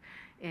consultant,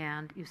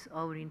 and it's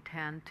our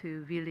intent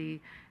to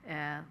really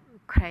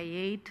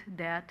create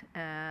that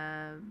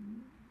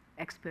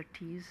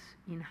expertise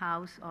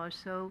in-house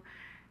also.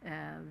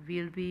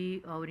 Will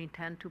be our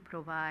intent to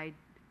provide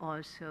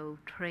also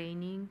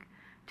training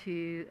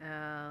to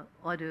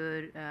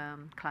other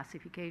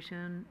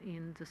classification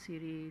in the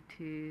city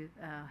to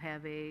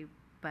have a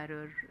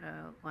better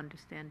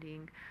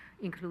understanding,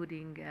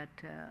 including at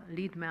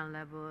lead man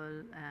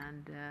level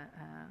and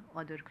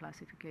other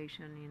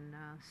classification in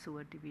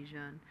sewer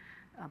division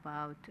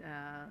about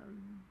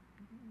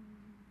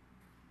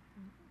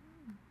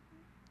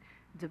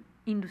the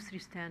industry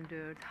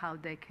standard, how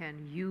they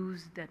can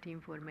use that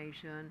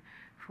information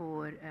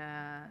for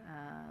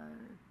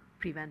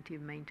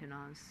preventive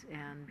maintenance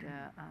and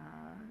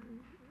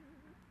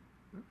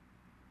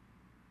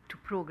to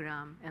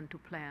program and to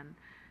plan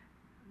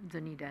the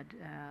needed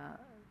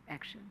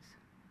actions.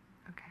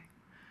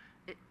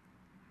 Okay.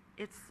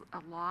 It's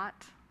a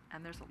lot,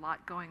 and there's a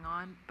lot going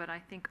on, but I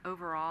think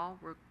overall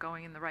we're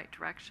going in the right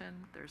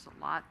direction. There's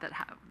a lot that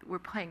we're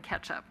playing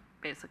catch up,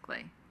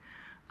 basically.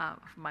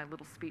 My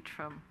little speech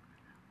from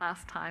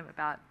last time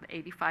about the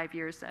 85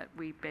 years that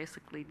we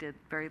basically did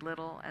very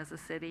little as a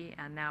city,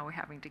 and now we're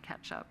having to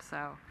catch up.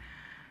 So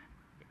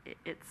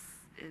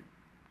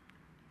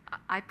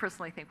I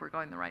personally think we're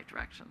going in the right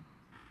direction.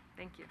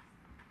 Thank you.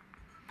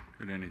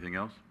 Good. Anything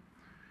else?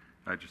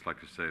 I'd just like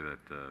to say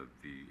that the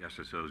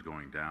SSOs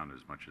going down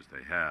as much as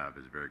they have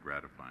is very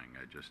gratifying.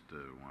 I just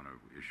want to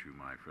issue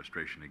my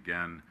frustration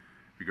again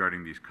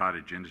regarding these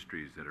cottage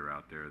industries that are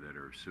out there that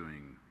are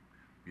suing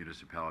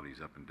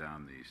municipalities up and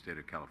down the state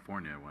of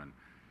California, when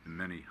the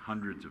many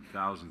hundreds of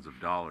thousands of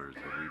dollars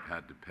that we've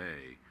had to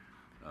pay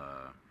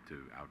to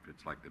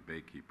outfits like the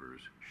Baykeepers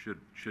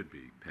should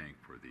be paying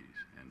for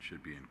these and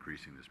should be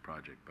increasing this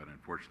project, but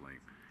unfortunately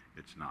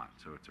it's not.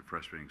 So it's a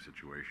frustrating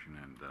situation,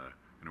 and going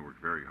to work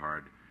very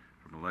hard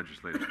from a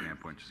legislative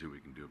standpoint to see what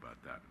we can do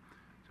about that.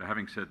 So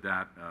having said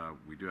that,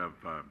 we do have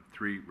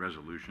 3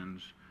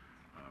 resolutions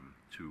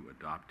to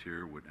adopt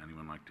here. Would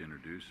anyone like to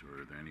introduce,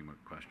 or are there any more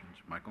questions?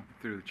 Michael?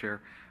 Through the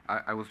chair,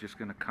 I was just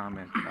going to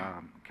comment,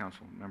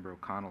 Council Member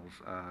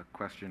O'Connell's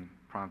question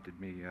prompted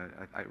me.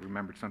 I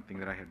remembered something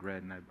that I had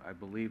read, and I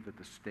believe that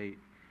the state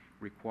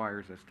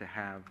requires us to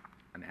have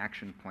an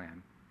action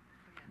plan,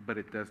 but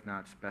it does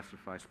not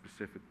specify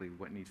specifically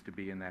what needs to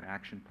be in that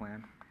action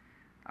plan.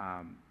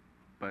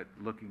 But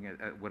looking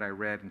at what I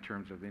read in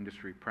terms of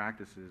industry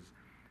practices,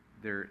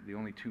 they're the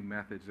only 2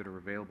 methods that are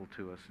available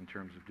to us in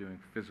terms of doing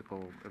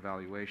physical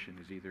evaluation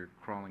is either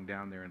crawling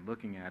down there and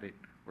looking at it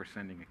or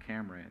sending a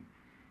camera in.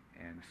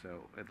 And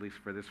so, at least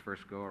for this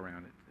first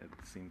go-around, it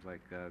seems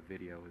like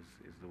video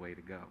is the way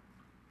to go.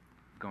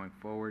 Going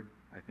forward,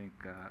 I think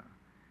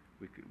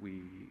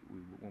we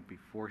won't be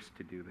forced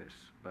to do this,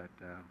 but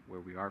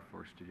where we are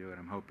forced to do it,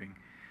 I'm hoping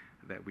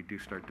that we do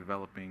start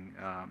developing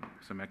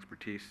some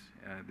expertise.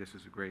 This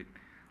is a great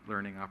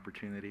learning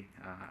opportunity.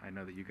 I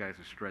know that you guys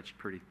are stretched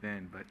pretty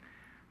thin, but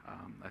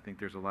I think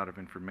there's a lot of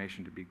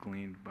information to be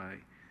gleaned by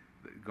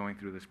going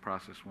through this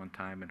process one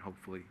time, and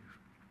hopefully,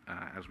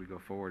 as we go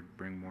forward,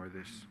 bring more of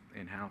this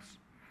in-house.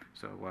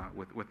 So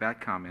with that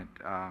comment,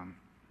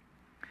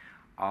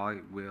 I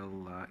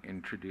will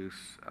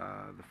introduce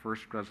the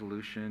first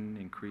resolution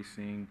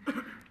increasing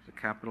the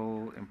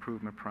capital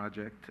improvement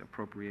project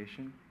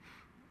appropriation.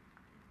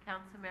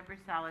 Councilmember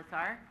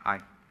Salazar. Aye.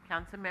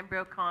 Councilmember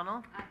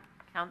O'Connell. Aye.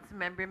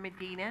 Councilmember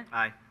Medina.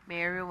 Aye.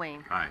 Mayor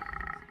Ruane. Aye.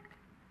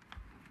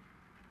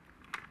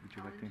 Would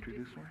you like to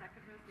introduce one?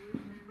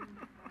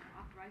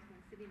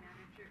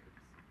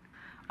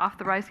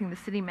 Authorizing the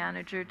city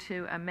manager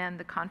to amend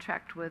the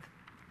contract with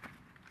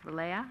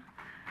Relea,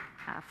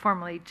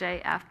 formerly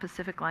JF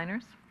Pacific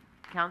Liners.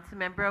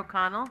 Councilmember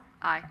O'Connell.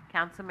 Aye.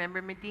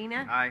 Councilmember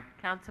Medina. Aye.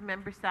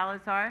 Councilmember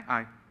Salazar.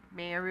 Aye.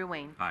 Mayor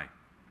Ruane. Aye.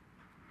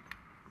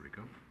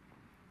 Rico?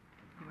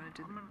 You want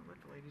to do I'm going to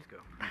let the ladies go.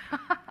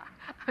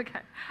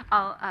 Okay.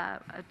 I'll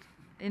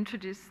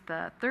introduce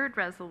the third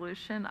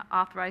resolution,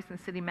 authorizing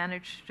the city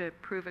manager to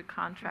approve a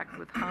contract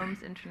with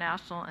Homes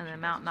International in an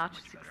amount not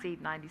to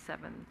exceed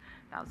 $97,000.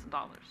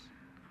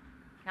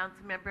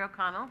 Councilmember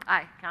O'Connell.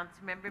 Aye.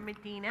 Councilmember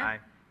Medina. Aye.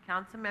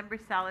 Councilmember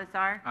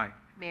Salazar. Aye.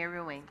 Mayor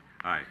Ruane.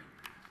 Aye.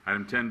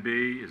 Item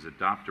 10B is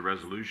adopt a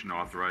resolution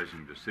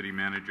authorizing the city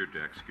manager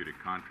to execute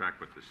a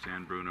contract with the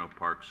San Bruno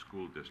Park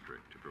School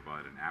District to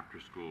provide an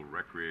after-school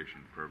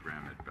recreation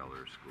program at Bel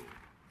Air School.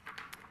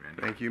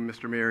 Randy? Thank you,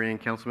 Mr. Mayor and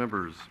council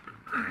members.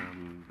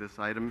 This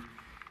item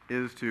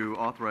is to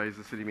authorize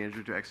the city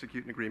manager to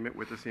execute an agreement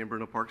with the San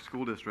Bruno Park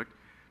School District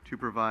to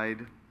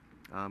provide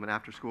an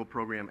after-school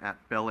program at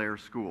Bel Air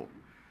School.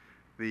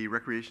 The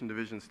Recreation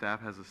Division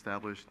staff has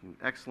established an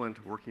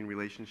excellent working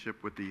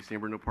relationship with the San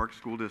Bruno Park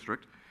School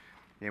District,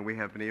 and we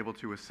have been able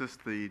to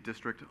assist the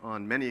district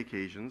on many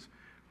occasions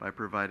by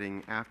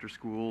providing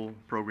after-school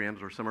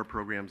programs or summer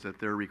programs at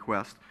their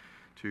request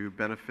to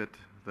benefit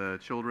the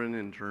children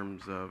in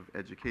terms of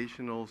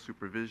educational,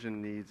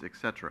 supervision needs,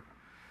 etc.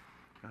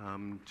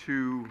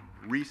 Two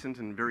recent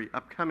and very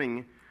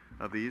upcoming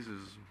of these,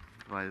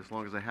 as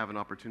long as I have an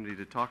opportunity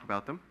to talk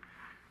about them.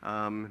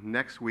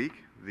 Next week,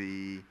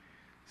 the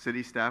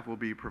city staff will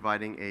be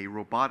providing a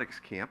robotics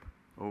camp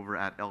over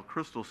at El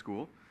Crystal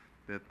School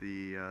that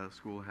the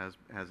school has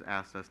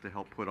asked us to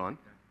help put on.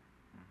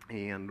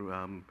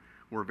 And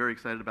we're very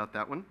excited about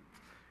that one.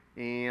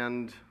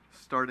 And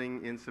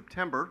starting in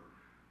September,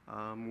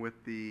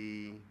 with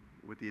the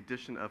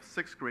addition of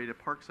 6th grade at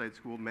Parkside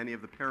School, many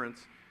of the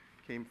parents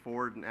came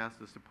forward and asked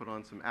us to put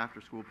on some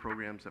after-school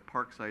programs at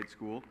Parkside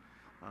School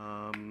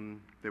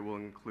that will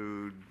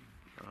include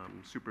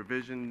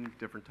supervision,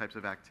 different types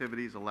of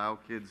activities, allow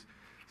kids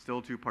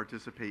still to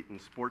participate in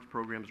sports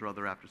programs or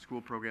other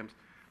after-school programs,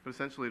 but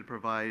essentially to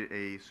provide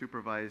a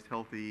supervised,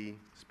 healthy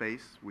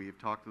space. We've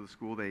talked to the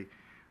school. They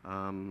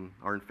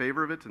are in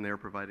favor of it, and they're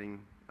providing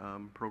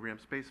program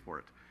space for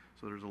it.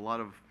 So there's a lot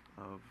of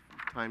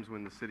times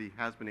when the city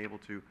has been able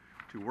to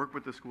work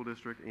with the school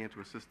district and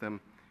to assist them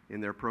in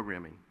their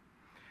programming.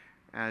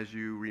 As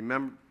you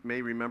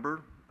may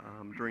remember,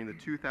 during the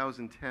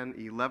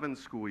 2010-11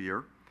 school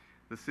year,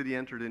 the city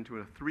entered into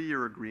a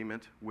 3-year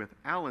agreement with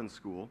Allen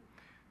School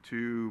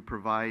to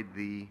provide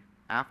the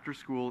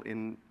After-School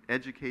in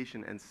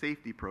Education and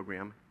Safety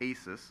Program,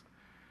 ACES.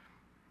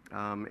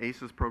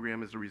 ACES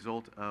program is a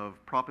result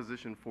of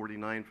Proposition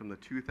 49 from the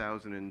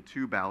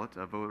 2002 ballot,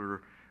 a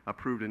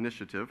voter-approved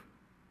initiative,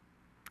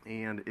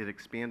 and it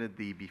expanded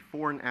the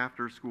before and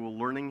after school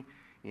learning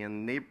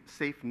and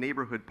safe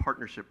neighborhood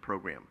partnership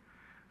program.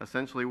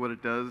 Essentially what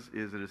it does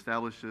is it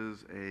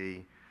establishes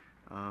a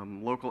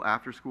local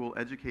after-school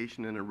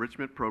education and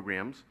enrichment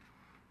programs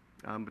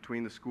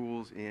between the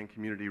schools and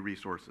community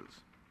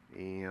resources.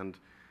 And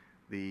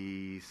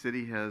the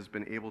city has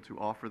been able to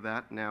offer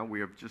that. Now we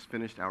have just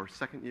finished our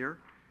 2nd year.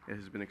 It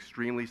has been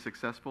extremely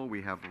successful.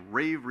 We have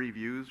rave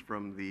reviews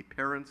from the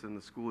parents and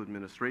the school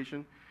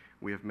administration.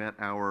 We have met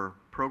our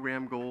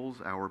program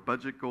goals, our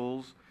budget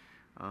goals.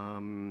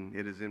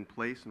 It is in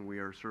place, and we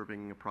are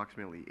serving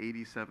approximately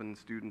 87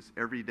 students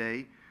every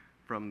day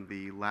from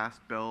the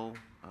last bell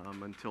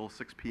until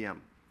 6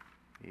 p.m.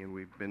 And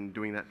we've been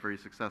doing that very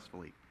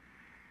successfully.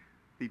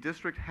 The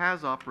district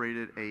has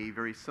operated a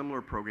very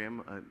similar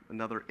program,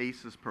 another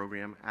ACES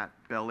program, at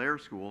Bel Air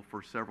School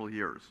for several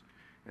years.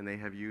 And they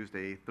have used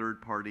a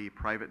third-party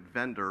private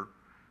vendor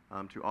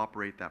to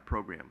operate that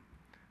program.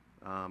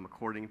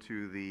 According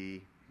to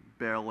the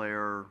Bel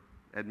Air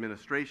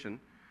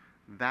administration,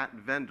 that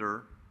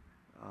vendor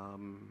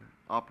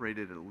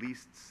operated at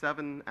least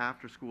 7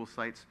 after-school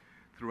sites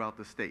throughout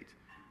the state.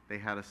 They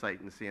had a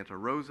site in Santa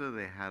Rosa,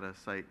 they had a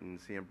site in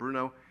San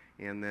Bruno,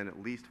 and then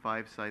at least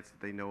 5 sites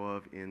that they know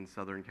of in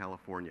Southern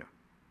California.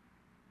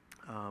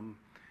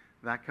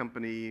 That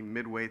company,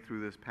 midway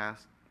through this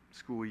past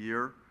school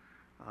year,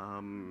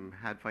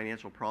 had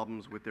financial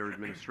problems with their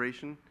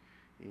administration,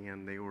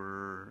 and they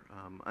were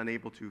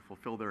unable to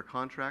fulfill their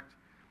contract,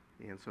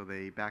 and so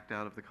they backed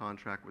out of the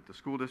contract with the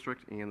school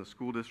district, and the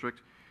school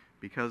district,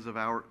 because of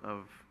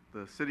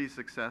the city's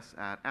success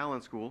at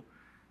Allen School,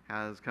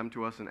 has come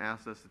to us and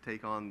asked us to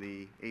take on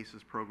the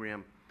ACES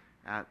program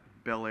at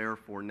Bel Air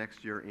for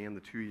next year and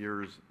the 2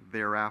 years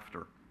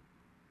thereafter.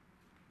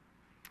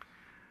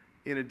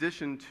 In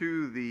addition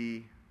to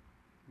the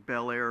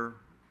Bel Air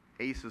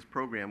ACES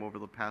program over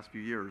the past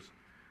few years,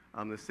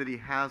 the city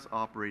has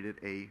operated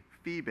a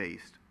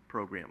fee-based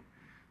program.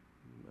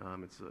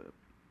 It's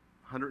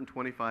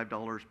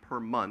 $125 per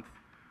month,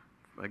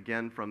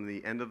 again from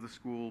the end of the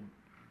school,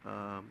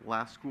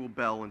 last school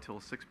bell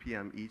until 6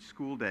 p.m. each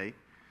school day.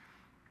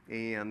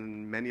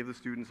 And many of the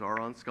students are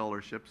on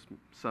scholarships.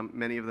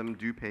 Many of them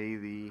do pay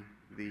the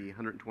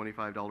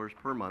 $125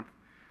 per month.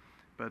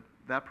 But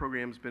that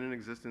program's been in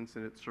existence,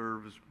 and it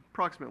serves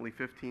approximately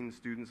 15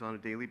 students on a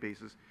daily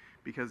basis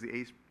because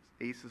the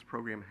ACES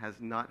program has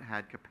not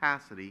had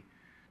capacity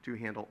to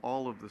handle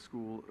all of the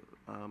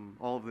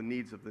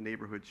needs of the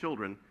neighborhood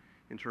children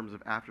in terms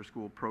of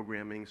after-school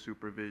programming,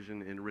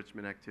 supervision,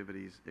 enrichment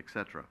activities,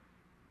 etc.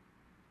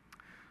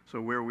 So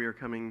where we are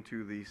coming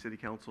to the City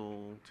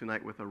Council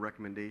tonight with a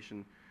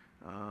recommendation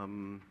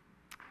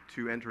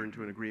to enter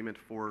into an agreement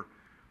for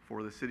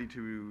the city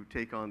to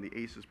take on the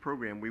ACES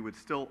program, we would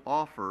still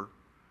offer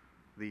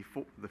the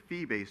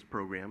fee-based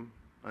program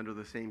under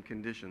the same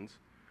conditions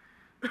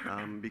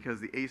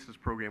because the ACES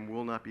program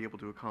will not be able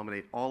to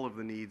accommodate all of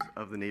the needs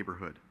of the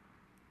neighborhood.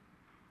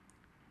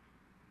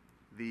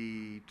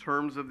 The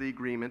terms of the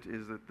agreement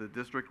is that the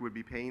district would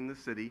be paying the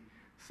city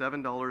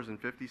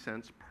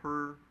 $7.50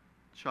 per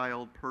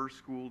child per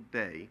school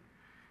day,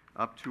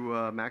 up to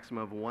a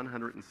maximum of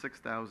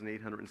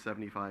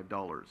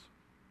 $106,875.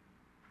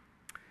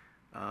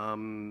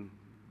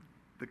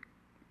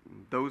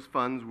 Those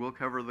funds will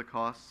cover the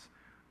costs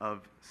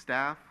of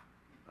staff,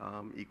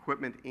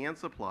 equipment, and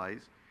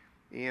supplies,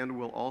 and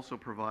will also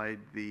provide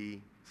the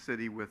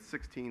city with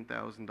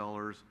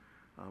 $16,000,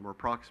 or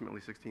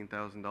approximately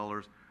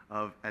 $16,000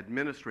 of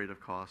administrative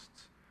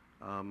costs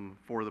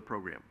for the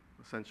program,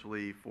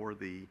 essentially for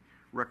the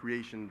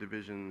Recreation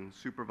Division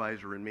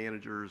supervisor and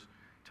manager's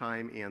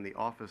time and the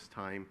office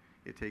time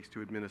it takes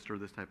to administer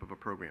this type of a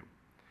program.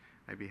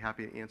 I'd be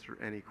happy to answer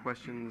any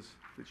questions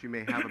that you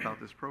may have about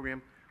this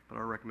program, but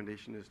our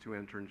recommendation is to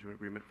enter into an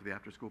agreement for the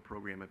after-school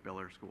program at Bel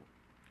Air School.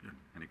 Yeah.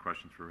 Any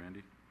questions for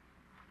Randy?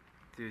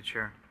 Through the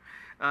chair.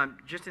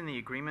 Just in the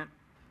agreement,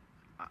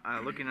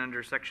 looking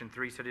under Section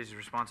 3, Cities'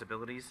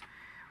 Responsibilities,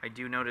 I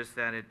do notice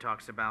that it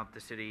talks about the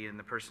city and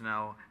the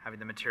personnel having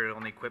the material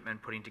and the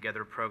equipment, putting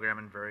together a program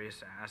in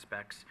various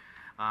aspects.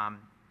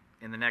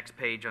 In the next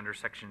page under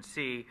Section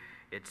C,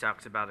 it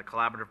talks about a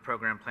collaborative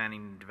program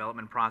planning and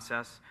development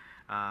process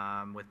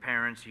with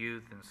parents,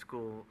 youth, and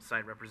school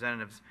site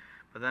representatives.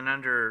 But then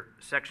under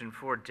Section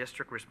 4,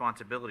 District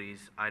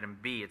Responsibilities, item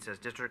B, it says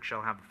district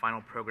shall have the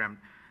final program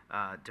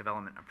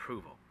development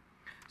approval.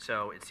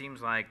 So it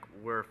seems like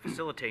we're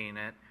facilitating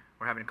it,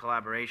 we're having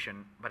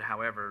collaboration, but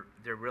however,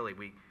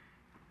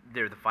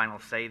 they're the final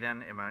say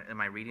then? Am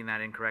I reading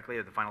that incorrectly?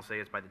 Or the final say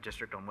is by the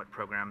district on what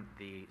program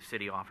the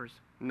city offers?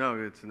 No,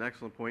 it's an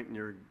excellent point, and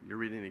you're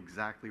reading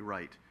exactly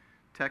right.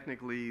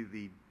 Technically,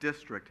 the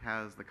district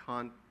has the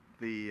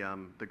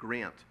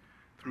grant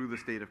through the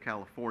state of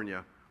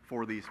California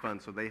for these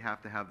funds, so they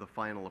have to have the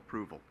final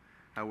approval.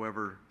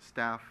 However,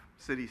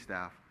 city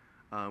staff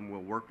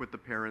will work with the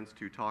parents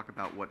to talk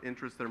about what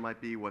interests there might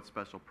be, what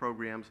special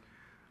programs.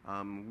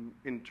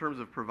 In terms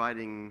of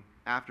providing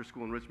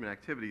after-school enrichment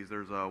activities,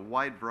 there's a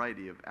wide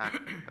variety of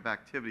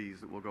activities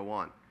that will go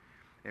on.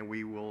 And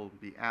we will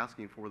be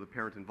asking for the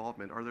parent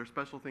involvement. Are there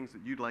special things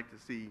that you'd like to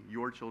see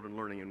your children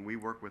learning? And we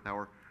work with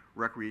our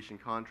recreation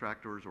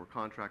contractors or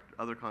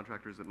other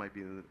contractors that might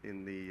be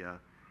in the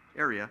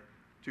area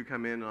to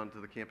come in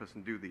onto the campus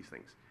and do these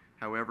things.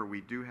 However,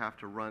 we do have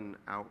to run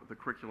out the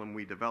curriculum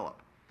we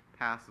develop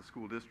past the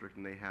school district,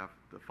 and they have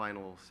the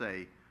final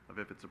say of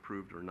if it's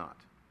approved or not.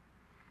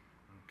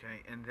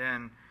 Okay, and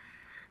then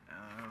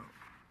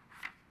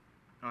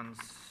on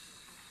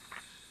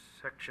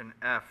Section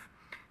F,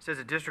 it says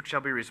the district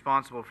shall be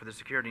responsible for the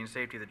security and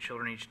safety of the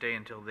children each day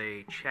until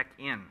they check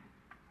in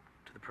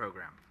to the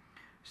program.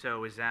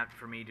 So is that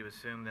for me to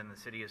assume then the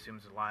city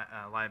assumes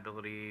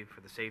liability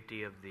for the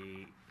safety of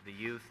the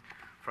youth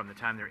from the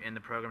time they're in the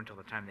program until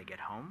the time they get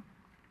home?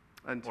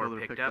 Until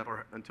they're picked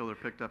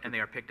up. And they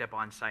are picked up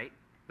on site?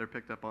 They're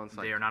picked up on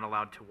site. They are not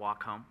allowed to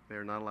walk home? They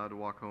are not allowed to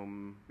walk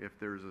home. If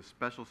there's a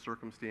special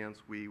circumstance,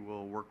 we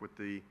will work with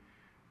the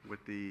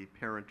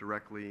parent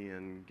directly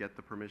and get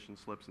the permission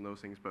slips and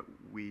those things, but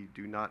we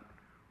do not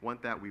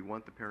want that. We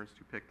want the parents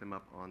to pick them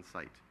up on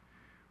site.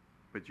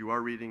 But you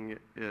are reading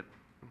it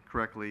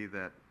correctly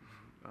that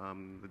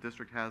the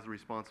district has the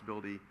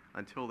responsibility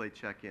until they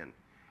check in.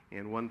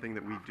 And one thing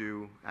that we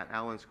do at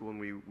Allen School,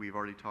 and we've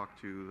already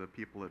talked to the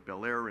people at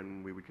Bel Air,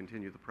 and we would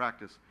continue the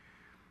practice,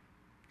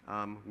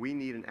 we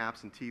need an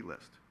absentee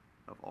list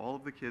of all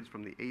of the kids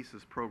from the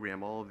ACES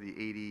program, all of the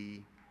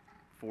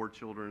 84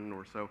 children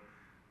or so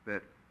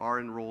that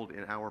are enrolled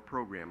in our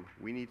program.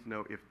 We need to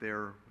know if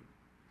they're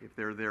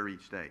there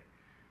each day,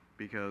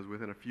 because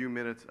within a few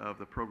minutes of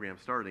the program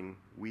starting,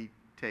 we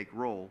take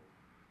roll,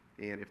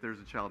 and if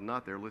there's a child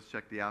not there, let's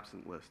check the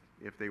absent list.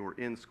 If they were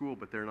in school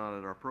but they're not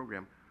at our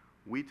program,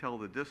 we tell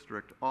the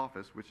district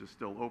office, which is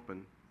still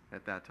open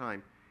at that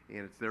time, and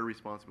it's their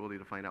responsibility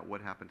to find out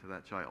what happened to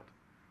that child.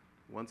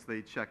 Once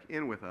they check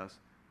in with us,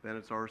 then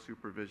it's our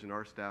supervision.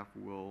 Our staff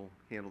will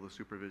handle the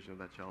supervision of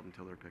that child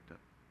until they're picked up.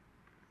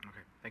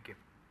 Okay, thank you.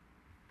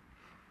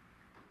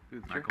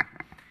 Michael?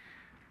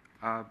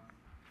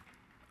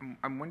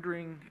 I'm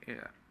wondering,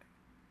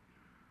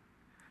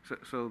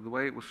 so the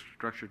way it was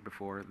structured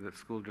before, the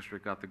school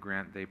district got the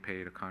grant, they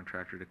paid a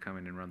contractor to come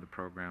in and run the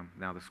program.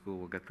 Now the school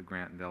will get the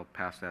grant and they'll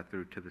pass that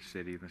through to the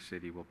city, and the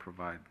city will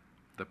provide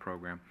the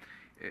program.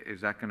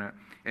 Is that going to,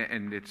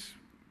 and it's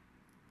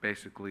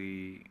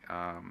basically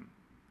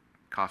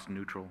cost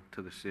neutral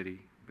to the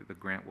city. The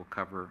grant will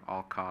cover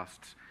all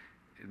costs.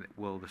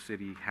 Will the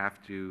city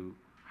have to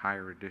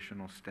hire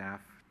additional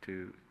staff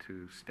to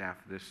staff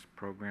this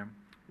program?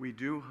 We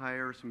do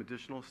hire some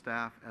additional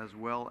staff, as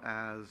well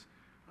as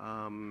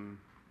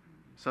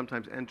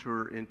sometimes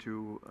enter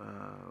into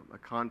a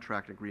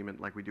contract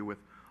agreement like we do with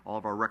all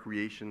of our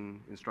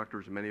recreation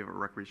instructors, and many of our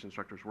recreation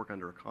instructors work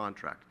under a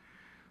contract.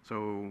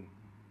 So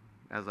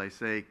as I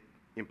say,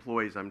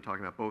 employees, I'm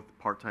talking about both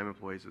part-time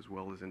employees as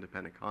well as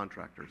independent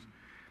contractors.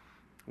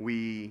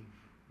 We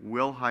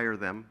will hire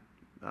them.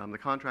 The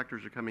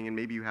contractors are coming in.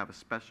 Maybe you have a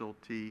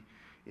specialty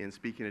in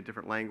speaking a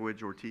different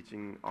language or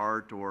teaching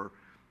art or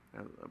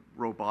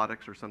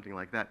robotics or something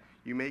like that.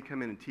 You may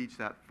come in and teach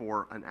that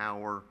for an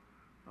hour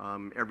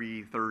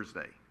every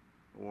Thursday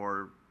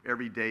or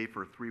every day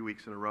for 3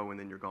 weeks in a row, and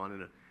then you're gone,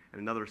 and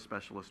another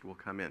specialist will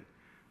come in.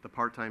 The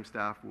part-time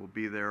staff will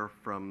be there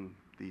from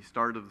the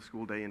start of the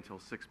school day until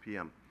 6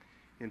 p.m.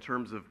 In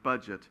terms of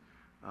budget,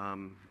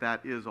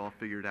 that is all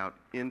figured out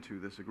into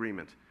this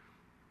agreement.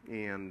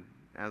 And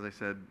as I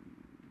said,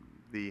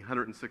 the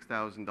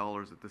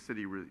 $106,000 that the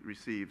city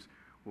receives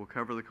will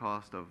cover the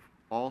cost of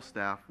all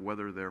staff,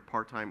 whether they're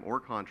part-time or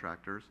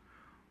contractors,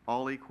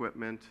 all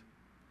equipment,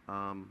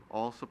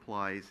 all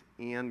supplies,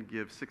 and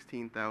give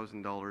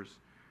 $16,000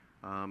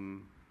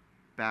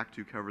 back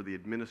to cover the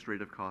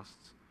administrative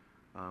costs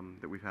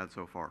that we've had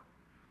so far.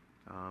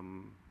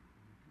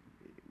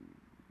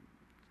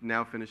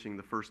 Now finishing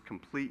the first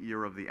complete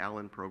year of the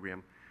Allen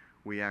program,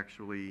 we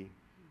actually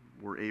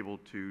were able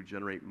to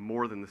generate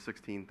more than the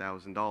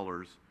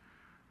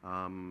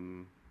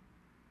 $16,000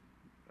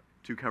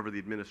 to cover the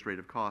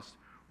administrative costs.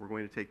 We're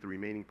going to take the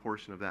remaining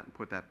portion of that and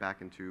put that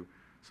back into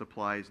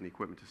supplies and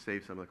equipment to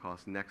save some of the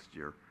costs next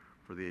year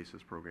for the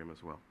ACES program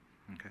as well.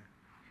 Okay.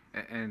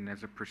 And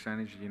as a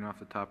percentage, do you know off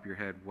the top of your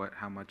head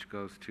how much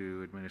goes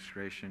to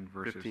administration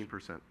versus?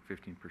 15%.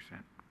 15%.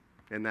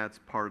 And that's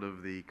part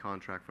of the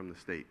contract from the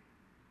state.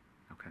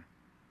 Okay.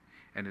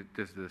 And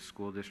does the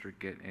school district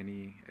get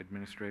any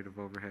administrative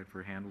overhead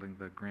for handling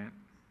the grant?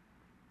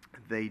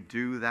 They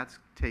do. That's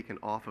taken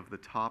off of the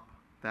top.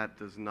 That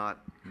does not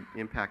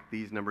impact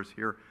these numbers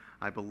here.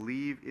 I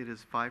believe it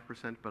is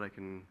 5%, but I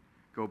can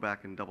go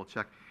back and double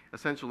check.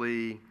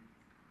 Essentially,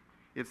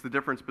 it's the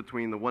difference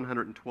between the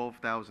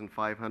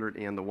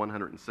 $112,500 and the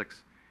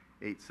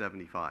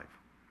 $106,875.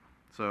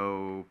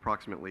 So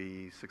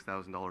approximately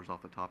 $6,000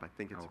 off the top. I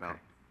think it's about.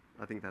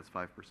 I think that's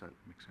 5%. Makes sense.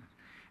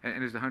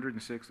 And is the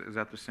 106, is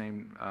that the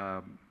same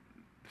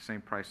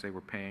price they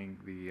were paying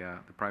the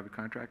private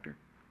contractor?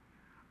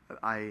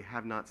 I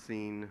have not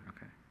seen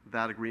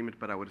that agreement,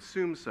 but I would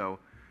assume so,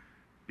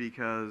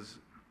 because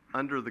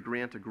under the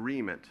grant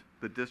agreement,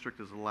 the district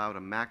is allowed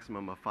a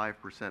maximum of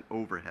 5%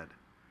 overhead,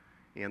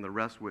 and the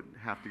rest would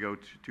have to go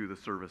to the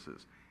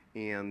services.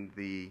 And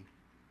the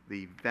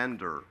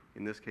vendor,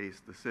 in this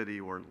case the city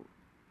or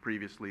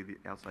previously the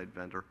outside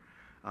vendor,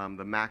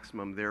 the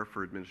maximum there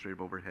for administrative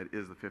overhead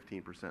is the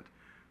 15%.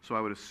 So I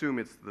would assume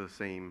it's the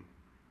same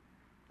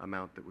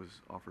amount that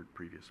was offered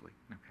previously.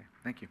 Okay,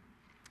 thank you.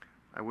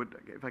 I would,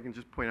 if I can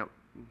just point out,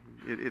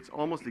 it's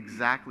almost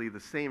exactly the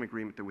same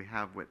agreement that we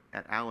have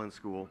at Allen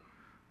School.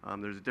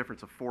 There's a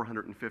difference of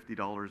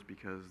 $450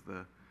 because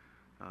the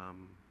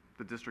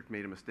district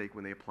made a mistake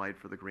when they applied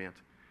for the grant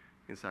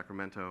in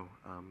Sacramento.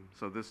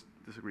 So this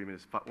agreement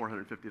is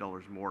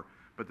 $450 more,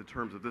 but the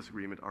terms of this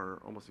agreement are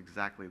almost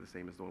exactly the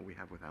same as the one we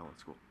have with Allen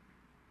School.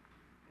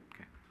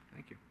 Okay,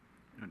 thank you.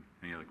 Good.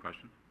 Any other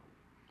questions?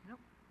 Nope.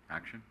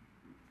 Action?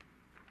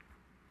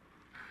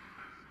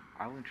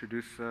 I'll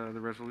introduce the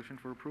resolution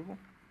for approval.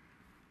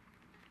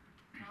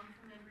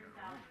 Councilmember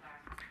Salazar.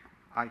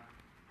 Aye.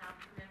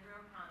 Councilmember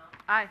O'Connell.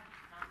 Aye.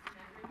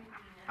 Councilmember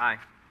Medina. Aye.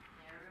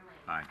 Mayor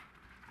Ruane. Aye.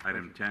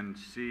 Item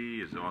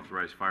 10C is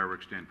authorized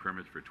fireworks stand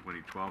permits for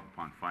 2012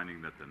 upon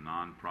finding that the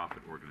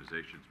nonprofit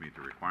organizations meet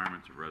the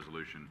requirements of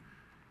Resolution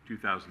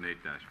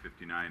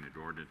 2008-59 and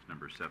Ordinance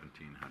Number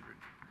 1700.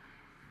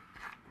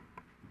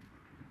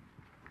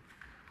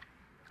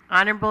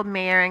 Honorable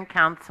Mayor and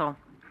Council,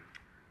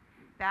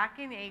 back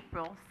in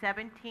April,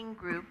 17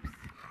 groups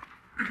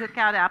took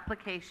out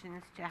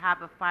applications to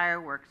have a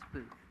fireworks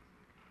booth.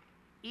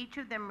 Each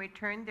of them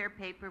returned their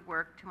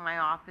paperwork to my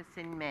office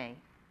in May.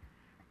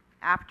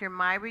 After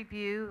my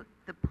review,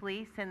 the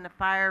police and the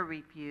fire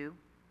review,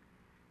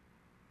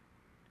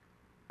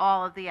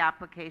 all of the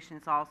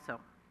applications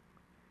also.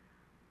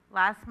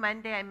 Last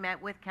Monday, I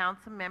met with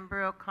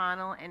Councilmember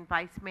O'Connell and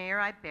Vice Mayor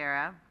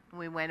Ibarra, and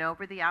we went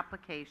over the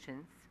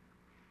applications.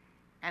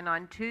 And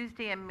on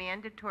Tuesday, a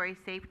mandatory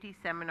safety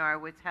seminar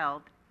was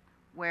held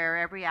where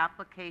every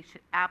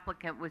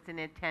applicant was in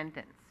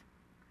attendance.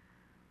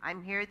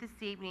 I'm here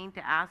this evening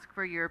to ask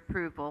for your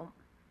approval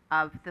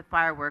of the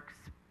fireworks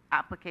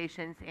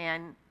applications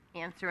and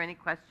answer any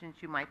questions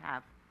you might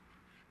have.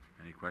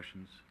 Any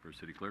questions for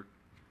City Clerk?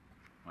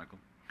 Michael?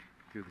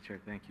 Through the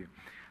chair, thank you.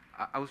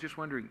 I was just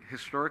wondering,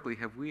 historically,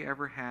 have we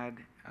ever had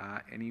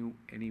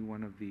any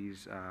one of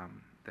these,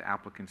 the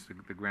applicants,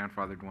 the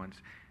grandfathered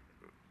ones,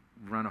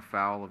 run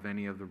afoul of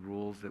any of the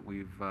rules that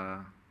we've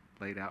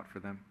laid out for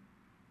them?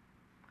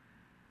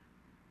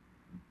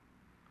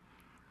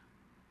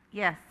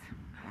 Yes.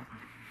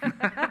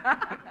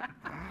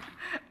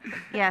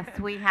 Yes,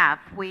 we have.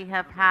 We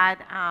have had,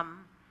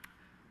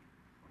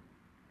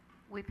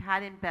 we've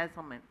had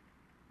embezzlement,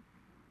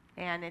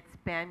 and it's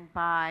been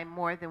by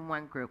more than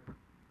one group.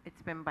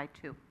 It's been by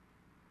two.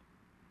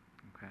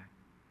 Okay.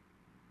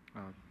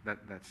 Well,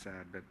 that's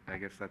sad, but I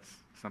guess that's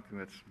something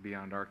that's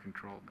beyond our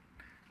control.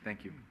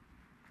 Thank you.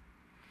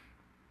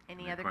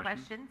 Any Any other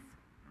questions? questions?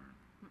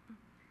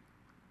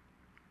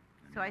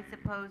 So I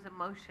suppose a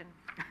motion.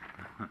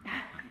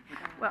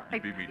 Well,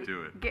 You beat me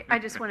to it. I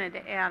just wanted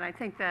to add, I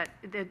think that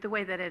the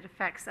way that it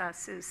affects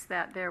us is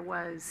that there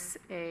was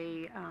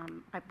I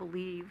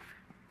believe,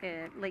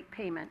 a late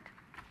payment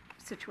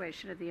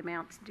situation of the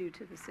amounts due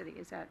to the city.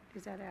 Is that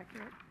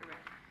accurate?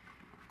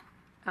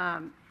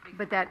 Correct.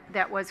 But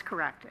that was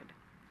corrected,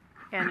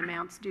 and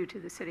amounts due to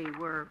the city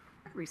were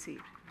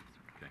received.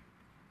 Okay.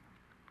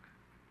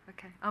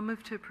 Okay, I'll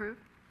move to approve.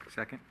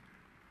 Second?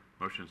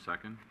 Motion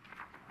second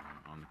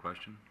on the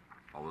question.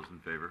 All those in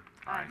favor?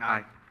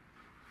 Aye.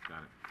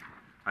 Got it.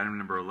 Item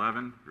number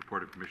 11,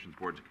 report of commissions,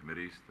 boards, and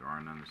committees. There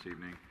are none this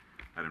evening.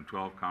 Item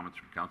 12, comments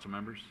from council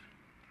members.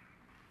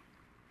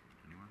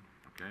 Anyone?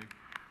 Okay.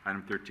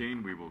 Item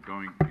 13, we will be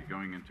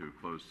going into a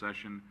closed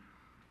session,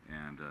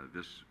 And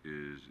this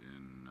is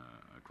in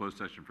a closed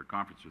session for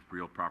conference with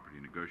real property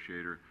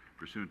negotiator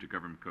pursuant to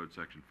Government Code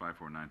Section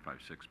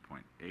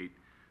 54956.8.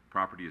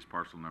 Property is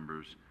parcel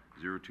numbers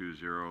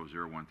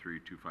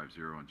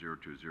 020-013-250 and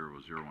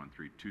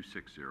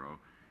 020-013-260.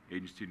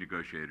 Agency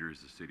negotiator is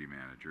the city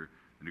manager.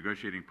 The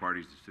negotiating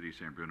parties, the City of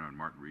San Bruno and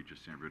Martin Regis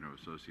San Bruno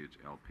Associates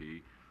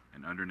LP,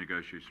 and under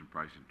negotiation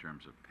price in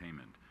terms of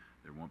payment.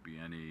 There won't be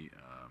any,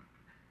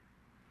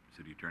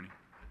 city attorney?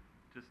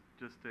 Just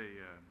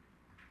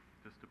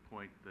a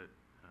point that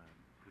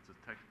this is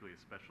technically a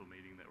special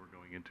meeting that we're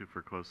going into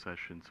for closed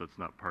session, so it's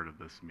not part of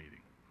this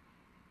meeting.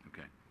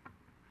 Okay.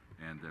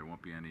 And there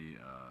won't be any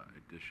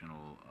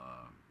additional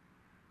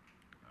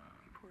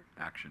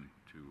action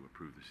to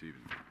approve this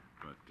evening.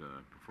 But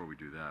before we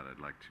do that,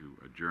 I'd like to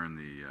adjourn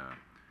the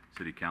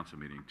City Council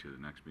meeting to the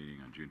next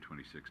meeting on June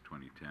 26,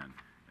 2010.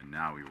 And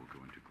now we will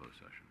go into closed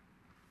session.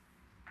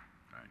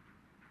 All right.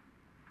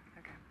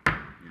 Okay.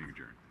 Meeting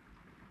adjourned.